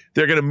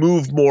 they're going to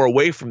move more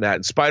away from that.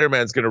 And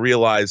Spider-Man's going to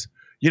realize,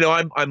 you know,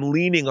 I'm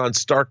leaning on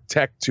Stark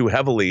tech too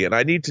heavily, and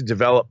I need to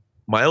develop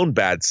my own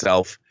bad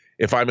self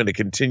if I'm going to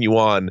continue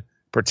on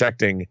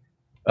protecting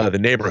the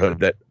neighborhood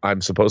that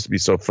I'm supposed to be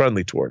so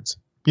friendly towards.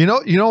 You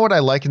know what I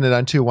liken it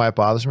onto, why it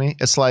bothers me?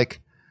 It's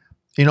like,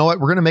 you know what?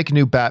 We're going to make a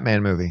new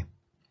Batman movie.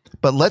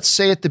 But let's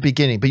say at the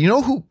beginning, but you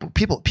know who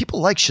people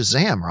like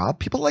Shazam, Rob.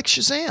 People like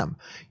Shazam.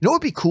 You know what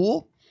would be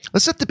cool?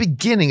 Let's at the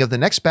beginning of the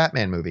next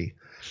Batman movie,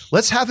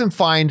 let's have him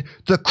find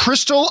the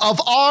crystal of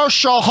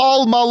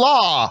Ar-Shahal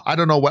Mallah. I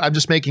don't know what, I'm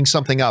just making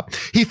something up.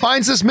 He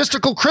finds this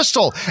mystical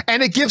crystal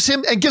and it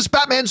gives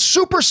Batman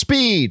super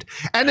speed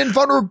and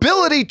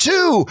invulnerability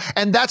too.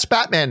 And that's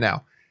Batman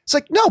now. It's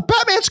like, no,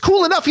 Batman's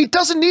cool enough. He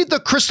doesn't need the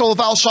crystal of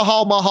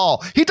Al-Shahal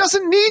Mahal. He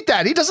doesn't need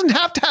that. He doesn't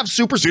have to have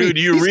super speed. Dude,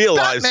 you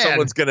realize Batman.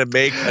 Someone's going to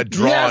make a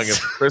drawing of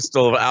the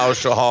crystal of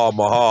Al-Shahal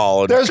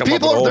Mahal. There's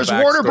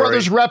Warner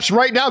Brothers reps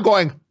right now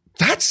going,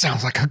 that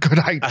sounds like a good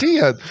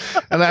idea.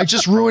 And I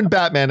just ruined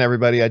Batman,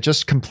 everybody. I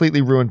just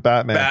completely ruined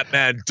Batman.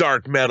 Batman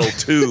Dark Metal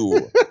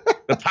 2.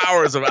 The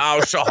powers of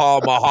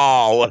Al-Shahal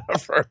Mahal,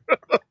 whatever.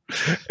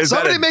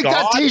 Somebody make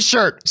that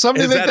T-shirt.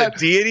 Somebody make that a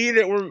deity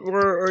that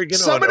we're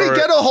somebody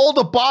get a hold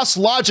of Boss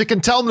Logic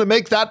and tell them to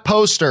make that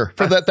poster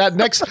for that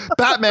next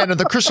Batman and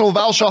the Crystal of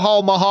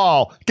Al-Shahal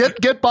Mahal.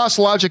 Get Boss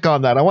Logic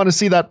on that. I want to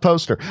see that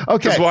poster.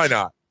 Okay, why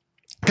not?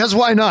 Because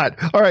why not?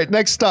 All right,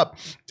 next up.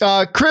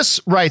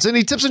 Chris writes, and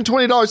he tips in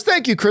 $20.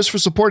 Thank you, Chris, for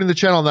supporting the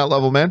channel on that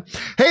level, man.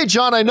 Hey,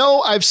 John, I know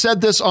I've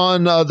said this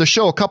on the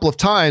show a couple of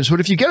times, but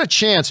if you get a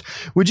chance,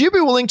 would you be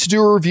willing to do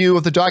a review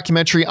of the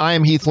documentary I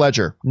Am Heath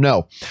Ledger?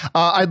 No.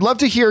 I'd love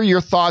to hear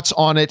your thoughts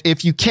on it.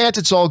 If you can't,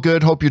 it's all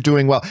good. Hope you're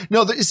doing well.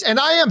 No, and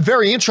I am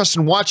very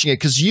interested in watching it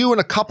because you and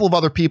a couple of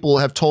other people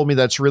have told me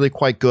that's really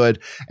quite good,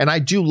 and I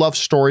do love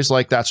stories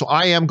like that, so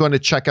I am going to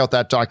check out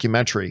that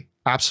documentary.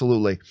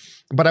 Absolutely.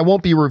 But I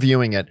won't be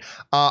reviewing it.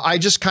 I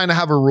just kind of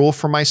have a rule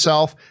for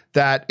myself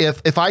that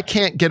if I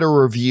can't get a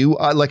review,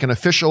 like an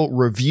official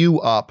review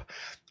up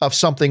of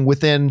something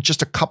within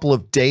just a couple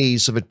of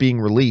days of it being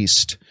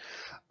released,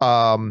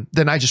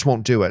 then I just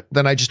won't do it.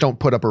 Then I just don't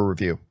put up a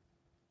review.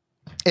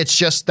 It's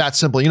just that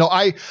simple. You know,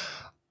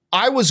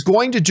 I was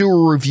going to do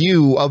a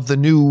review of the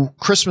new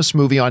Christmas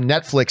movie on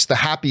Netflix, The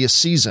Happiest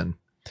Season,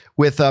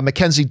 with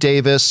Mackenzie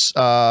Davis,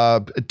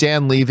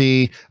 Dan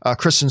Levy,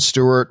 Kristen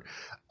Stewart.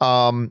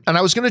 And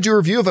I was going to do a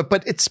review of it,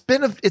 but it's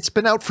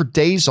been out for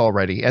days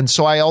already. And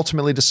so I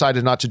ultimately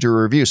decided not to do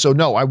a review. So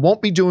no, I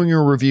won't be doing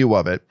a review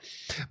of it,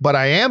 but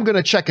I am going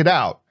to check it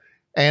out.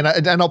 And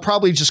I'll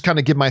probably just kind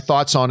of give my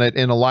thoughts on it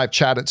in a live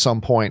chat at some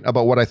point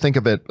about what I think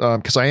of it,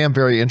 because I am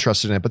very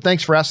interested in it. But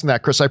thanks for asking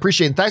that, Chris. I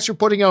appreciate it. And thanks for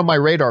putting it on my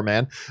radar,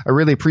 man. I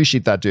really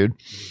appreciate that, dude.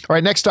 All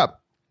right, next up.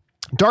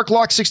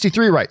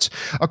 Darklock63 writes,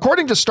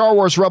 according to Star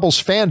Wars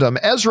Rebels fandom,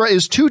 Ezra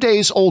is 2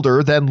 days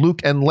older than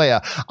Luke and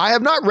Leia. I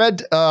have not read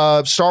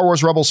Star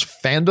Wars Rebels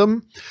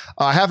fandom.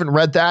 I haven't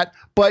read that.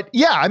 But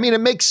yeah, I mean,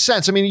 it makes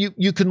sense. I mean,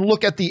 you can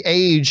look at the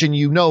age and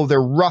you know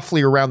they're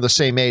roughly around the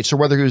same age. So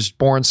whether he was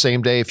born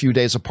same day, a few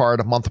days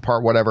apart, a month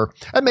apart, whatever,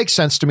 that makes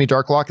sense to me,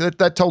 Darklock.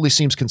 That totally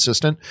seems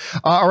consistent.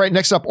 All right,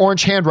 next up,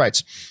 Orange Hand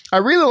writes, I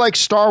really like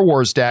Star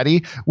Wars,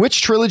 Daddy.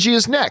 Which trilogy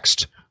is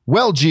next?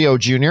 Well, Geo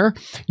Jr.,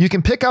 you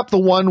can pick up the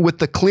one with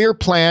the clear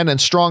plan and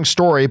strong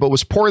story, but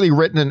was poorly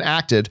written and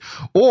acted,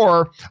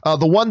 or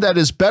the one that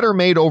is better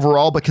made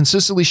overall, but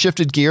consistently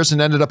shifted gears and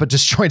ended up a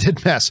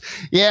disjointed mess.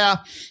 Yeah,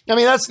 I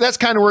mean, that's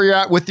kind of where you're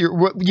at with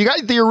you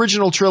got the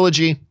original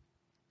trilogy.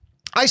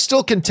 I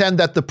still contend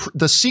that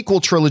the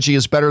sequel trilogy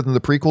is better than the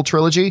prequel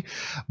trilogy,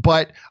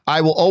 but I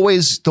will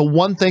always, the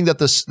one thing that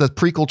the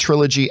prequel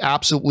trilogy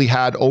absolutely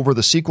had over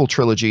the sequel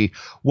trilogy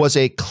was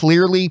a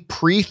clearly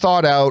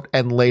pre-thought out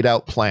and laid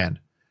out plan.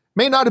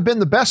 May not have been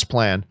the best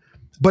plan,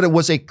 but it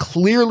was a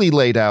clearly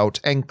laid out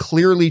and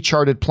clearly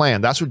charted plan.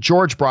 That's what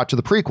George brought to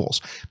the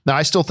prequels. Now,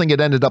 I still think it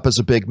ended up as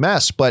a big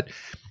mess, but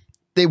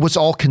it was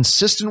all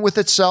consistent with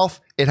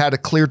itself. It had a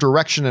clear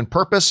direction and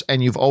purpose,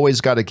 and you've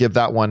always got to give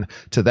that one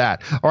to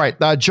that. All right,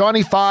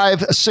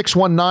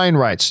 Johnny5619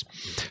 writes,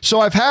 so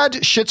I've had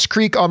Schitt's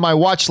Creek on my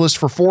watch list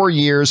for 4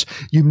 years.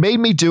 You made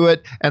me do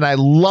it, and I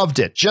loved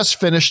it. Just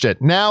finished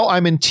it. Now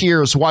I'm in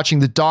tears watching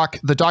the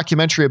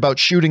documentary about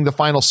shooting the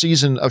final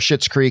season of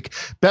Schitt's Creek.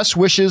 Best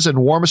wishes and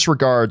warmest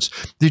regards.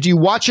 Did you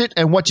watch it,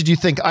 and what did you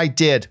think? I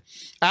did.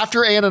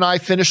 After Ann and I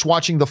finished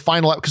watching the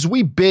final, because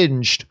we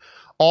binged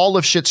all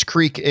of Schitt's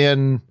Creek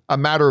in a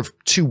matter of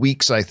 2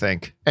 weeks, I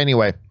think.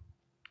 Anyway,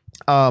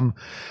 and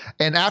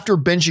after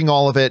binging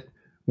all of it,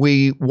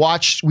 we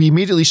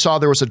immediately saw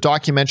there was a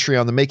documentary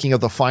on the making of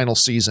the final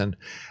season,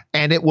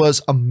 and it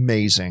was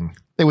amazing.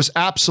 It was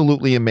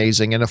absolutely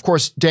amazing. And of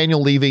course,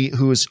 Daniel Levy,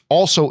 who is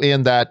also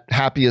in that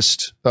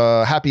happiest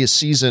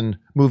season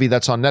movie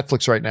that's on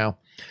Netflix right now,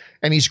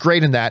 and he's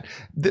great in that.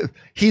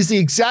 He's the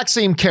exact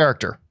same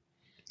character.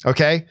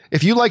 Okay,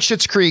 if you like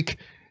Schitt's Creek,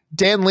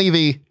 Dan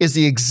Levy is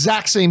the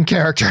exact same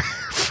character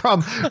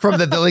from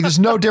the like, there's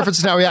no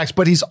difference in how he acts,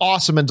 but he's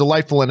awesome and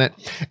delightful in it.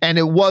 And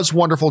it was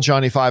wonderful,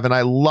 Johnny 5. And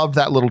I love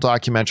that little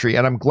documentary.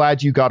 And I'm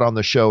glad you got on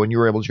the show and you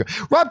were able to go.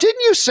 Rob,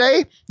 didn't you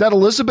say that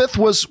Elizabeth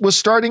was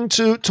starting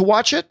to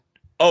watch it?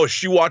 Oh,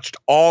 she watched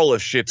all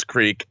of Schitt's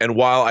Creek. And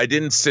while I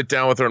didn't sit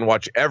down with her and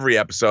watch every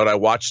episode, I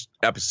watched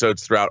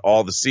episodes throughout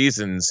all the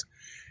seasons.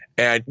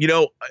 And, you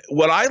know,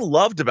 what I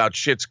loved about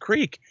Schitt's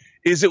Creek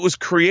is it was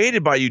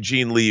created by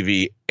Eugene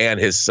Levy and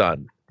his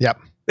son.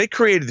 Yep. They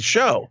created the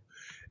show.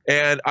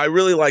 And I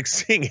really like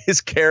seeing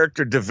his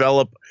character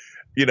develop,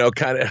 you know,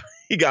 kind of,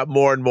 he got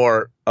more and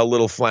more a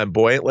little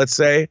flamboyant, let's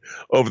say,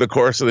 over the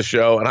course of the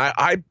show.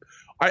 And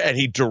and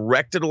he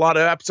directed a lot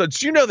of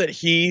episodes. You know that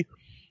he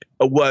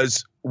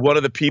was one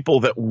of the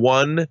people that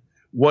won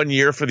 1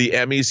 year for the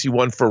Emmys. He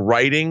won for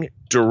writing,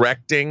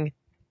 directing,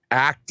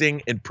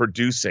 acting, and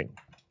producing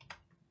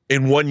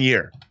in 1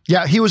 year.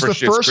 Yeah, he was the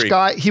first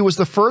guy. He was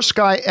the first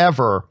guy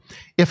ever,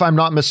 if I'm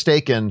not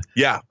mistaken.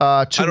 Yeah,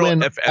 to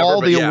win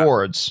all the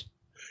awards.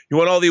 He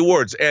won all the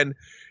awards, and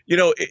you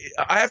know,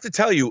 I have to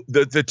tell you,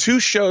 the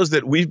two shows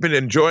that we've been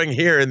enjoying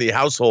here in the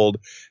household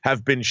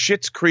have been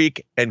Schitt's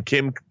Creek and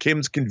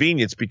Kim's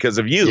Convenience because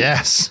of you.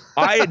 Yes,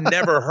 I had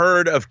never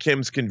heard of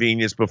Kim's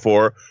Convenience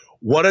before.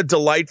 What a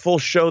delightful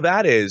show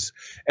that is!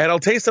 And I'll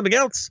tell you something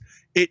else.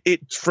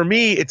 It for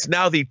me, it's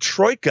now the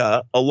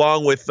troika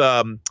along with.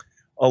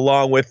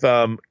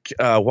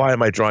 Why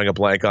am I drawing a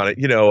blank on it?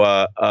 You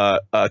know,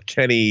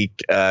 Kenny,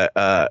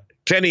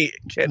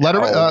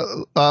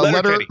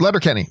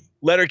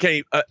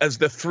 Letterkenny as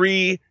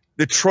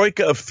the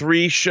troika of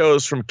three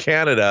shows from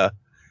Canada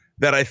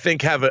that I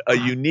think have a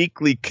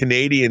uniquely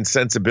Canadian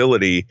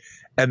sensibility.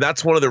 And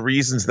that's one of the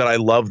reasons that I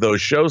love those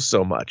shows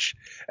so much.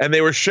 And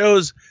they were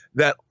shows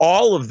that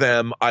all of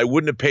them I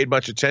wouldn't have paid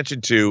much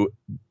attention to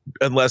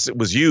unless it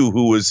was you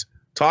who was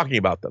talking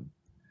about them.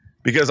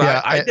 Because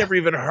I'd never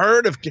even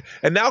heard of,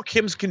 and now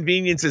Kim's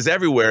Convenience is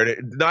everywhere,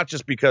 not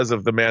just because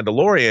of the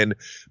Mandalorian,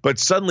 but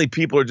suddenly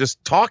people are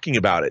just talking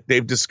about it.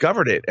 They've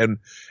discovered it, and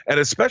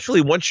especially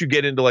once you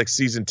get into like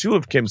season 2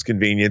 of Kim's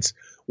Convenience,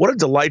 what a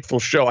delightful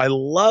show! I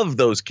love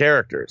those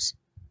characters.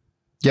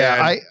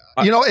 Yeah,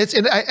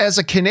 as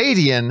a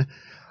Canadian,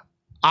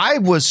 I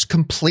was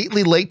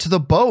completely late to the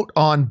boat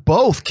on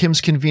both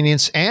Kim's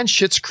Convenience and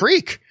Schitt's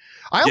Creek.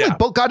 I only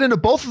got into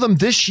both of them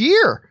this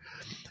year.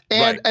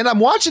 And I'm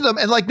watching them,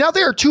 and like now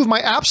they are two of my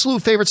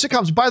absolute favorite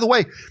sitcoms. By the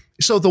way,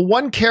 so the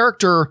one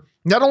character,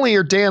 not only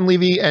are Dan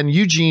Levy and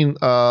Eugene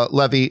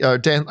Levy,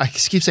 I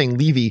keep saying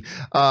Levy,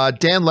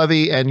 Dan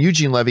Levy and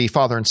Eugene Levy,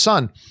 father and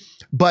son,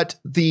 but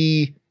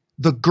the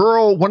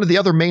girl, one of the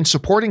other main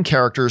supporting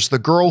characters, the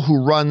girl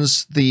who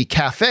runs the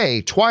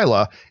cafe,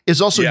 Twyla,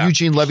 is also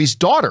Eugene Levy's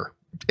daughter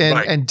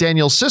and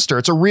Daniel's sister.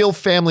 It's a real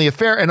family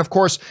affair, and of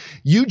course,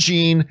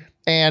 Eugene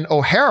and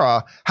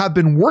O'Hara have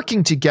been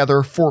working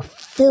together for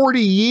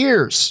 40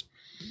 years.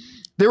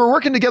 They were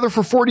working together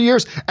for 40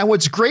 years. And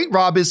what's great,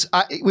 Rob, is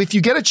if you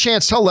get a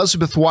chance, tell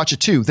Elizabeth to watch it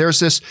too. There's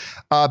this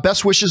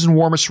Best Wishes and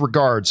Warmest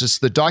Regards. It's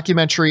the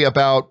documentary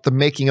about the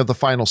making of the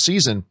final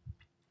season.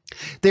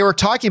 They were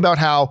talking about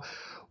how,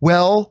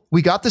 well,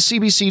 we got the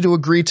CBC to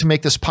agree to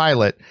make this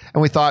pilot.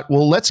 And we thought,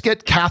 well, let's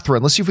get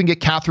Catherine. Let's see if we can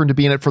get Catherine to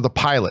be in it for the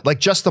pilot, like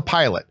just the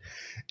pilot.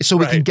 So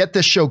we can get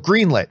this show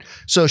greenlit.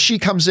 So she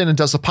comes in and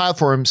does the pilot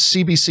for him.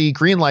 CBC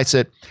greenlights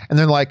it. And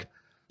they're like,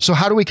 so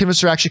how do we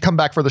convince her to actually come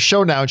back for the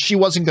show now? And she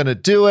wasn't going to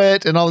do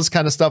it and all this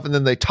kind of stuff. And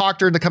then they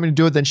talked her into coming to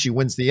do it. Then she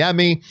wins the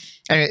Emmy.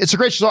 And it's a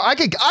great show. I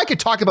could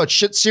talk about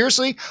shit.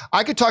 Seriously,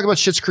 I could talk about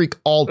Schitt's Creek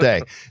all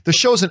day. The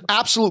show is an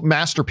absolute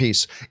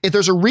masterpiece.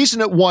 There's a reason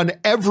it won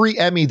every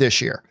Emmy this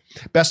year.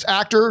 Best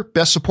actor,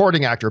 best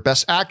supporting actor,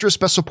 best actress,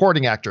 best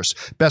supporting actress,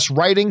 best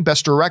writing,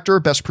 best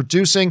director, best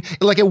producing.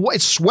 Like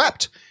it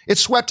swept. It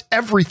swept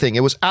everything.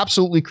 It was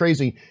absolutely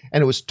crazy,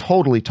 and it was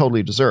totally,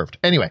 totally deserved.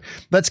 Anyway,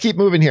 let's keep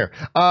moving here.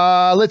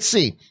 Let's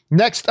see.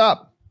 Next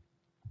up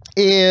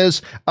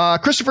is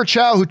Christopher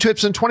Chow, who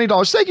tips in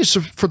 $20. Thank you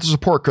for the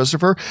support,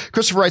 Christopher.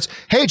 Christopher writes,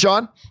 "Hey,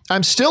 John,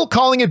 I'm still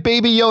calling it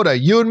Baby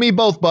Yoda. You and me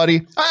both,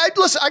 buddy.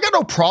 Listen, I got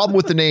no problem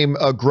with the name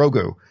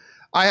Grogu.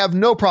 I have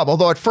no problem.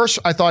 Although at first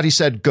I thought he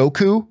said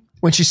Goku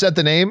when she said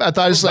the name. I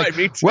thought it's like,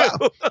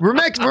 well,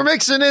 we're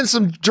mixing in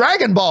some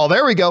Dragon Ball.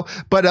 There we go.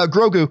 But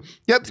Grogu.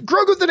 Yep,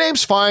 Grogu, the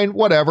name's fine,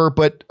 whatever,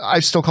 but I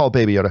still call it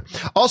Baby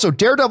Yoda. Also,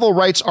 Daredevil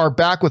rights are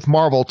back with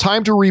Marvel.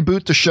 Time to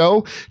reboot the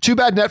show. Too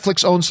bad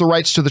Netflix owns the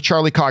rights to the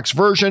Charlie Cox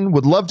version.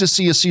 Would love to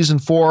see a season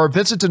 4.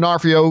 Vincent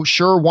D'Onofrio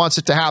sure wants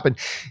it to happen.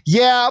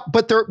 Yeah,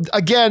 but there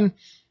again,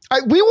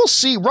 we will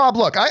see. Rob,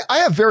 look, I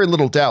have very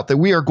little doubt that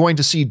we are going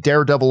to see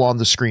Daredevil on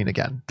the screen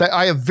again.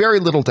 I have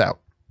very little doubt.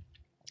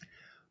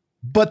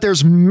 But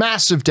there's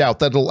massive doubt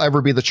that it'll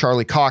ever be the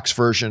Charlie Cox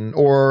version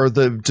or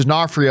the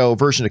D'Onofrio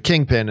version of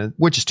Kingpin,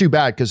 which is too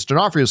bad because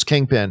D'Onofrio's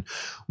Kingpin,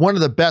 one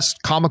of the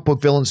best comic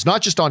book villains,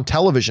 not just on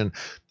television.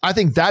 I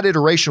think that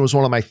iteration was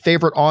one of my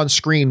favorite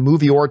on-screen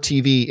movie or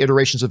TV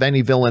iterations of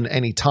any villain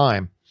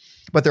anytime.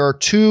 But there are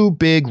two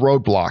big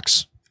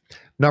roadblocks.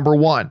 Number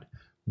one,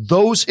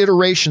 those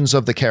iterations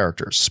of the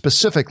characters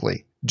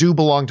specifically do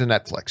belong to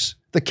Netflix.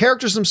 The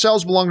characters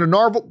themselves belong to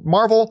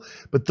Marvel,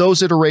 but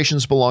those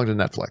iterations belong to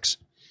Netflix.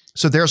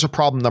 So there's a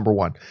problem, number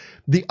one.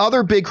 The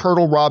other big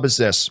hurdle, Rob, is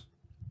this.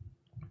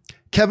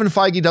 Kevin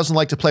Feige doesn't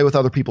like to play with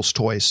other people's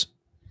toys.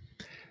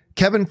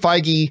 Kevin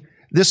Feige,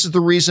 this is the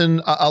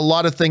reason a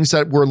lot of things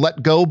that were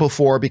let go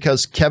before,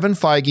 because Kevin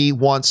Feige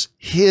wants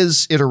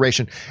his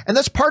iteration. And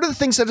that's part of the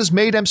things that has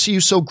made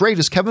MCU so great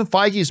is Kevin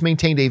Feige has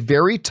maintained a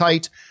very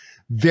tight,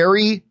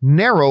 very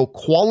narrow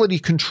quality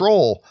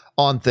control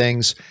on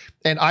things.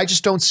 And I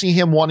just don't see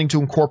him wanting to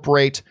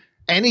incorporate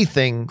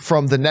anything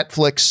from the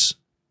Netflix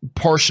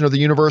portion of the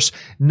universe.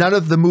 None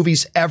of the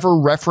movies ever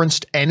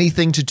referenced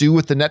anything to do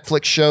with the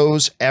Netflix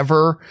shows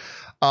ever.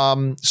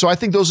 So I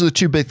think those are the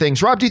two big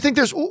things. Rob, do you think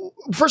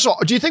first of all,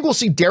 do you think we'll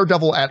see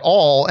Daredevil at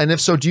all? And if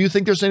so, do you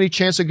think there's any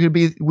chance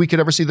we could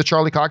ever see the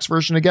Charlie Cox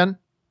version again?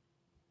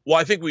 Well,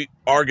 I think we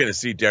are going to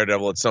see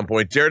Daredevil at some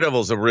point.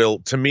 Daredevil is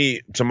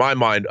to my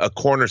mind, a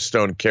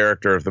cornerstone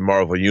character of the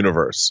Marvel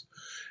universe.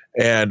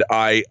 And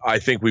I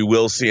think we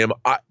will see him.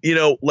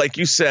 Like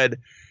you said,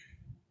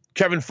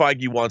 Kevin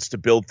Feige wants to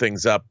build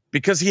things up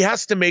because he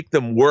has to make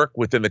them work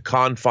within the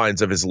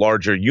confines of his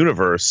larger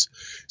universe.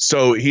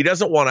 So he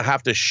doesn't want to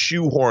have to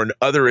shoehorn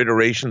other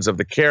iterations of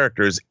the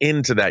characters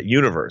into that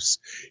universe.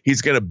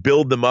 He's going to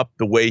build them up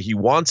the way he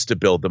wants to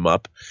build them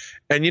up.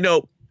 And,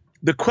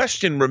 the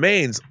question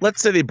remains,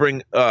 let's say they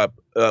bring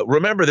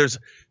remember,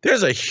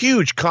 there's a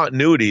huge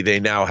continuity they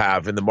now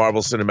have in the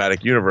Marvel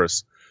Cinematic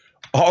Universe,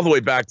 all the way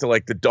back to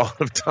like the dawn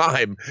of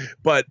time.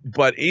 But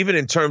even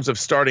in terms of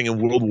starting in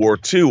World War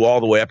II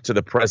all the way up to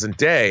the present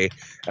day.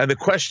 And the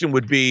question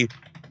would be,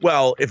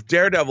 well, if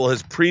Daredevil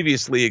has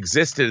previously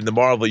existed in the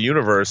Marvel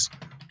universe,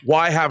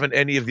 why haven't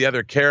any of the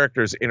other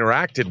characters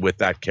interacted with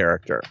that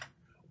character?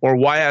 Or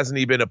why hasn't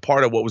he been a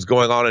part of what was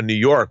going on in New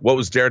York? What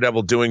was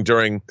Daredevil doing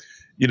during,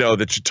 the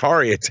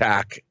Chitauri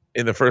attack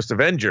in the first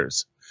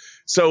Avengers?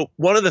 So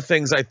one of the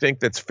things I think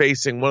that's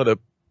one of the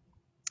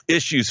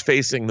issues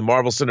facing the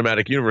Marvel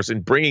Cinematic Universe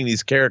in bringing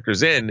these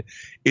characters in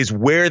is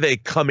where they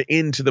come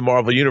into the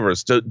Marvel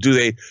Universe.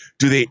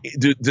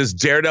 Does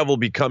Daredevil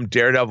become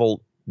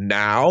Daredevil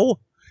now?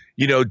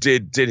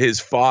 Did his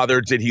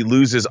father, did he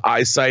lose his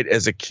eyesight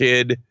as a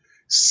kid,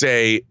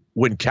 say,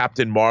 when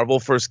Captain Marvel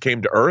first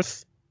came to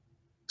Earth?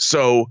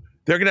 So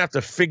they're going to have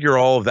to figure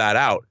all of that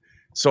out.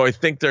 So I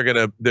think they're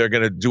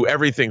gonna do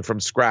everything from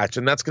scratch,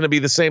 and that's going to be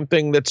the same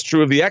thing that's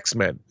true of the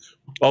X-Men.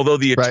 Although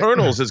the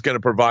Eternals is going to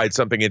provide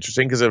something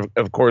interesting because,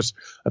 of course,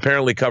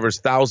 apparently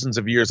covers thousands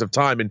of years of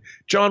time. And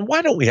John,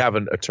 why don't we have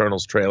an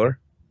Eternals trailer?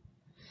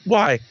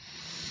 Why?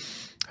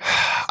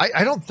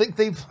 I don't think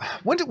they've.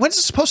 When's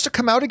it supposed to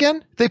come out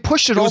again? They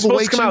pushed it all the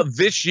way to come out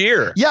this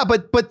year. Yeah,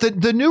 but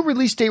the new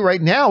release date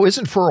right now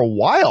isn't for a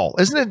while,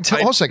 isn't it?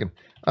 Hold on a second.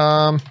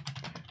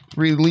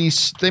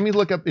 Release. Let me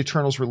look up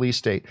Eternals release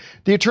date.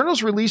 The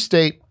Eternals release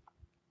date.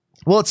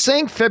 Well, it's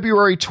saying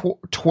February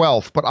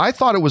 12th, but I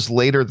thought it was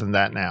later than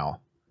that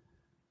now.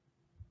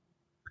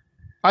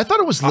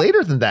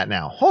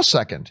 Hold a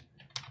second.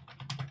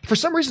 For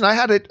some reason, I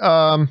had it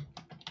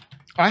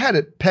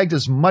pegged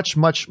as much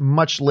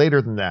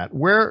later than that.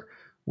 Where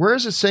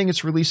is it saying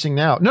it's releasing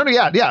now? No,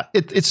 yeah.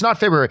 It's not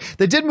February.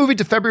 They did move it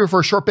to February for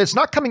a short bit. It's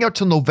not coming out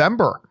till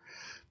November.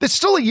 It's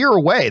still a year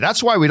away.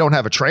 That's why we don't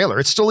have a trailer.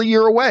 It's still a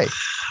year away.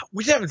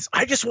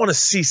 I just want to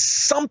see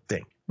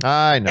something.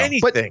 I know.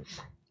 Anything. But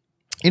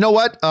you know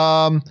what?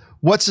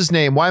 What's his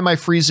name? Why am I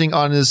freezing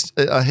on his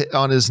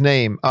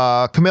name?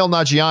 Kumail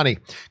Nanjiani.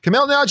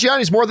 Kumail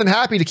Nanjiani is more than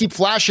happy to keep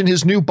flashing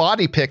his new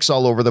body pics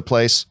all over the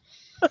place.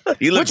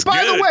 Which,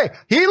 by the way,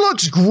 he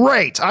looks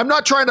great. I'm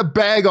not trying to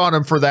bag on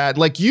him for that.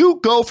 Like, you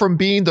go from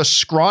being the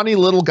scrawny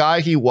little guy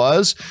he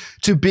was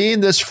to being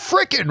this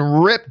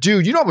freaking ripped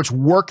dude. You know how much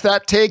work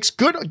that takes?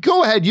 Good.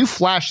 Go ahead. You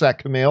flash that,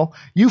 Camille.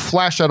 You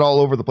flash that all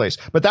over the place.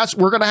 But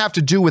we're going to have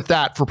to do with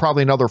that for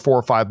probably another 4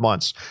 or 5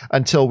 months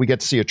until we get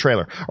to see a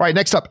trailer. All right,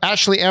 next up,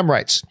 Ashley M.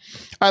 writes,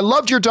 I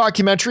loved your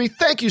documentary.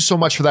 Thank you so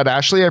much for that,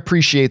 Ashley. I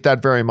appreciate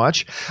that very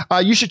much.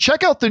 You should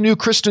check out the new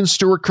Kristen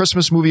Stewart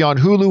Christmas movie on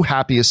Hulu,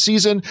 Happiest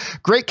Season.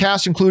 Great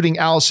cast, including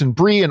Allison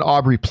Brie and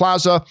Aubrey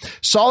Plaza.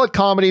 Solid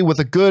comedy with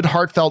a good,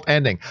 heartfelt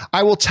ending.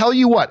 I will tell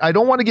you what, I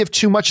don't want to give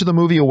too much of the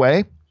movie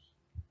away.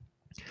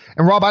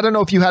 And Rob, I don't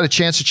know if you had a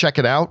chance to check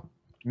it out.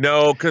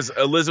 No, because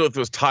Elizabeth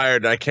was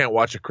tired and I can't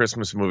watch a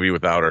Christmas movie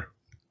without her.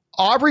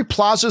 Aubrey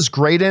Plaza's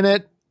great in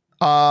it.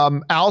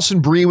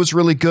 Allison Brie was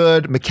really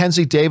good.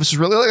 Mackenzie Davis was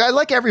really, I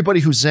like everybody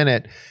who's in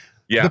it.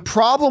 Yeah. The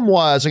problem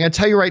was, I'm going to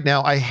tell you right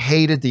now, I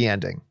hated the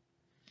ending.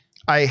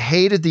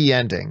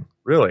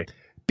 Really?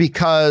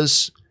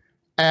 Because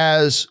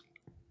as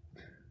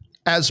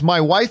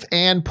my wife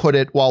Ann put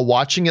it while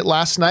watching it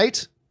last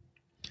night,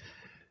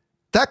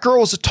 that girl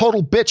was a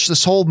total bitch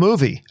this whole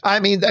movie. I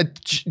mean,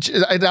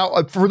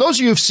 now, for those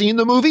of you who've seen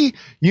the movie,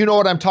 you know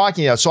what I'm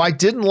talking about. So I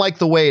didn't like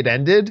the way it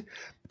ended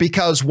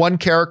because one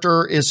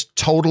character is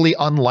totally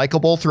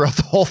unlikable throughout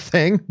the whole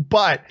thing,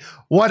 but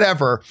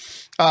whatever.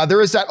 There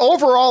is that.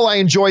 Overall, I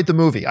enjoyed the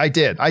movie. I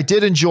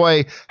did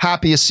enjoy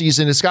Happiest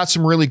Season. It's got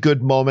some really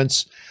good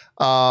moments.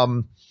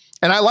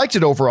 And I liked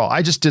it overall.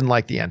 I just didn't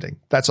like the ending.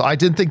 That's all. I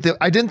didn't think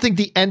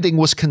the ending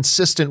was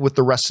consistent with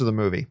the rest of the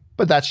movie,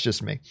 but that's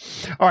just me.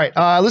 All right.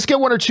 Let's get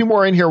 1 or 2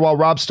 more in here while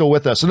Rob's still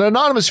with us. An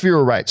anonymous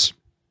viewer writes,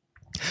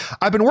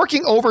 I've been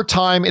working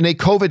overtime in a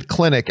COVID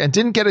clinic and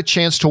didn't get a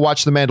chance to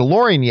watch The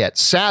Mandalorian yet.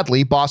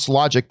 Sadly, Boss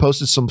Logic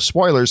posted some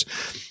spoilers,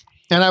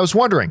 and I was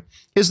wondering,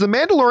 is The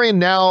Mandalorian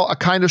now a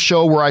kind of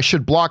show where I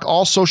should block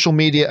all social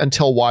media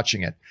until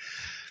watching it?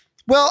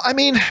 Well, I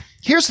mean,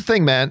 here's the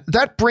thing, man.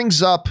 That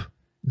brings up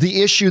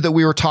the issue that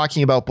we were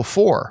talking about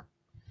before,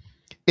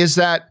 is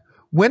that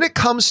when it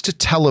comes to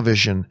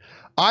television,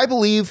 I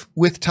believe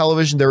with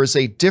television,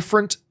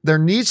 there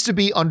needs to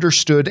be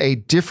understood a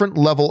different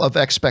level of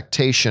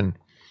expectation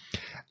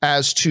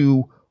as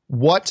to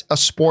what a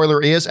spoiler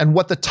is and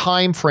what the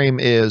time frame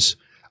is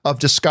of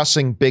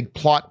discussing big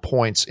plot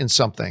points in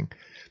something.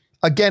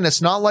 Again, it's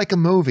not like a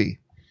movie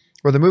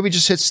where the movie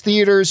just hits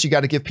theaters. You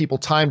got to give people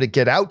time to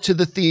get out to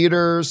the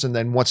theaters. And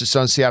then once it's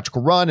done its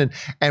theatrical run,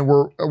 and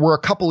we're a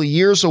couple of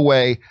years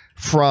away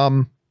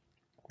from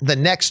the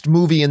next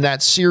movie in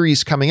that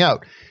series coming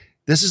out.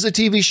 This is a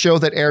TV show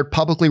that aired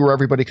publicly where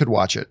everybody could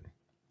watch it.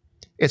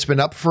 If it's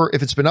been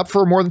up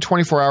for more than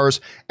 24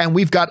 hours, and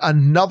we've got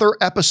another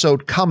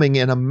episode coming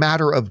in a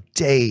matter of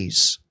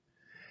days,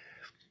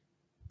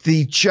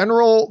 the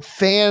general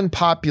fan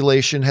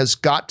population has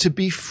got to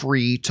be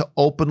free to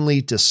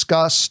openly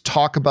discuss,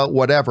 talk about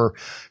whatever.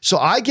 So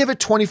I give it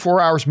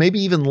 24 hours, maybe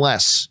even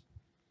less.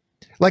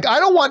 Like, I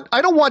don't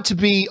want to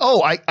be,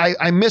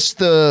 I missed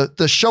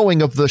the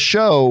showing of the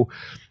show.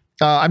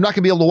 I'm not going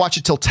to be able to watch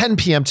it till 10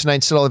 p.m. tonight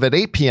instead of at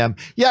 8 p.m.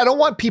 Yeah, I don't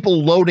want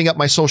people loading up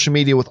my social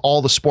media with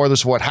all the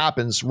spoilers of what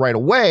happens right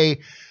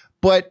away.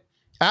 But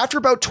after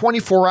about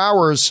 24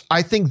 hours,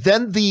 I think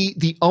then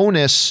the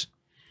onus,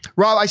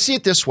 Rob, I see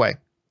it this way.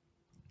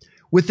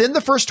 Within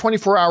the first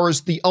 24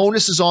 hours, the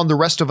onus is on the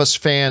rest of us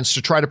fans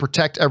to try to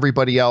protect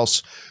everybody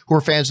else who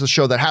are fans of the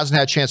show that hasn't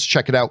had a chance to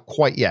check it out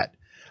quite yet.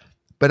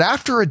 But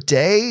after a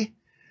day,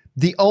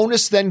 the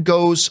onus then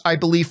goes, I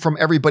believe, from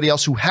everybody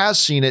else who has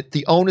seen it.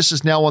 The onus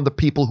is now on the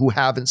people who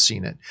haven't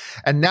seen it.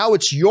 And now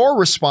it's your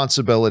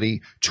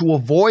responsibility to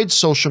avoid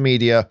social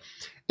media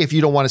if you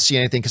don't want to see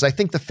anything, because I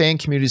think the fan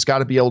community's got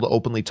to be able to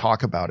openly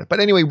talk about it. But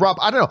anyway, Rob,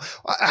 I don't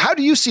know. How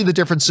do you see the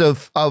difference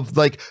of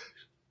like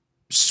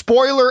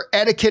spoiler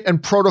etiquette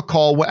and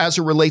protocol as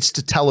it relates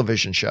to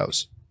television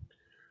shows?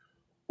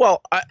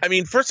 Well, I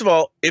mean, first of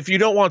all, if you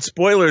don't want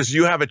spoilers,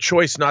 you have a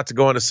choice not to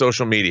go onto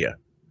social media.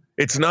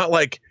 It's not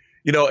like,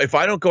 if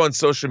I don't go on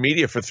social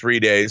media for 3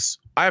 days,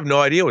 I have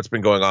no idea what's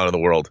been going on in the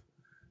world.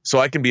 So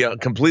I can be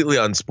completely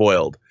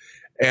unspoiled.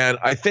 And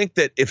I think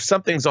that if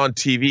something's on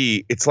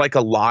TV, it's like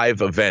a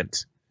live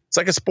event. It's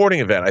like a sporting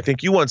event. I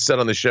think you once said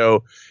on the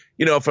show,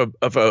 if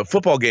a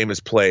football game is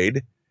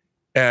played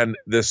and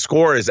the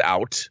score is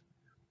out,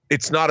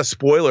 it's not a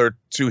spoiler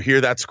to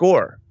hear that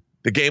score.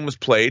 The game was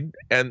played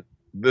and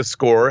the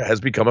score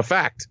has become a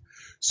fact.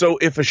 So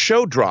if a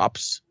show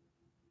drops,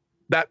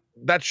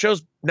 that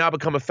show's now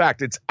become a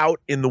fact. It's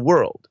out in the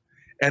world,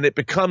 and it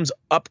becomes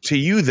up to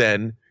you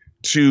then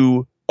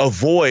to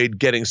avoid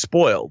getting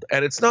spoiled.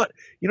 And it's not,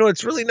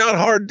 it's really not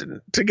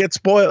hard to get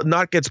spoiled,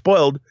 not get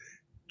spoiled.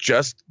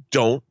 Just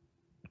don't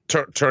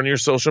turn your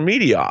social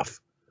media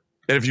off.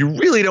 And if you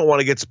really don't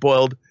want to get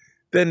spoiled,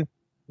 then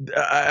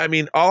I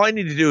mean, all I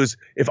need to do is,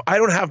 if I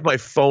don't have my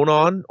phone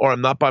on or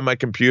I'm not by my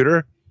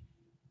computer,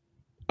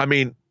 I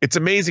mean, it's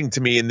amazing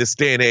to me in this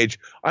day and age.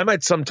 I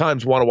might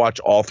sometimes want to watch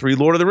all 3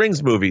 Lord of the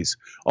Rings movies.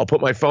 I'll put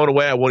my phone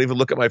away. I won't even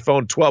look at my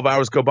phone. 12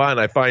 hours go by and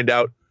I find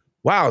out,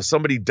 wow,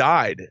 somebody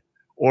died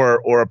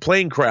or a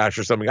plane crash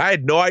or something. I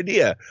had no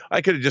idea.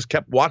 I could have just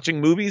kept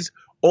watching movies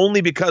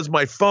only because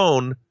my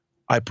phone,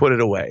 I put it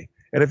away.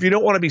 And if you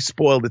don't want to be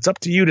spoiled, it's up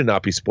to you to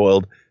not be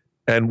spoiled.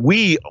 And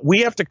we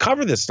have to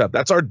cover this stuff.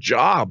 That's our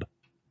job.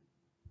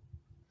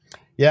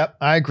 Yep,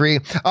 I agree.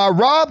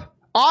 Rob,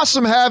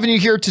 awesome having you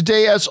here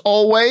today as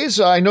always.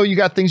 I know you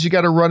got things you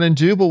got to run and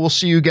do, but we'll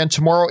see you again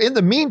tomorrow. In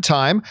the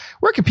meantime,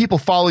 where can people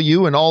follow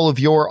you and all of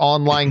your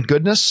online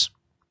goodness?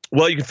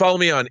 Well, you can follow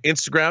me on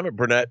Instagram at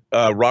Burnett,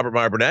 Robert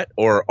Meyer Burnett,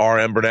 or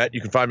RM Burnett.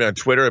 You can find me on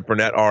Twitter at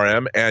Burnett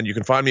RM, and you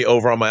can find me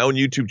over on my own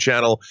YouTube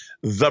channel,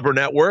 The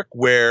Burnett Work,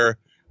 where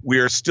we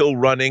are still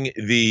running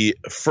the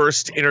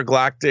first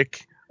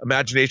Intergalactic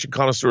Imagination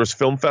Connoisseurs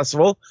Film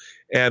Festival.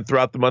 And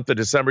throughout the month of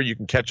December, you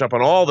can catch up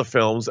on all the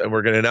films, and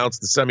we're going to announce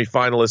the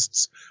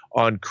semifinalists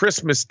on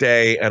Christmas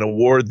Day and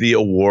award the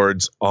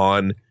awards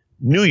on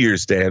New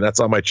Year's Day. And that's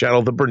on my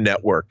channel, The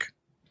Burnett Work.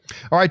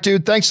 All right,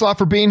 dude. Thanks a lot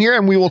for being here,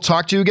 and we will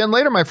talk to you again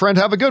later, my friend.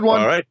 Have a good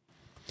one. All right.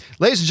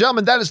 Ladies and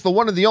gentlemen, that is the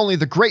one and the only,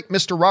 the great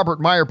Mr.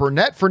 Robert Meyer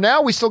Burnett. For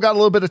now, we still got a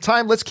little bit of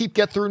time. Let's keep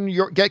getting through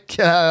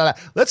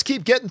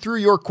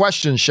your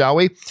questions, shall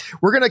we?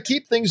 We're going to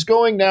keep things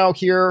going now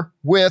here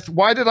with,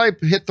 why did I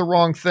hit the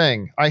wrong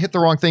thing? I hit the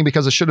wrong thing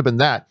because it should have been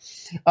that.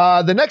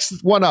 The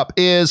next one up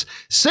is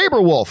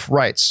Saberwolf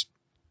writes,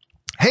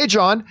 "Hey,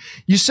 John,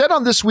 you said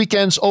on this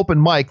weekend's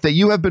open mic that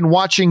you have been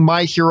watching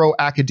My Hero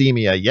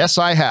Academia. Yes,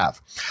 I have.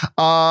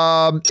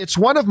 It's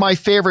one of my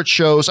favorite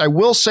shows. I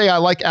will say I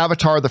like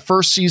Avatar. The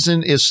first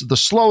season is the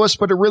slowest,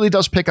 but it really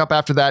does pick up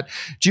after that.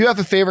 Do you have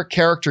a favorite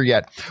character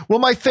yet?" Well,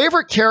 my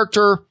favorite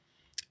character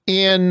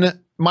in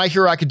My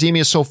Hero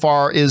Academia so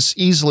far is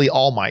easily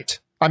All Might.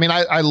 I mean,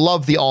 I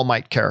love the All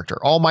Might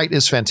character. All Might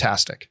is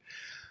fantastic.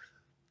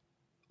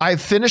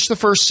 I've finished the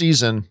first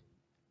season.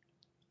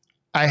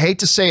 I hate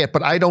to say it,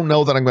 but I don't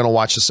know that I'm going to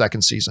watch the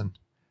second season.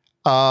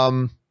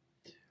 Unlike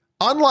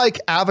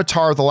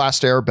Avatar: The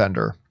Last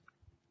Airbender,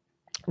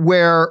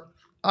 where,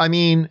 I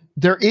mean,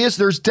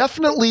 there's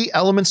definitely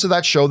elements of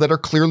that show that are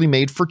clearly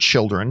made for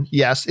children.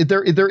 Yes,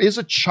 there is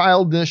a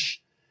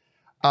childish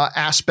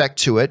aspect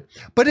to it,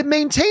 but it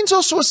maintains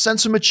also a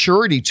sense of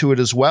maturity to it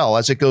as well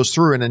as it goes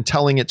through and in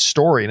telling its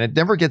story, and it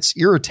never gets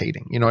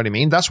irritating. You know what I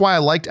mean? That's why I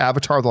liked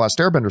Avatar: The Last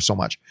Airbender so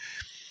much.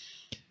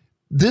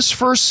 This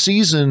first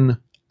season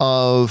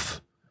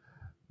of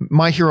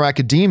My Hero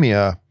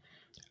Academia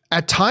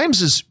at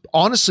times is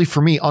honestly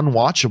for me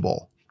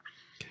unwatchable,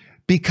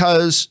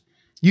 because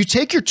you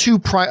take your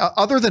two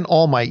other than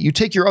All Might, you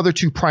take your other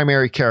two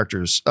primary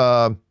characters.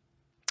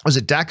 Was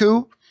it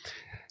Daku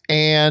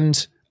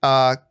and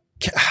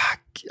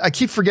I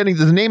keep forgetting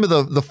the name of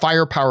the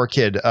firepower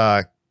kid,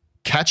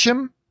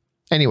 Ketchum.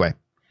 Anyway,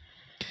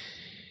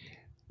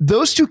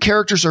 those two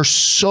characters are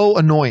so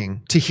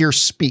annoying to hear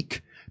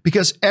speak,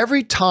 because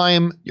every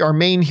time our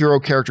main hero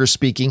character is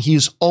speaking,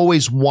 he's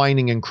always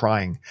whining and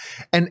crying.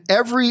 And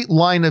every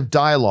line of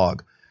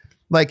dialogue,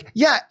 like,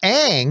 yeah,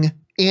 Aang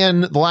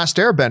in The Last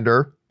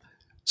Airbender,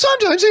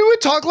 sometimes he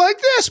would talk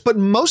like this, but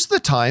most of the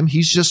time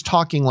he's just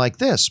talking like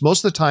this.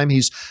 Most of the time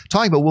he's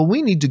talking about, well,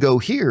 we need to go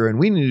here and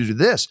we need to do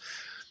this.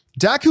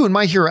 Daku in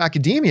My Hero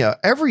Academia,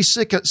 every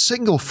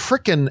single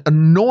freaking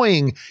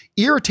annoying,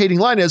 irritating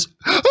line is,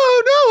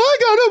 "Oh no, I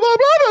gotta blah,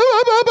 blah,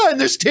 blah, blah, blah," and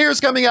there's tears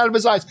coming out of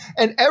his eyes.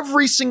 And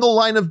every single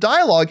line of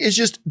dialogue is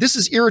just, this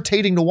is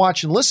irritating to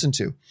watch and listen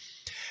to.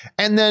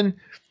 And then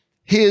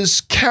his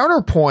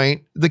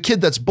counterpoint, the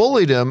kid that's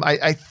bullied him,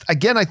 I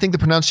think the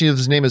pronunciation of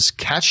his name is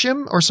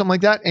Ketchum or something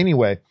like that.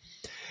 Anyway,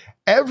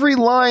 every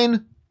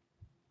line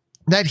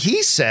that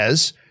he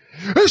says,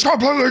 "He's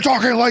completely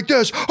talking like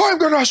this. I'm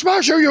going to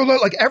smash you."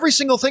 Like every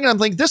single thing. And I'm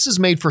like, this is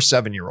made for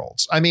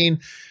 7-year-olds. I mean,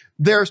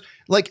 there's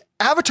like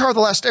Avatar: The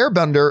Last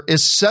Airbender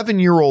is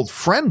 7-year-old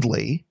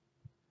friendly,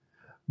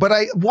 but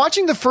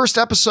watching the first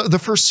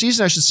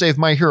season, I should say, of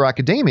My Hero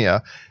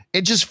Academia,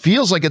 it just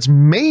feels like it's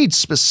made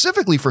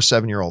specifically for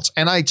 7-year-olds.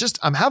 And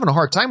I'm having a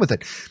hard time with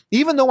it,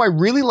 even though I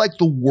really like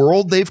the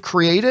world they've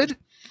created.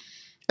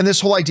 And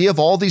this whole idea of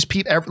all these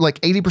people, like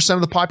 80%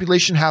 of the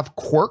population have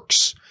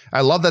quirks.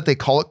 I love that they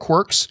call it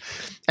quirks.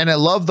 And I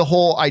love the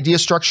whole idea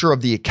structure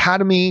of the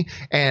academy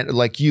and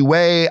like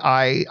UA.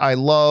 I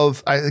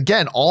love,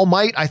 again, All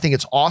Might. I think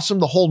it's awesome.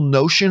 The whole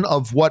notion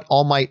of what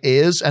All Might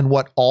is and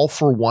what All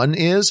for One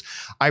is.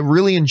 I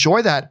really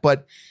enjoy that.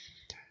 But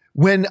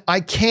when I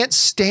can't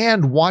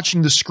stand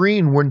watching the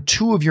screen when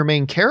two of your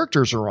main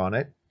characters are on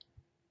it,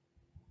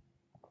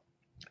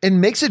 it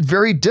makes it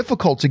very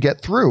difficult to get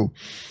through.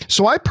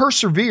 So I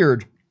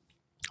persevered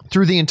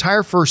through the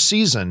entire first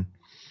season.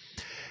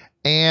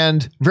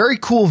 And very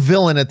cool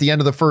villain at the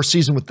end of the first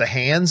season with the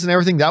hands and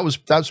everything. That was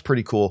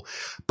pretty cool.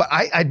 But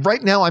I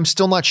right now, I'm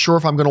still not sure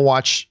if I'm going to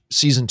watch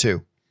season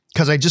 2,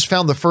 because I just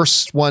found the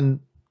first one,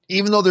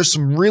 even though there's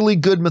some really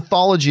good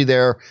mythology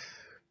there,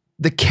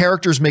 the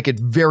characters make it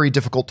very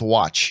difficult to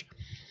watch.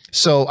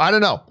 So I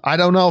don't know. I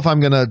don't know if I'm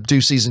going to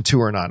do season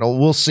 2 or not.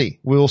 We'll see.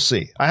 We'll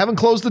see. I haven't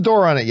closed the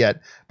door on it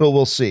yet, but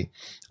we'll see.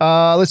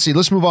 Let's see.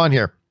 Let's move on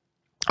here.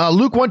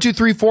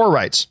 Luke1234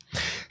 writes,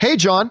 "Hey,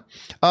 John,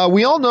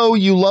 we all know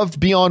you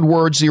loved Beyond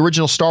Words, the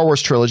original Star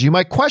Wars trilogy.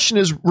 My question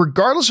is,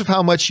 regardless of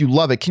how much you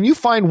love it, can you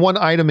find one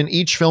item in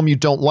each film you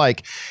don't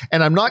like?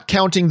 And I'm not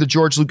counting the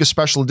George Lucas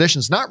special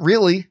editions." Not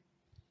really.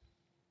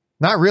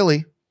 Not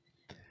really.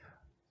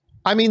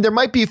 I mean, there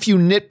might be a few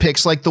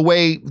nitpicks, like the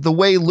way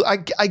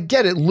I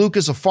get it. Luke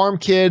is a farm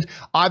kid,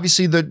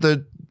 obviously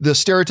the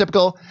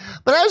stereotypical,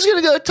 but I was going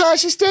to go to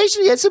Tosche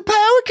Station to get some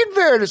power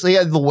converters.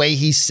 Yeah, the way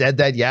he said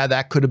that, yeah,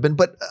 that could have been.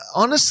 But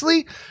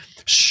honestly,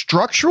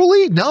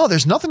 structurally, no,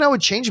 there's nothing I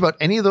would change about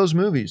any of those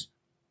movies.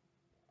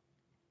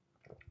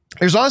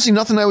 There's honestly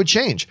nothing I would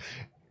change.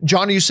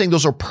 John, are you saying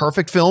those are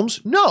perfect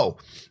films? No.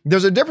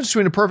 There's a difference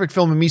between a perfect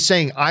film and me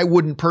saying I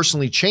wouldn't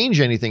personally change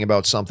anything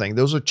about something.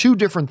 Those are two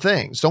different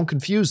things. Don't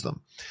confuse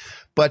them.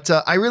 But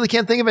I really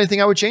can't think of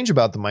anything I would change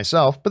about them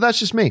myself, but that's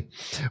just me.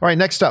 All right,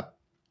 next up.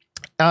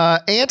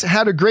 Ant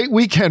had a great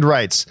weekend,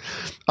 writes.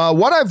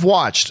 What I've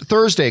watched: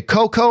 Thursday,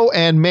 Coco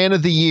and Man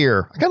of the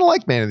Year. I kind of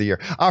like Man of the Year.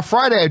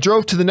 Friday, I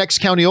drove to the next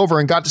county over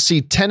and got to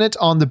see Tenet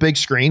on the big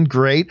screen.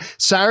 Great.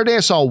 Saturday,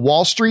 I saw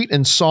Wall Street,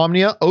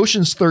 Insomnia,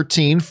 Ocean's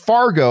 13,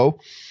 Fargo.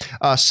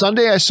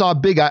 Sunday, I saw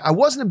Big Eye. I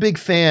wasn't a big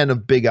fan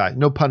of Big Eye.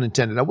 No pun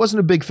intended. I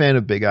wasn't a big fan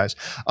of Big Eyes.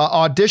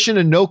 Audition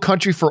and No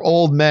Country for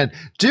Old Men.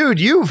 Dude,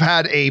 you've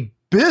had a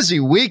busy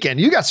weekend.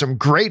 You got some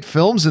great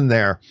films in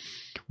there.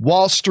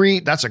 Wall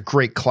Street, that's a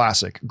great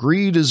classic.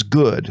 Greed is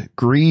good.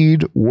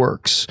 Greed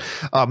works.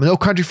 No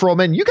Country for Old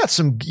Men. You got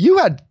some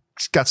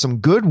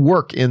good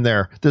work in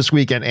there this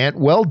weekend, Ant.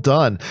 Well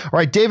done. All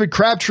right, David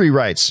Crabtree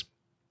writes,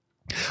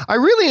 I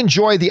really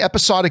enjoy the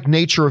episodic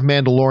nature of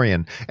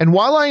Mandalorian, and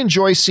while I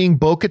enjoy seeing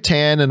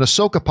Bo-Katan and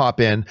Ahsoka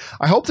pop in,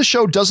 I hope the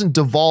show doesn't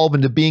devolve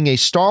into being a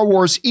Star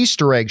Wars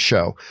Easter egg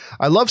show.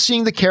 I love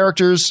seeing the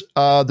characters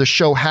the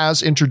show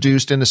has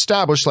introduced and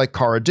established, like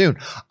Cara Dune.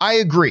 I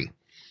agree.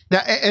 Now,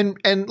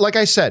 and like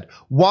I said,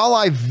 while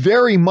I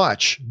very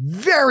much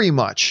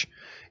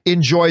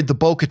enjoyed the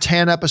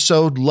Bo-Katan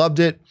episode,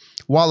 loved it,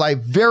 while I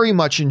very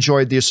much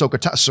enjoyed the Ahsoka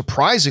Tano,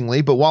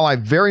 surprisingly, but while I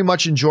very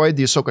much enjoyed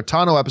the Ahsoka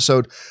Tano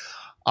episode,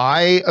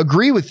 I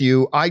agree with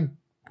you.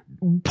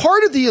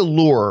 Part of the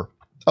allure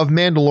of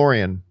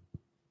Mandalorian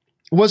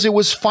was it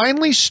was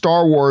finally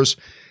Star Wars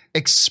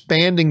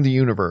expanding the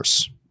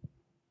universe,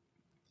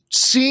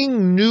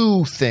 seeing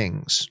new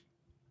things,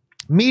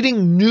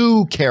 meeting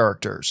new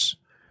characters.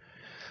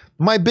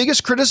 My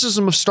biggest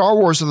criticism of Star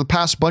Wars over the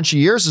past bunch of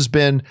years has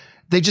been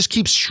they just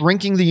keep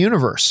shrinking the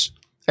universe.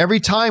 Every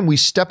time we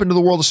step into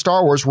the world of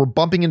Star Wars, we're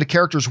bumping into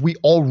characters we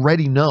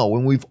already know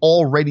and we've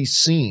already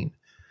seen.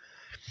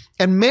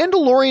 And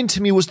Mandalorian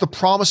to me was the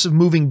promise of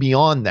moving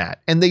beyond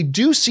that. And they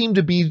do seem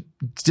to be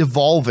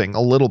devolving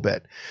a little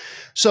bit.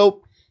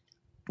 So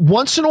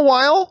once in a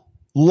while,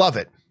 love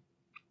it.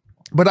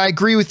 But I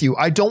agree with you.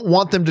 I don't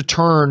want them to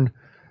turn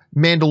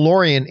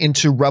Mandalorian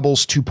into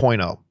Rebels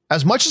 2.0.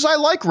 As much as I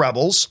like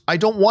Rebels, I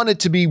don't want it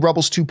to be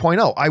Rebels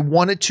 2.0. I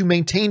want it to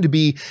maintain to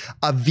be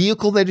a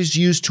vehicle that is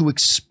used to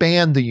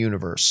expand the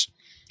universe,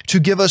 to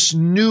give us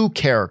new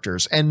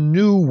characters and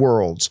new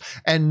worlds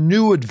and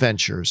new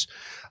adventures.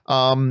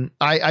 And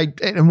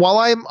while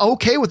I'm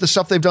okay with the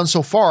stuff they've done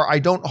so far, I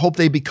don't hope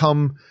they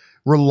become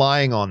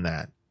relying on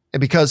that,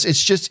 because it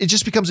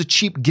just becomes a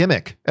cheap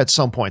gimmick at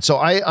some point. So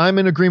I'm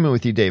in agreement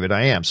with you, David.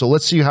 I am. So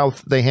let's see how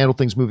they handle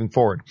things moving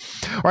forward.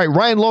 All right.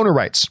 Ryan Lohner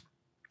writes,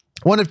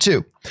 one of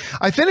two.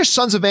 I finished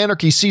Sons of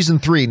Anarchy season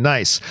 3.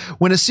 Nice.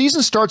 When a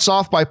season starts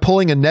off by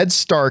pulling a Ned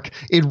Stark,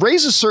 it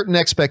raises certain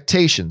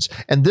expectations,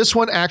 and this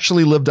one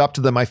actually lived up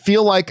to them. I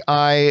feel like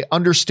I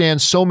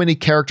understand so many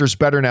characters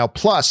better now.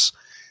 Plus,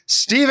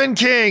 Stephen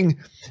King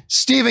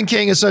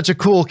is such a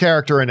cool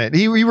character in it.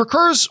 He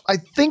recurs, I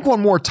think,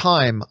 one more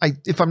time.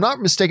 If I'm not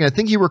mistaken, I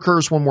think he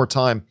recurs one more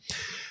time.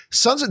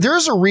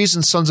 There's a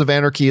reason Sons of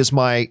Anarchy is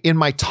in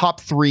my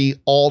top 3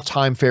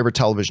 all-time favorite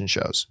television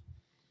shows.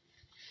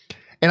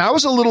 And I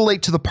was a little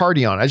late to the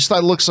party on it. I just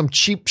thought it looked some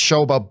cheap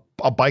show about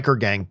a biker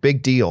gang.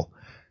 Big deal.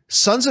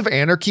 Sons of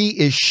Anarchy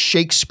is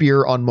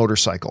Shakespeare on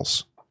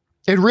motorcycles.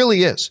 It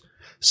really is.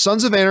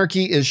 Sons of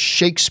Anarchy is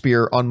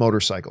Shakespeare on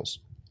motorcycles.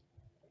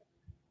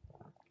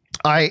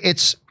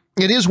 It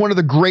is one of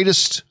the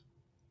greatest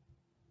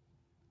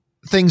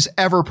things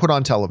ever put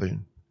on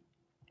television.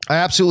 I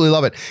absolutely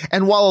love it.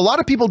 And while a lot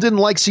of people didn't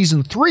like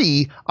season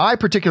 3, I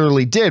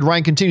particularly did.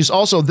 Ryan continues,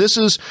 also, this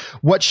is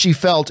what she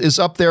felt is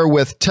up there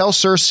with tell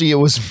Cersei it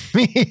was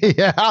me.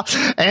 Yeah.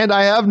 And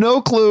I have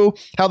no clue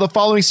how the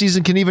following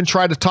season can even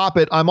try to top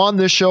it. I'm on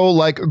this show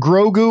like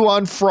Grogu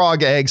on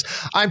frog eggs.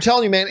 I'm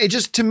telling you, man,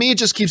 to me, it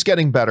just keeps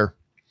getting better.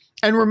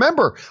 And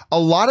remember, a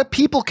lot of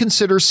people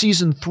consider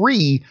season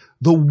 3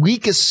 the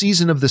weakest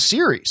season of the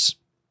series.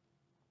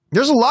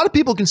 There's a lot of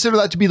people consider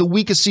that to be the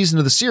weakest season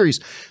of the series.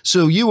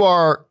 So you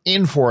are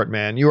in for it,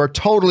 man. You are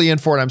totally in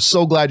for it. I'm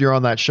so glad you're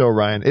on that show,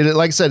 Ryan.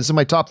 Like I said, it's in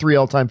my top 3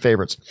 all-time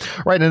favorites.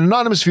 All right, an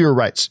anonymous viewer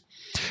writes,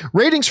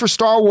 ratings for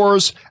Star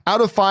Wars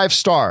out of 5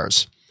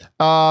 stars.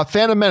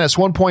 Phantom Menace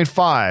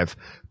 1.5.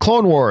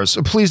 Clone Wars,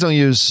 please don't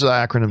use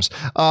acronyms.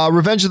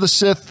 Revenge of the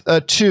Sith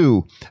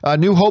 2.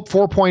 New Hope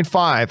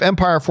 4.5.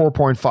 Empire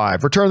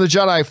 4.5. Return of the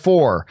Jedi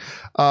 4.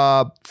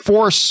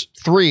 Force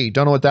 3.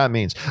 Don't know what that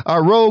means.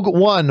 Rogue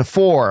 1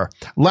 4.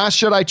 Last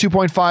Jedi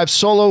 2.5.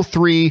 Solo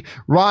 3.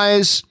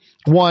 Rise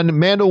 1.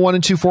 Mando 1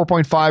 and 2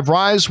 4.5.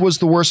 Rise was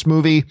the worst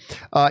movie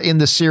in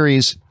the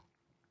series.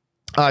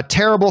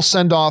 Terrible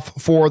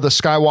send-off for the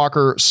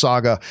Skywalker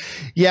saga.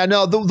 Yeah,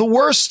 no, the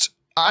worst.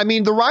 I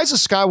mean, The Rise of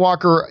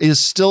Skywalker is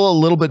still a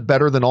little bit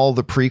better than all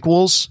the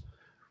prequels,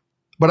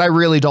 but I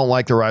really don't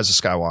like The Rise of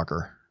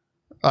Skywalker.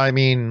 I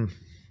mean,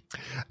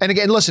 and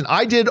again, listen,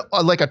 I did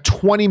like a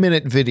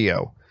 20-minute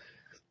video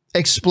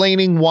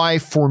explaining why,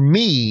 for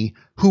me,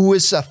 who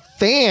is a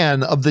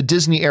fan of the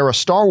Disney era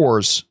Star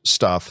Wars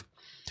stuff,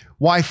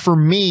 why for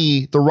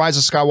me, The Rise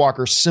of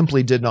Skywalker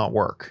simply did not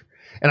work.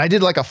 And I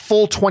did like a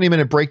full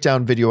 20-minute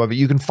breakdown video of it.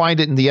 You can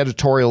find it in the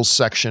editorials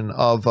section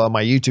of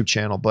my YouTube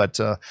channel, but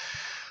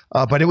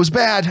it was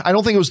bad. I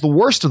don't think it was the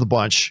worst of the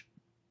bunch,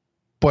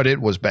 but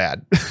it was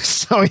bad.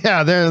 So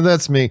yeah,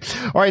 that's me.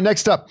 All right,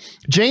 next up,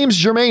 James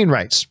Germain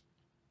writes,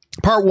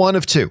 Part 1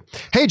 of 2.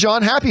 Hey,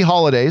 John, happy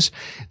holidays.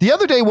 The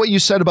other day, what you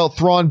said about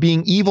Thrawn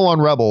being evil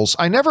on Rebels,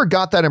 I never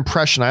got that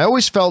impression. I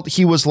always felt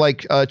he was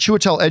like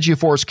Chiwetel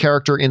Ejiofor's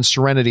character in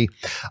Serenity,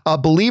 a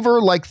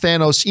believer like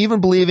Thanos, even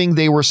believing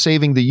they were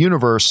saving the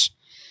universe.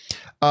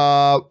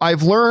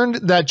 I've learned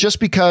that just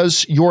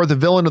because you're the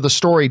villain of the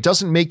story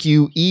doesn't make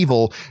you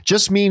evil,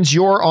 just means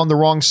you're on the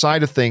wrong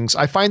side of things.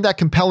 I find that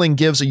compelling,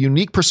 gives a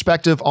unique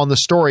perspective on the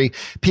story.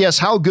 P.S.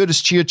 How good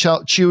is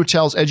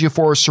Chiwetel's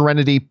Ejiofor's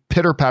Serenity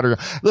pitter-patter?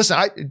 Listen,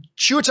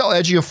 Chiwetel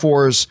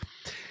Ejiofor's,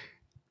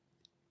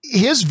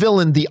 his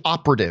villain, the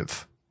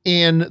Operative,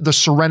 in the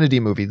Serenity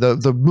movie,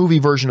 the movie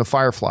version of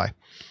Firefly,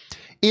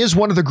 is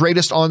one of the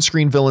greatest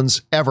on-screen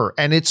villains ever.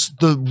 And it's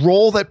the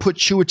role that put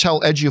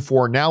Chiwetel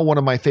Ejiofor, now one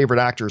of my favorite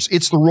actors.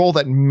 It's the role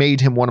that made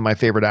him one of my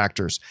favorite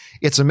actors.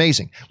 It's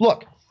amazing.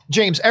 Look,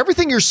 James,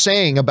 everything you're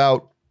saying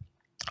about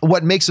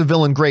what makes a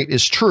villain great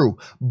is true.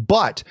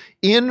 But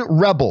in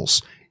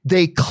Rebels,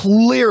 there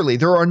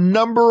are a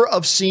number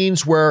of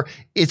scenes where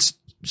it's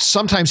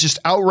sometimes just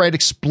outright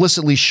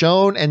explicitly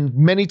shown and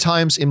many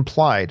times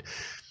implied.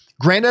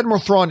 Grand Admiral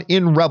Thrawn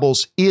in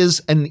Rebels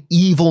is an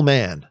evil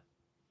man.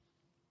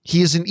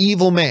 He is an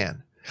evil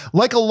man.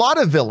 Like a lot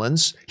of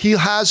villains, he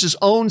has his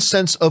own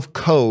sense of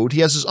code.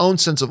 He has his own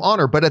sense of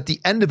honor. But at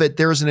the end of it,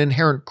 there's an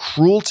inherent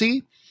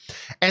cruelty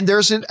and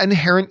there's an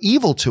inherent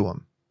evil to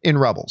him in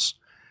Rebels.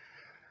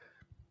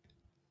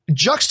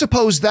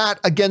 Juxtapose that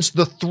against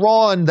the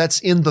Thrawn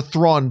that's in the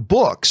Thrawn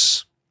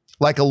books,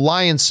 like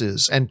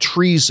alliances and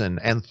treason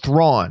and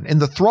Thrawn. In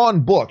the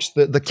Thrawn books,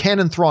 the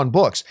canon Thrawn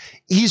books,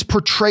 he's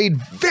portrayed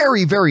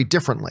very, very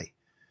differently.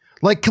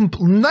 Like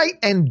night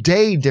and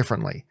day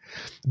differently.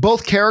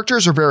 Both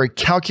characters are very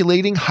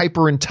calculating,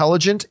 hyper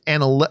intelligent,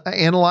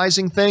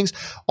 analyzing things,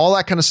 all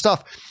that kind of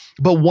stuff.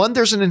 But one,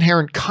 there's an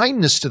inherent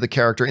kindness to the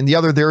character, and the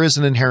other, there is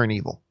an inherent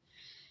evil.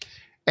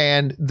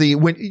 And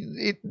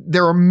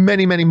there are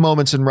many, many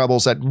moments in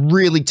Rebels that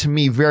really, to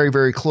me, very,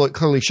 very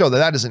clearly show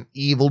that is an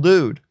evil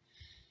dude.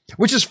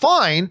 Which is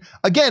fine.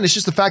 Again, it's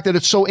just the fact that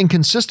it's so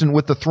inconsistent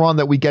with the Thrawn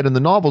that we get in the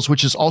novels,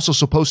 which is also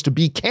supposed to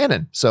be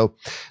canon. So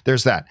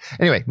there's that.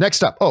 Anyway,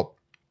 next up. Oh,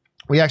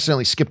 we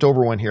accidentally skipped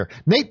over one here.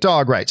 Nate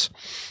Dogg writes,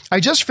 I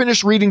just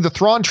finished reading the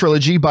Thrawn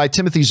trilogy by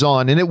Timothy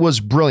Zahn, and it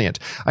was brilliant.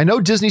 I know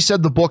Disney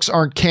said the books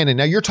aren't canon.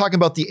 Now you're talking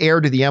about the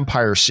Heir to the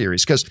Empire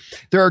series, because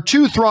there are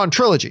two Thrawn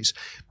trilogies.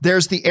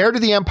 There's the Heir to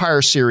the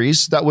Empire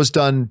series that was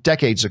done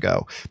decades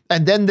ago.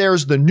 And then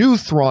there's the new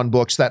Thrawn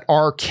books that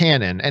are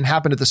canon and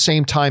happen at the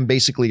same time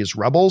basically as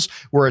Rebels,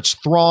 where it's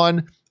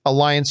Thrawn,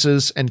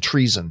 alliances, and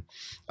treason.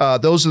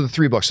 Those are the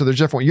three books. So they're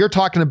different. You're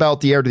talking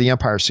about the Heir to the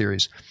Empire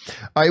series.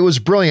 It was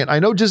brilliant. I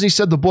know Disney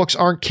said the books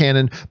aren't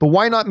canon, but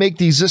why not make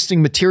the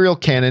existing material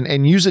canon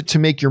and use it to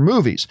make your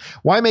movies?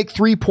 Why make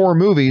three poor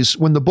movies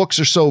when the books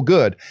are so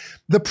good?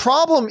 The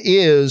problem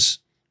is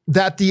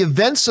that the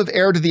events of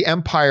Heir to the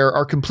Empire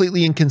are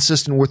completely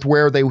inconsistent with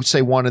where they would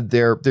say wanted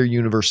their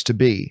universe to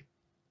be.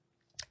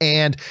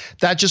 And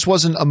that just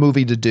wasn't a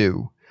movie to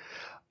do.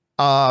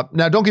 Now,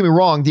 don't get me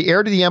wrong. The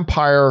Heir to the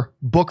Empire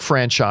book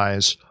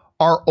franchise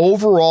are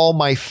overall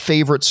my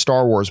favorite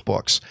Star Wars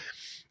books.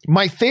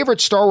 My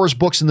favorite Star Wars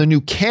books in the new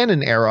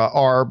canon era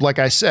are, like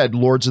I said,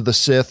 Lords of the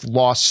Sith,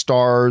 Lost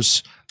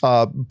Stars,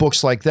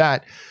 books like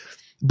that.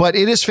 But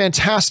it is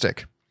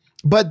fantastic.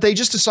 But they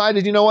just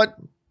decided, you know what?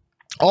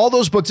 All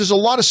those books, there's a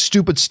lot of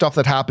stupid stuff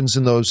that happens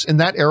in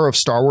that era of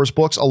Star Wars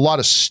books. A lot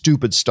of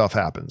stupid stuff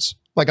happens.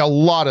 Like a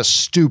lot of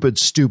stupid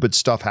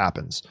stuff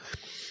happens.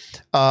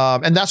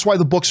 And that's why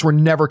the books were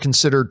never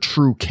considered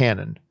true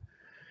canon.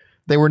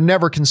 They were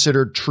never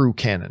considered true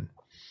canon.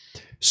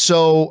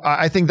 So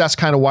I think that's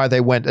kind of why they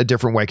went a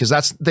different way,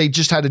 because they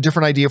just had a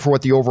different idea for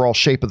what the overall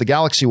shape of the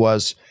galaxy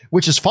was,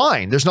 which is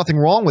fine. There's nothing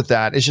wrong with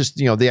that. It's just,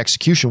 the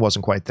execution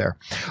wasn't quite there.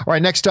 All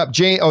right, next up,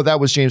 that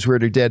was James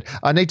Weird who did.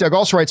 Nate Dogg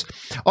also writes,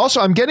 also,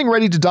 I'm getting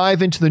ready to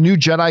dive into the new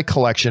Jedi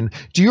collection.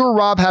 Do you or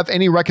Rob have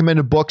any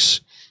recommended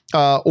books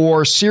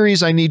or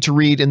series I need to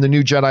read in the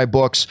new Jedi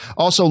books?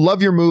 Also,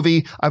 love your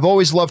movie. I've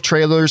always loved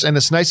trailers, and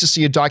it's nice to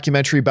see a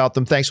documentary about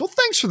them. Thanks. Well,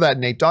 thanks for that,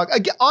 Nate Dogg.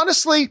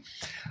 Honestly,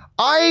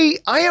 I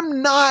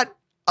am not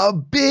a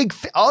big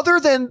other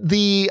than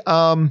the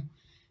Heir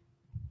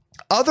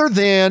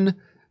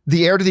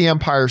to the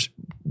Empire's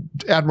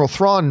Admiral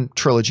Thrawn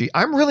trilogy.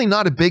 I'm really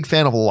not a big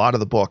fan of a lot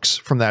of the books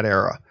from that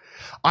era.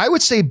 I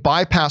would say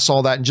bypass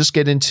all that and just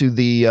get into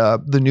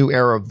the new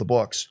era of the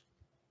books.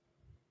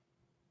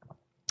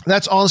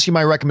 That's honestly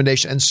my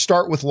recommendation, and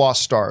start with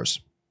Lost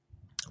Stars.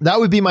 That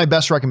would be my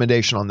best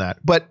recommendation on that.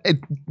 But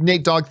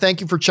Nate Dogg,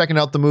 thank you for checking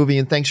out the movie,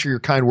 and thanks for your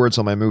kind words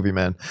on my movie,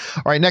 man.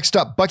 All right, next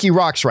up, Bucky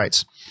Rocks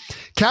writes,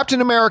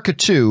 Captain America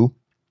 2.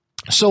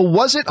 So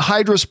was it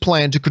Hydra's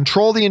plan to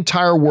control the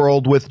entire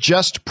world with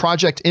just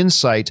Project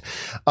Insight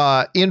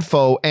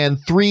info and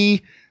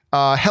 3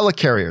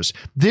 helicarriers?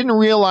 Didn't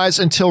realize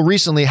until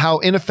recently how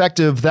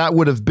ineffective that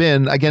would have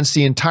been against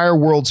the entire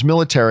world's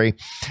military.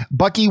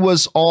 Bucky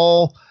was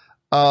all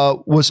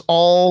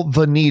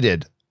the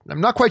needed. I'm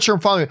not quite sure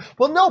I'm following it.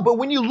 Well, no, but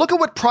when you look at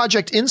what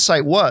Project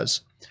Insight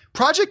was,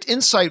 Project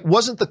Insight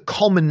wasn't the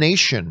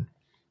culmination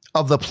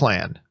of the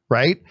plan,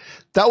 right?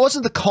 That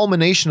wasn't the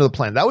culmination of the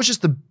plan. That was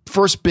just the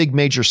first big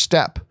major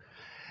step.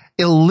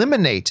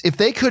 Eliminate, if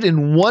they could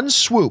in one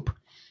swoop,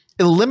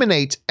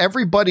 eliminate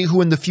everybody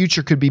who in the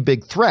future could be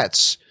big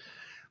threats,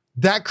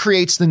 that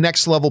creates the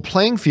next level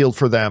playing field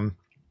for them.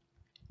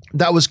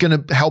 That was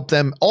going to help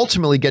them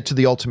ultimately get to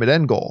the ultimate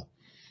end goal.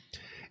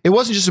 It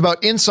wasn't just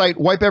about Insight,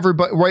 wipe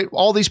everybody, right?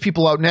 All these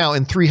people out now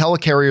in 3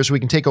 helicarriers, we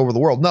can take over the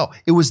world. No,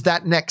 it was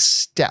that next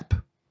step.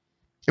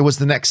 It was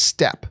the next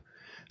step.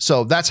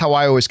 So that's how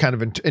I always kind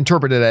of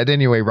interpreted it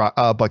anyway,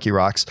 Bucky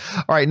Rocks.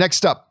 All right,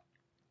 next up.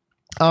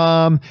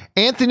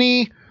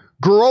 Anthony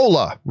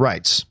Garola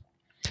writes,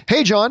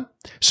 Hey, John.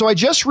 So I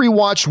just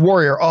rewatched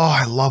Warrior. Oh,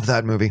 I love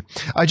that movie.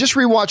 I just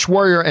rewatched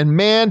Warrior, and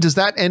man, does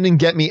that ending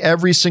get me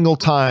every single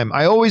time.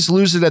 I always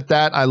lose it at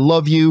that. I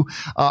love you.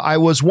 I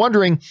was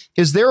wondering,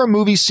 is there a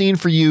movie scene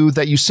for you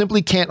that you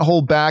simply can't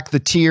hold back the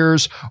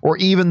tears or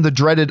even the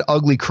dreaded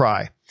ugly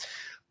cry?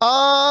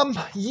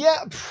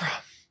 Yeah.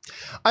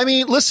 I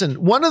mean,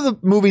 listen, one of the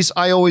movies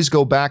I always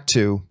go back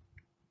to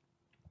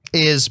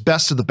is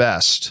Best of the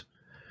Best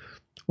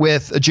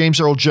with James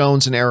Earl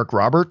Jones and Eric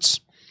Roberts.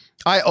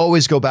 I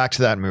always go back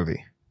to that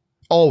movie.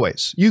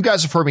 Always. You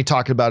guys have heard me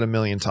talk about it a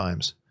million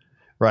times,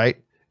 right?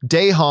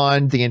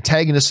 Dae-Han, the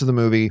antagonist of the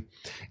movie,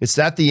 it's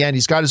at the end.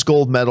 He's got his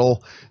gold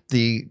medal.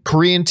 The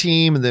Korean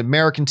team and the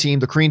American team,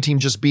 the Korean team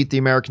just beat the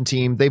American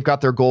team. They've got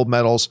their gold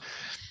medals.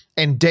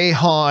 And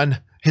Dae-Han,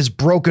 his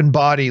broken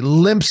body,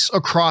 limps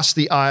across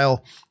the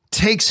aisle,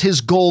 takes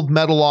his gold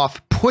medal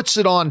off, puts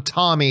it on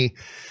Tommy,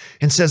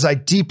 and says, I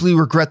deeply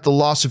regret the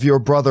loss of your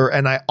brother,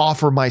 and I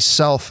offer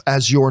myself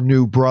as your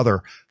new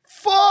brother.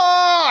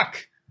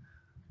 Fuck!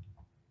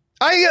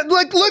 I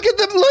like look at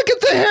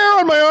the hair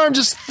on my arm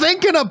just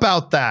thinking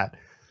about that.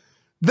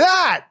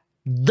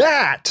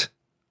 That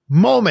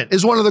moment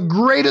is one of the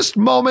greatest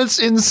moments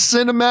in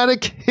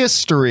cinematic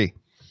history.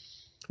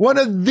 One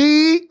of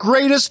the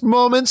greatest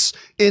moments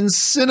in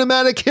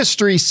cinematic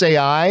history, say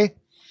I.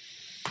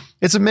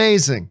 It's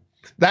amazing.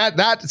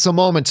 That's a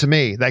moment to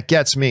me that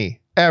gets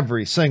me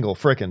every single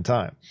freaking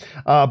time.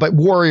 But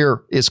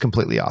Warrior is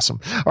completely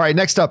awesome. All right,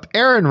 next up,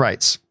 Aaron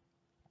writes,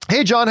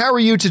 Hey, John, how are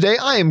you today?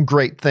 I am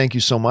great. Thank you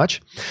so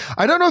much.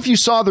 I don't know if you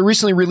saw the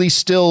recently released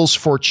stills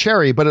for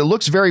Cherry, but it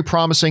looks very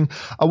promising.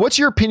 What's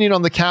your opinion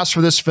on the cast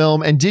for this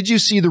film? And did you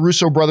see the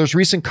Russo brothers'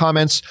 recent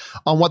comments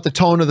on what the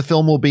tone of the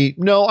film will be?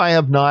 No, I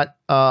have not.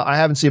 I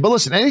haven't seen it. But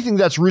listen, anything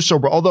that's Russo,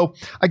 although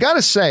I got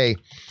to say,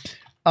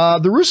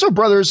 the Russo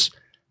brothers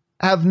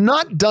have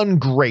not done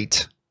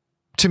great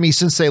to me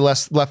since they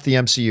left the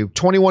MCU.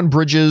 21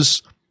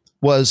 Bridges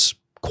was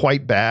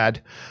quite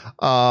bad.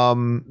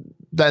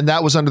 Then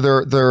that was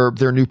under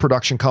their new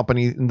production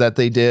company that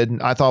they did. And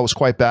I thought it was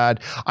quite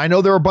bad. I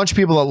know there were a bunch of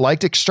people that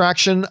liked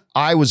Extraction.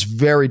 I was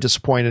very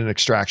disappointed in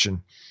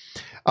Extraction.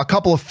 A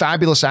couple of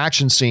fabulous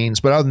action scenes,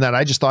 but other than that,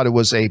 I just thought it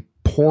was a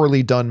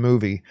poorly done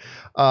movie.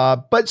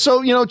 But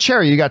so,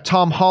 Cherry, you got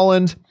Tom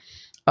Holland,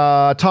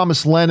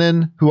 Thomas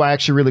Lennon, who I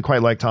actually really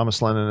quite like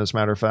Thomas Lennon, as a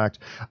matter of fact.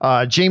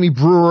 Jamie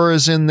Brewer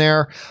is in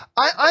there.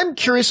 I'm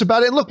curious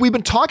about it. And look, we've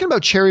been talking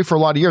about Cherry for a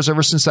lot of years,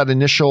 ever since that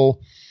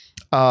initial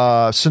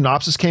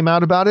synopsis came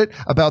out about it,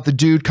 about the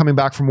dude coming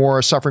back from war,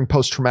 suffering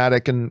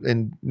post-traumatic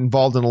and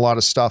involved in a lot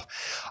of stuff.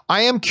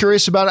 I am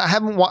curious about it. I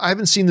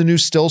haven't seen the new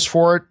stills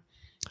for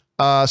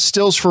it.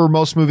 Stills for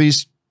most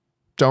movies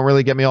don't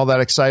really get me all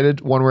that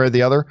excited one way or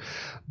the other,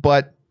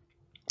 but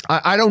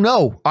I don't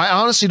know. I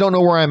honestly don't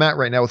know where I'm at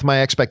right now with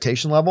my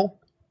expectation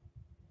level.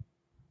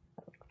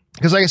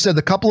 Because like I said,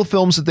 the couple of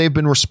films that they've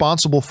been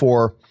responsible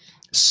for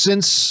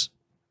since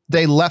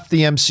they left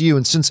the MCU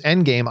and since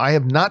Endgame, I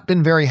have not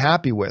been very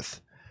happy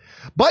with.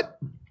 But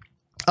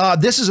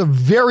this is a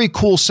very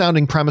cool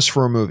sounding premise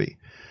for a movie.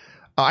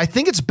 I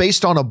think it's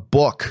based on a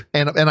book,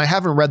 and I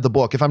haven't read the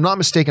book. If I'm not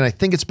mistaken, I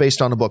think it's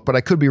based on a book, but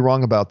I could be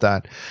wrong about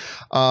that.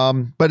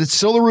 But it's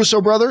still the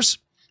Russo brothers,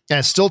 and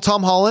it's still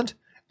Tom Holland,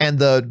 and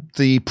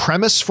the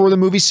premise for the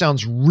movie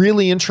sounds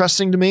really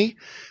interesting to me.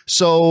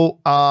 So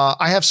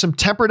I have some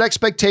tempered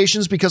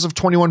expectations because of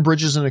 21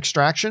 Bridges and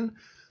Extraction,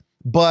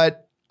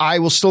 but I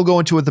will still go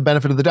into it with the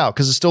benefit of the doubt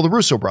because it's still the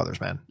Russo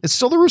brothers, man. It's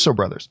still the Russo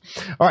brothers.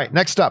 All right,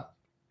 next up,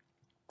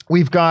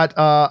 we've got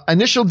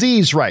Initial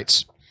D's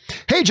writes,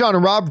 Hey, John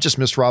and Rob. Just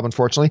missed Rob,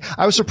 unfortunately.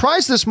 I was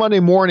surprised this Monday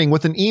morning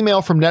with an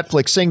email from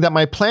Netflix saying that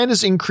my plan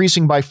is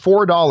increasing by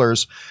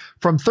 $4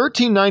 from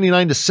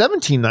 $13.99 to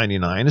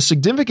 $17.99, a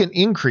significant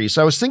increase.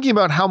 I was thinking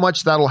about how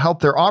much that'll help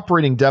their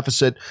operating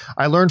deficit.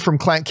 I learned from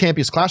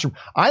Campus Classroom.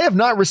 I have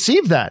not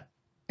received that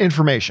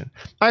information.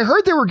 I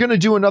heard they were going to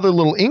do another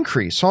little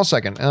increase. Hold on a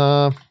second.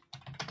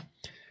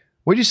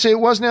 What did you say it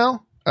was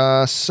now?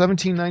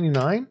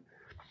 $17.99?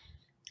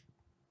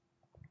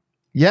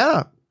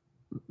 Yeah.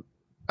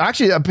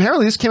 Actually,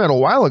 apparently this came out a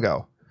while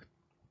ago.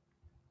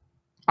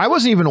 I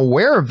wasn't even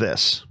aware of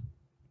this.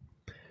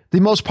 The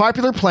most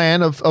popular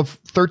plan of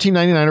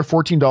 $13.99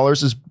 or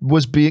 $14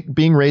 was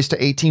being raised to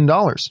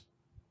 $18.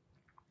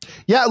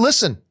 Yeah,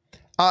 listen,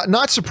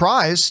 not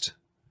surprised.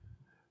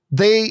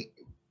 They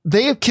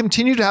have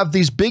continued to have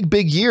these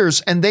big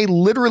years, and they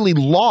literally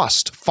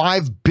lost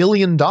 $5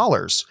 billion.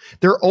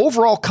 Their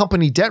overall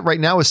company debt right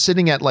now is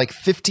sitting at like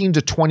 $15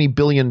 to $20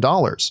 billion.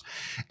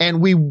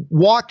 And we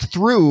walked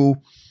through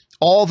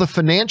all the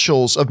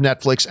financials of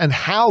Netflix and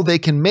how they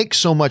can make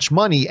so much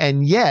money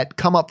and yet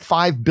come up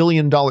 $5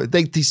 billion.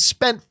 They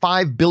spent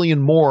 $5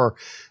 billion more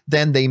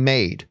than they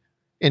made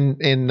in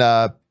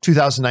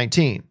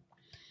 2019.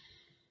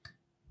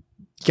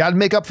 Got to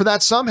make up for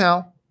that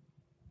somehow.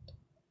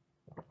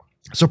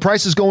 So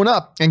prices going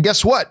up. And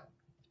guess what?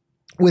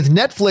 With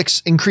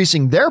Netflix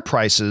increasing their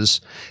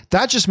prices,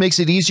 that just makes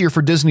it easier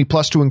for Disney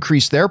Plus to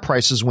increase their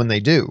prices when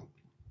they do.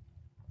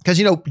 Because,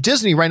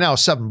 Disney right now is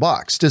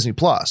 $7, Disney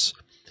Plus.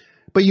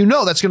 But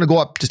that's going to go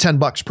up to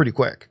 $10 pretty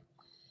quick.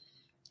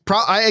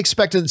 I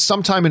expected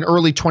sometime in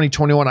early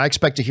 2021, I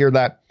expect to hear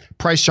that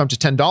price jump to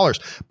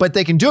 $10. But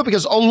they can do it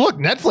because, oh, look,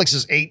 Netflix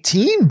is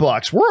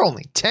 $18. We're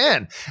only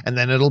 10. And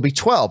then it'll be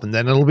 12. And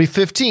then it'll be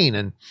 15.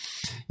 And,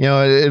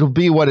 it'll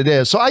be what it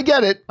is. So I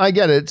get it.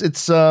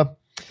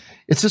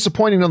 It's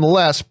disappointing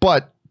nonetheless.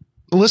 But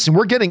listen,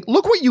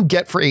 look what you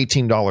get for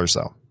 $18,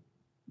 though.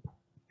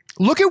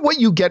 Look at what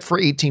you get for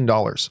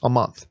 $18 a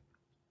month.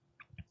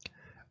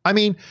 I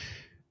mean,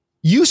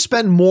 you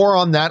spend more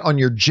on that on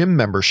your gym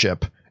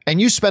membership, and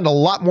you spend a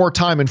lot more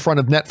time in front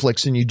of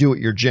Netflix than you do at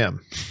your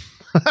gym.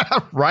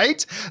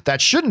 Right?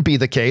 That shouldn't be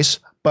the case,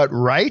 but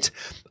right?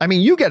 I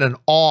mean, you get an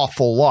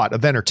awful lot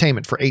of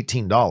entertainment for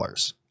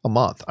 $18 a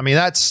month. I mean,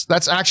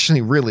 that's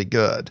actually really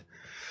good.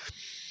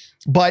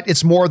 But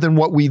it's more than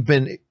what we've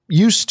been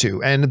used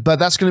to. But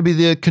that's going to be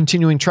the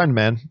continuing trend,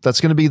 man. That's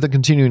going to be the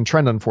continuing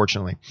trend,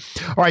 unfortunately.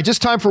 All right,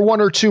 just time for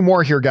one or two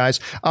more here, guys.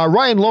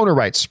 Ryan Lohner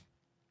writes,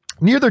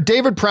 neither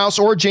David Prowse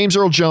or James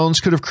Earl Jones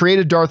could have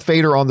created Darth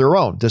Vader on their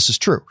own. This is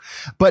true.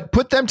 But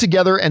put them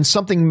together and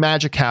something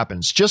magic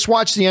happens. Just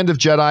watch the end of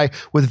Jedi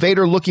with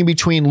Vader looking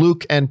between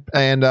Luke and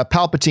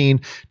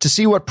Palpatine to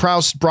see what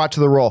Prowse brought to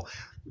the role.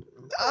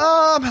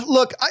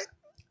 Look,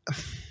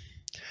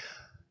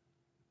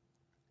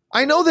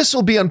 I know this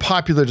will be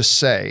unpopular to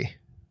say,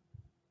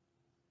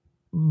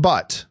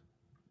 but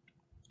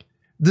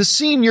the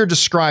scene you're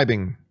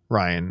describing,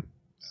 Ryan,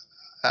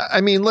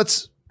 I mean,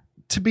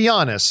 to be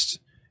honest,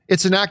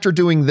 it's an actor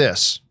doing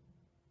this.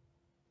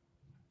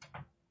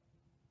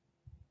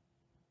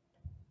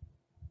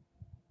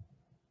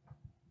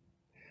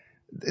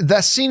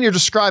 That scene you're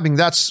describing,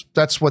 that's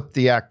what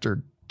the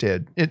actor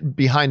did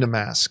behind a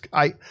mask.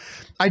 I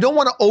don't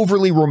want to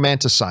overly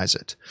romanticize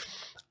it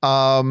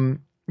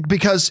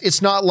because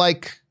it's not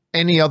like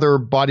any other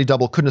body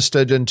double couldn't have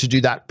stood in to do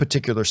that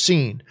particular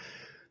scene.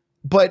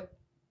 But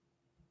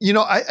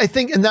I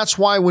think, and that's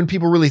why when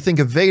people really think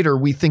of Vader,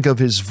 we think of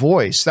his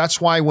voice.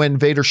 That's why when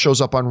Vader shows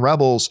up on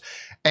Rebels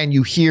and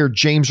you hear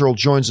James Earl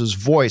Jones's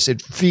voice,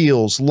 it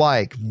feels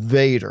like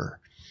Vader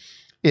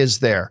is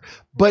there.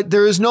 But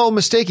there is no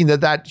mistaking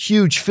that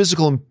huge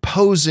physical,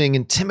 imposing,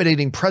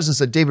 intimidating presence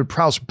that David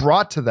Prowse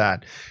brought to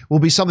that will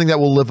be something that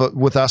will live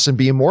with us and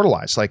be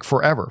immortalized like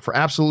forever, for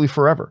absolutely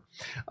forever.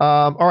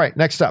 All right,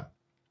 next up.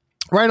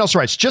 Ryan also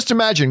writes, just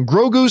imagine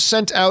Grogu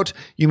sent out,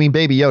 you mean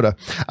Baby Yoda,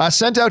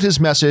 sent out his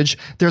message.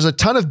 There's a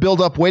ton of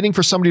buildup waiting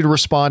for somebody to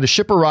respond. A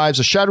ship arrives,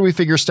 a shadowy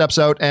figure steps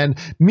out, and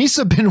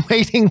Misa been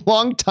waiting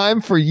long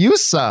time for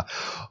Yusa.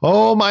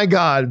 Oh my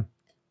God.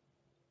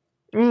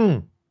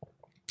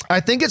 I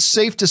think it's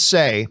safe to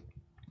say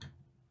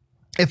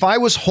if I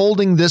was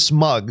holding this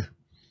mug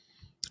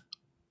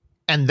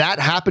and that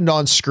happened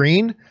on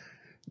screen,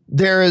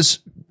 there is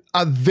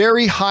a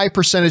very high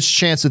percentage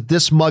chance that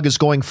this mug is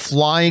going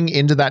flying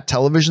into that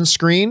television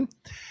screen,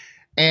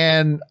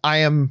 and I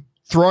am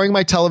throwing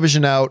my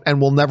television out and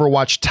will never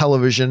watch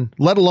television,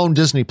 let alone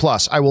Disney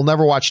Plus. I will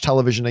never watch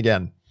television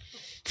again.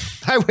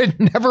 I would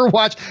never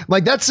watch.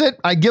 Like, that's it.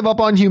 I give up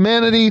on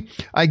humanity.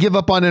 I give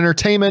up on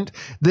entertainment.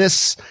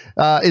 This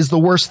is the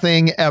worst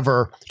thing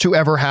ever to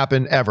ever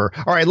happen ever.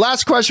 All right,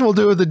 last question we'll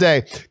do of the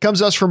day comes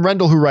to us from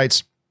Rendell, who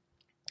writes,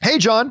 hey,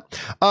 John,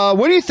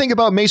 what do you think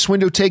about Mace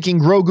Windu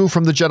taking Grogu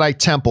from the Jedi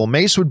Temple?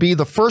 Mace would be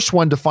the first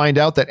one to find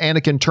out that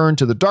Anakin turned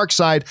to the dark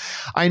side.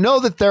 I know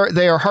that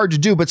they are hard to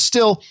do, but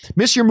still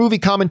miss your movie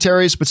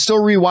commentaries, but still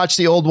rewatch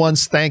the old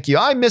ones. Thank you.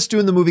 I miss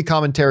doing the movie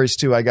commentaries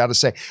too, I got to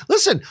say.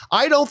 Listen,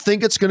 I don't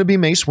think it's going to be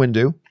Mace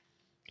Windu,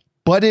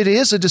 but it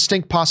is a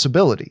distinct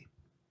possibility.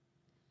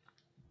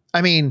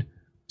 I mean,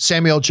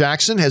 Samuel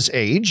Jackson has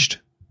aged,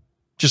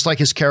 just like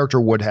his character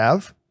would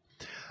have.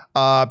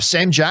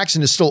 Sam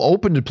Jackson is still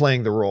open to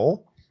playing the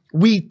role.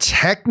 We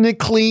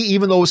technically,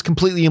 even though it was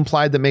completely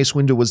implied that Mace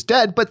Windu was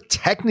dead, but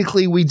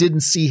technically we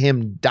didn't see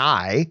him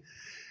die.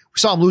 We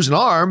saw him lose an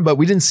arm, but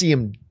we didn't see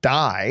him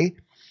die.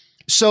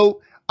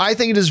 So I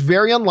think it is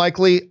very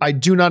unlikely. I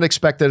do not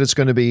expect that it's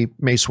going to be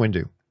Mace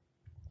Windu.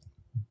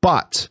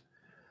 But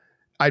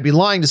I'd be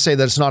lying to say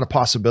that it's not a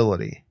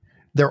possibility.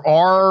 There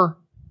are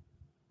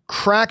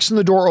cracks in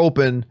the door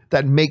open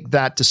that make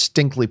that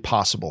distinctly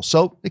possible.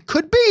 So it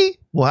could be.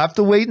 We'll have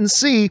to wait and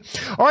see.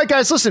 All right,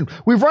 guys, listen,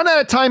 we've run out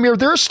of time here.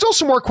 There are still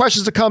some more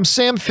questions to come.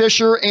 Sam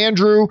Fisher,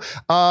 Andrew,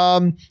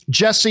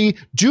 Jesse,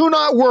 do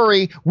not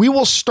worry. We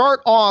will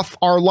start off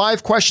our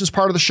live questions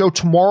part of the show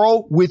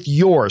tomorrow with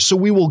yours. So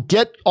we will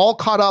get all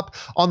caught up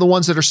on the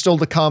ones that are still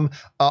to come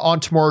on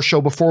tomorrow's show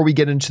before we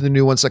get into the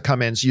new ones that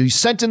come in. So you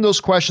sent in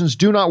those questions.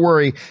 Do not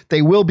worry.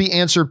 They will be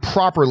answered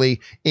properly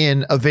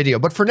in a video.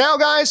 But for now,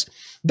 guys,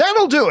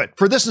 that'll do it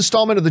for this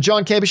installment of the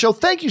John Campea Show.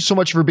 Thank you so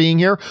much for being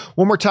here.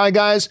 One more time,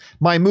 guys,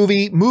 my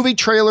movie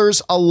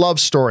Trailers, A Love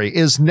Story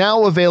is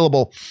now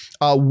available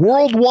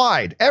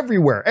worldwide,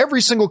 everywhere,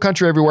 every single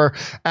country, everywhere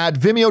at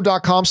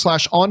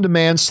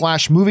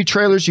vimeo.com/on-demand/movie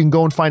trailers. You can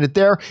go and find it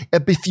there.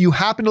 If you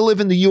happen to live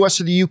in the US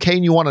or the UK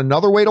and you want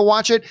another way to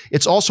watch it,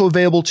 it's also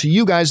available to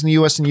you guys in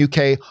the US and the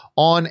UK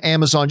on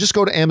Amazon. Just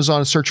go to Amazon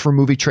and search for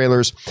Movie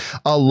Trailers,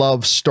 A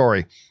Love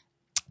Story.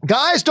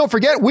 Guys, don't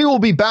forget, we will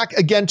be back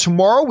again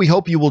tomorrow. We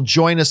hope you will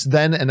join us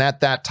then and at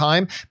that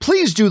time.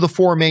 Please do the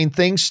four main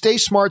things. Stay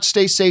smart,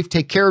 stay safe,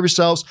 take care of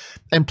yourselves,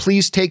 and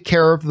please take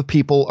care of the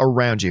people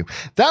around you.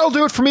 That'll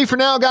do it for me for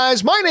now,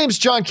 guys. My name's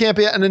John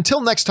Campea, and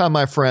until next time,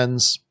 my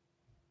friends,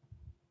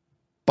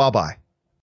 bye-bye.